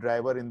big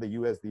driver in the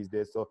US these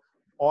days. So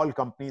all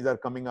companies are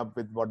coming up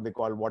with what they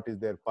call what is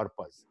their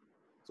purpose.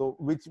 So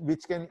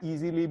which can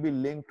easily be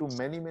linked to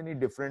many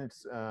different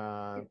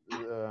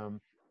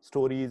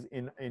stories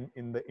in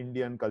the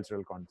Indian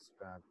cultural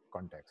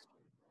context.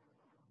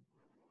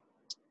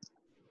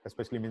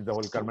 Especially means the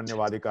whole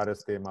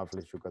karmanyavadikaraste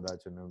maflishu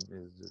kadachana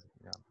is just.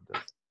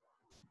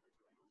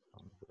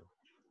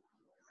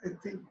 I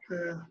think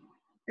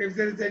if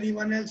there is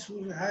anyone else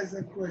who has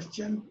a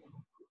question,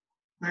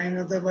 and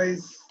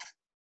otherwise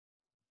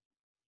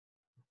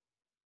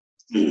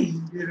we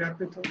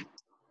wrap it up.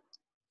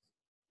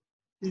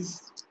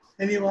 Please,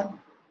 anyone?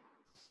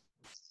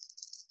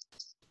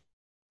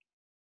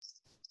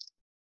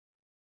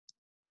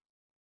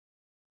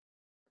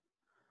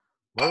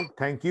 Well,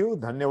 thank you.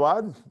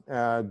 Dhanyawad.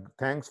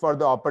 Thanks for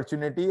the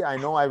opportunity. I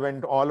know I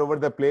went all over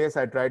the place.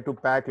 I tried to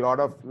pack lot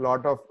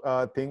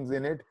of things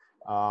in it.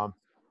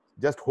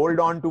 Just hold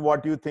on to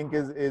what you think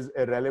is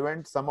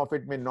relevant. Some of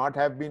it may not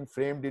have been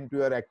framed into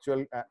your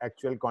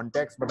actual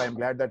context, but I'm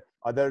glad that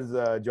others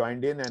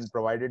joined in and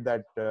provided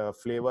that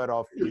flavor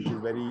of which is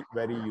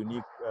very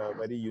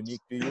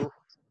unique to you.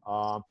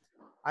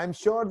 I'm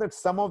sure that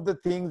some of the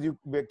things you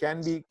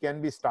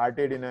can be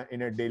started in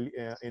a daily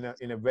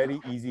in a very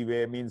easy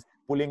way. Means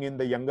pulling in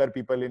the younger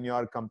people in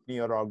your company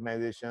or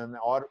organization,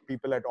 or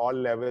people at all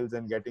levels,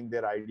 and getting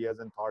their ideas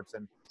and thoughts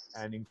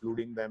and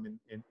including them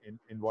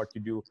in what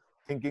you do.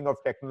 Thinking of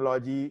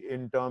technology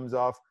in terms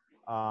of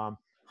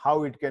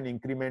how it can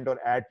increment or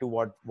add to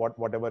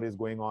whatever is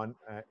going on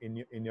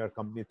in your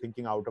company.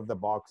 Thinking out of the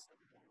box.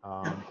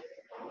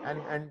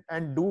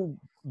 And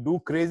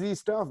do crazy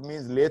stuff.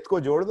 Means let ko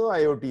jod do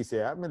IoT se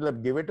yaar.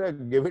 Matlab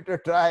give it a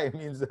try.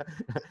 Means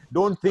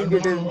don't think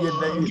it is ye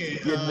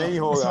nahi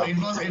hoga.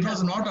 So it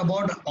was not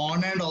about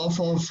on and off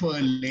of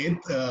lathe.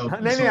 No,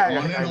 on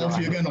and off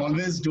you can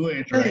always do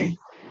it, right?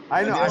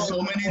 I know. There are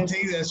so many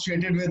things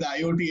associated with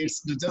IoT.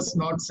 It's just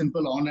not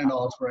simple on and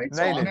off, right?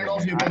 So on and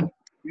off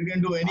you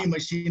can do any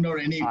machine or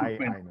any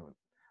equipment. I know.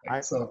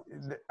 Right? So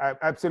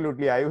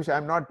absolutely, Ayush.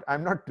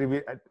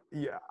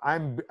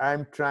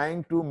 I'm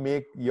trying to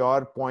make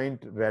your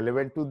point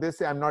relevant to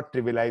this. I'm not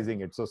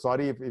trivializing it. So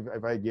sorry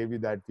if I gave you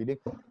that feeling.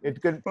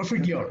 It could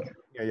perfectly all right.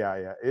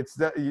 Yeah. It's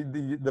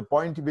the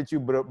point which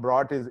you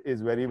brought is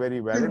very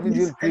valid. It means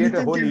you'll create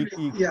a whole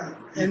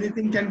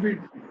anything can be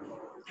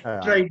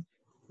tried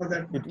for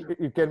that.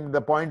 It can.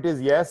 The point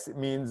is yes.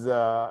 Means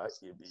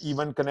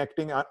even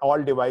connecting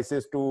all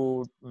devices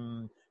to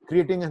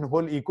creating a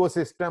whole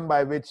ecosystem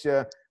by which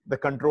the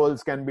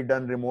controls can be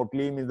done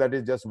remotely. Means that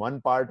is just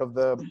one part of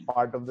the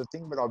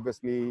thing, but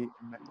obviously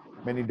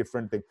many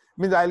different things.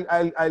 Means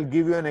I'll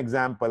give you an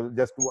example.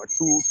 Just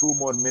two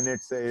more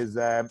minutes is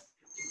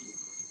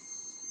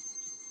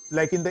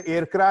like in the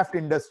aircraft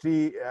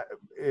industry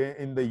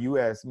in the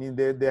US. Means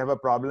they have a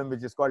problem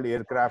which is called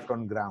aircraft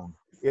on ground.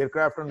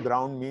 Aircraft on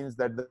ground means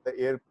that the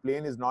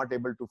airplane is not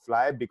able to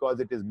fly because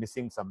it is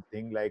missing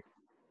something, like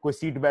कोई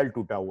seat belt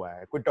टूटा हुआ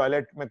है, कोई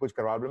toilet में कुछ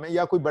problem है,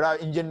 या कोई बड़ा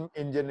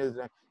engine is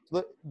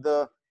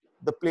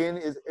the plane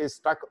is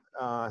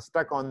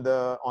stuck on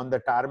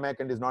the tarmac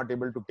and is not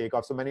able to take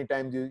off. So many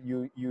times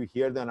you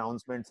hear the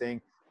announcement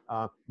saying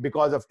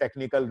because of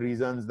technical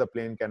reasons the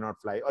plane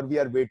cannot fly, or we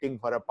are waiting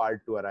for a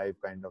part to arrive,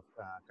 kind of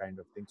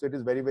thing. So it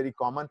is very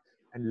common,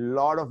 and a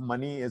lot of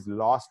money is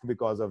lost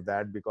because of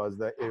that, because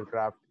the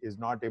aircraft is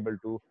not able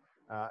to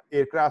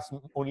aircrafts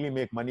only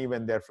make money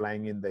when they're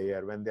flying in the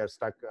air. When they're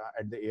stuck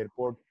at the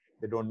airport,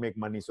 they don't make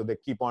money, so they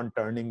keep on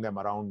turning them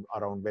around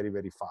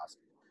very fast.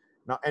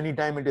 Now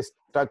anytime it is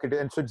stuck,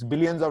 and so it's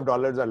billions of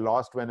dollars are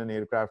lost when an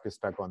aircraft is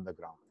stuck on the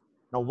ground.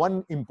 Now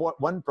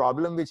one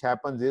problem which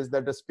happens is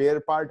that a spare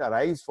part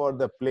arrives for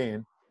the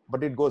plane,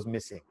 but it goes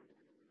missing.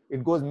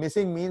 It goes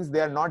missing means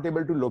they are not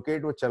able to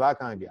locate wo chala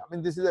kahan gaya. I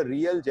mean, this is a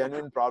real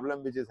genuine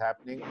problem which is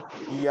happening.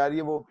 यार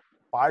ये वो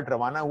part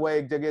रवाना हुआ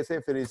एक जगह से,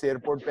 फिर इस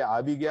एयरपोर्ट पे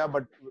आ भी गया,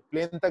 बट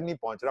प्लेन तक नहीं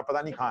पहुंच रहा,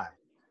 पता नहीं कहाँ है.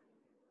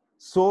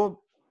 So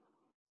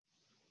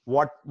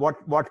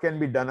what can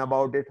be done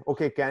about it?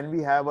 Okay, can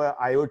we have a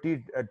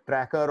IoT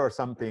tracker or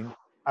something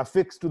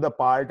affixed to the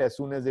part as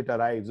soon as it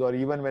arrives, or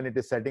even when it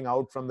is setting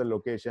out from the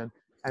location,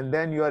 and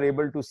then you are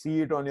able to see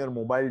it on your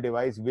mobile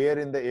device where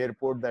in the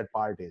airport that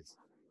part is.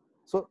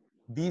 So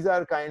these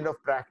are kind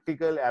of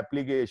practical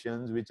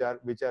applications which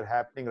are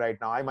happening right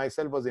now. I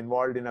myself was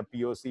involved in a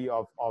POC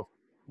of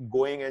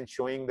going and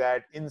showing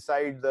that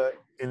inside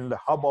in the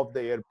hub of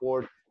the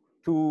airport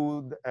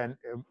to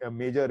a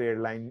major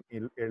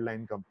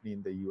airline company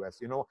in the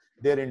US.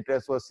 Their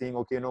interest was saying,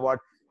 okay, what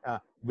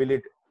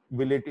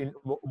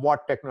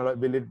what technology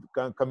will it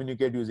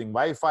communicate using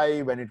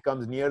Wi-Fi? When it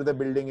comes near the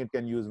building, it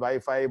can use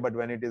Wi-Fi, but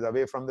when it is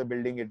away from the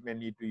building, it may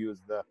need to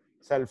use the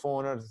cell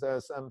phone or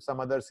some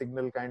other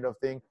signal kind of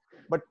thing.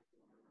 But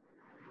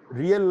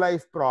real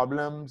life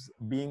problems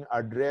being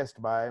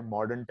addressed by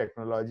modern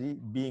technology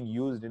being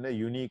used in a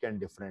unique and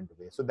different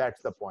way. So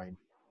that's the point.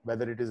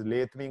 Whether it is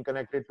lathe being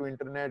connected to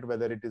internet,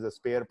 whether it is a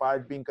spare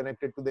part being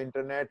connected to the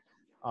internet,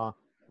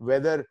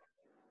 whether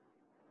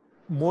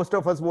most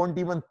of us won't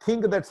even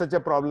think that such a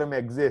problem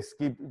exists.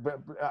 कि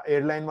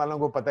airline वालों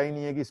को पता ही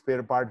नहीं है कि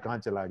spare part कहाँ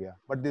चला गया.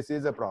 But this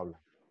is a problem.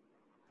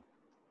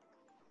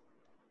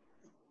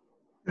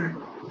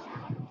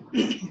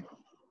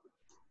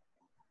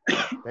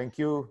 Thank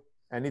you.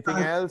 Anything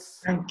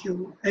else? Thank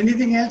you.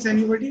 Anything else,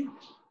 anybody?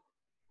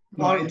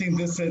 No, I think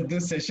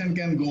this session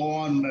can go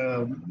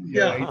on.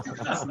 Yeah.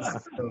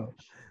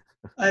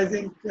 I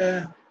think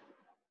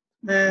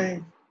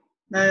may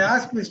I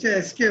ask Mr.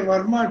 S.K.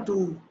 Verma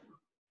to...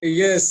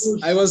 Yes,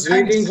 I was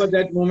waiting for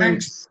that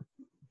moment.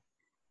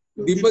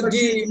 Deepak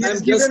ji, he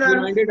has given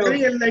a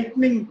very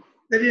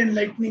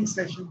enlightening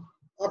session.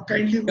 Or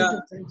kindly vote of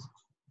thanks.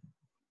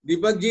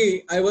 Deepak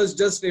ji, I was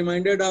just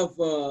reminded of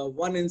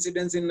one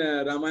incident in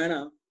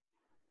Ramayana.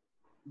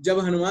 जब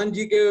हनुमान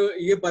जी के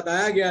ये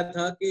बताया गया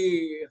था कि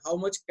how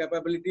much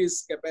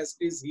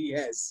capacities he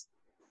has,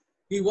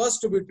 he was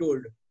to be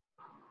told.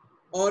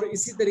 और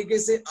इसी तरीके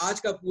से आज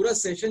का पूरा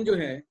सेशन जो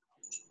है,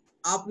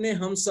 आपने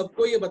हम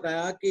सबको ये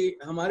बताया कि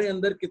हमारे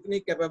अंदर कितनी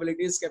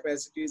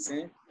कैपेसिटीज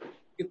हैं,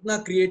 कितना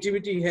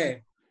क्रिएटिविटी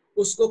है,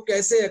 उसको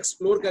कैसे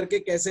एक्सप्लोर करके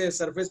कैसे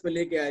सरफेस पे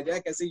लेके आया जाए,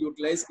 कैसे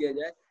यूटिलाइज किया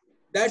जाए.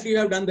 That you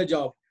have done the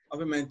job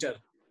of a mentor.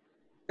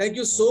 Thank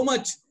you so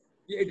much.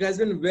 It has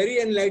been very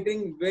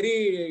enlightening,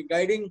 very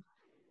guiding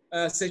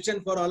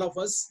session for all of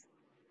us.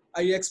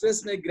 I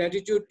express my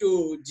gratitude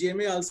to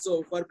GMA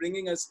also for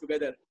bringing us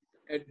together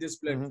at this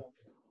platform.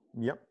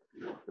 Yep.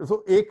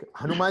 So एक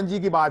हनुमान जी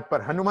की बात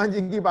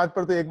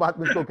पर तो एक बात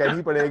मुझको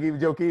कहनी पड़ेगी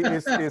जो कि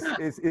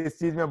इस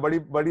चीज में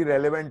बड़ी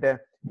रेलेवेंट है.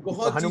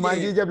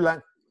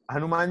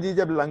 हनुमान जी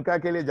जब लंका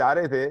के लिए जा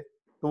रहे थे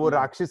तो वो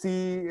राक्षसी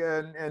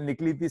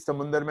निकली थी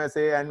समुद्र में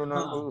से एंड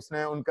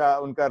उसने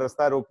उनका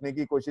रास्ता रोकने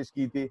की कोशिश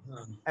की थी.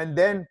 And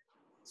then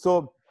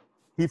so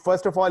he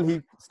first of all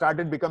he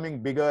started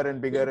becoming bigger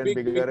and bigger and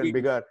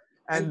bigger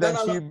and then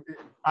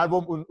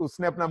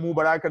उसने अपना मुंह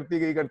बड़ा करती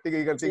गई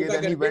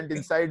then he went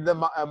inside the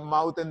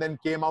mouth and then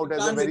came out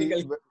as a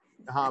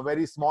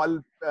very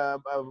small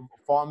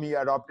form he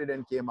adopted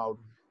and came out,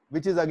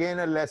 which is again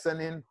a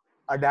lesson in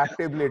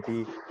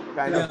adaptability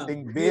kind of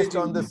thing. Based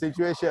on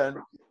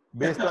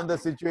the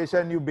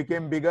situation you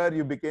became bigger,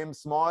 you became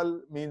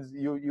small, means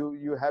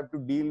you have to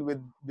deal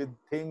with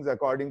things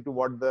according to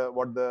what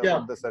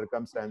the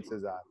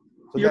circumstances are.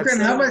 So you can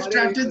have a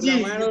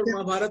strategy. Ramayan और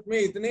महाभारत में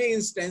इतने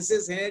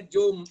instances हैं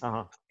जो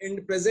in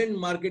present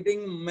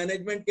marketing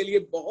management के लिए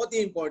बहुत ही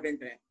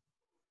important हैं.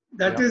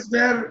 That is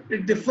where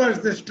it differs,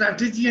 the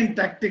strategy and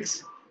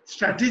tactics.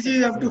 Strategy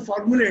you have to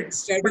formulate.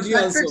 Strategy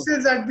but tactics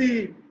is at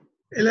the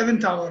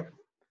 11th hour.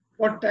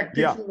 What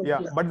tactics?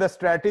 But the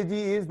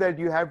strategy is that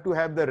you have to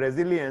have the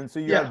resilience. So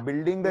you are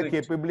building the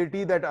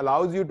capability that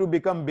allows you to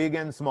become big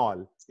and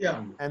small.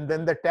 Yeah. And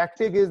then the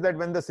tactic is that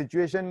when the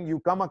situation, you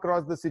come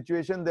across the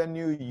situation, then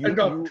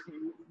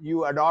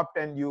you adopt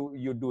and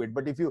you do it.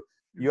 But if you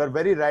are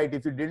very right,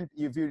 if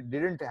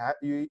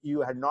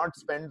you had not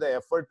spent the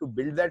effort to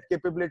build that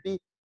capability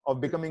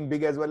of becoming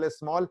big as well as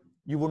small,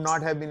 you would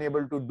not have been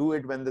able to do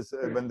it when the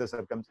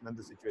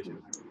situation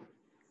happened.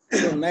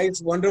 So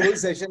nice, wonderful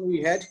session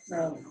we had.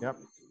 Yep.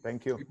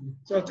 Thank you.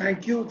 So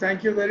thank you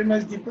very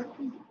much, Deepak.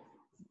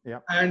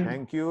 Yeah. And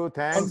thank you.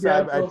 Thanks.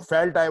 I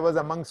felt I was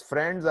amongst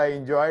friends. I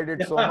enjoyed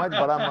it so much.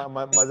 Bada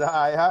maza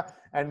aaya.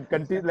 And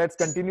let's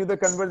continue the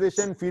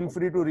conversation. Feel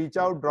free to reach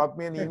out, drop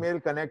me an email,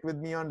 connect with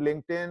me on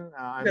LinkedIn.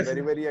 I'm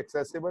very, very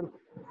accessible.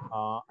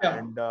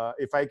 And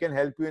if I can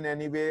help you in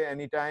any way,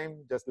 anytime,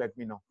 just let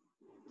me know.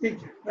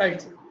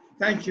 Right.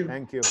 Thank you.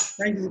 Thank you.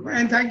 Thank you.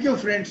 And thank you,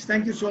 friends.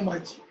 Thank you so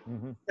much.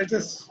 Let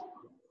us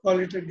call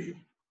it a day.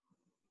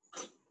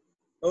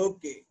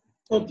 Okay.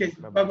 Okay.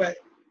 Bye-bye.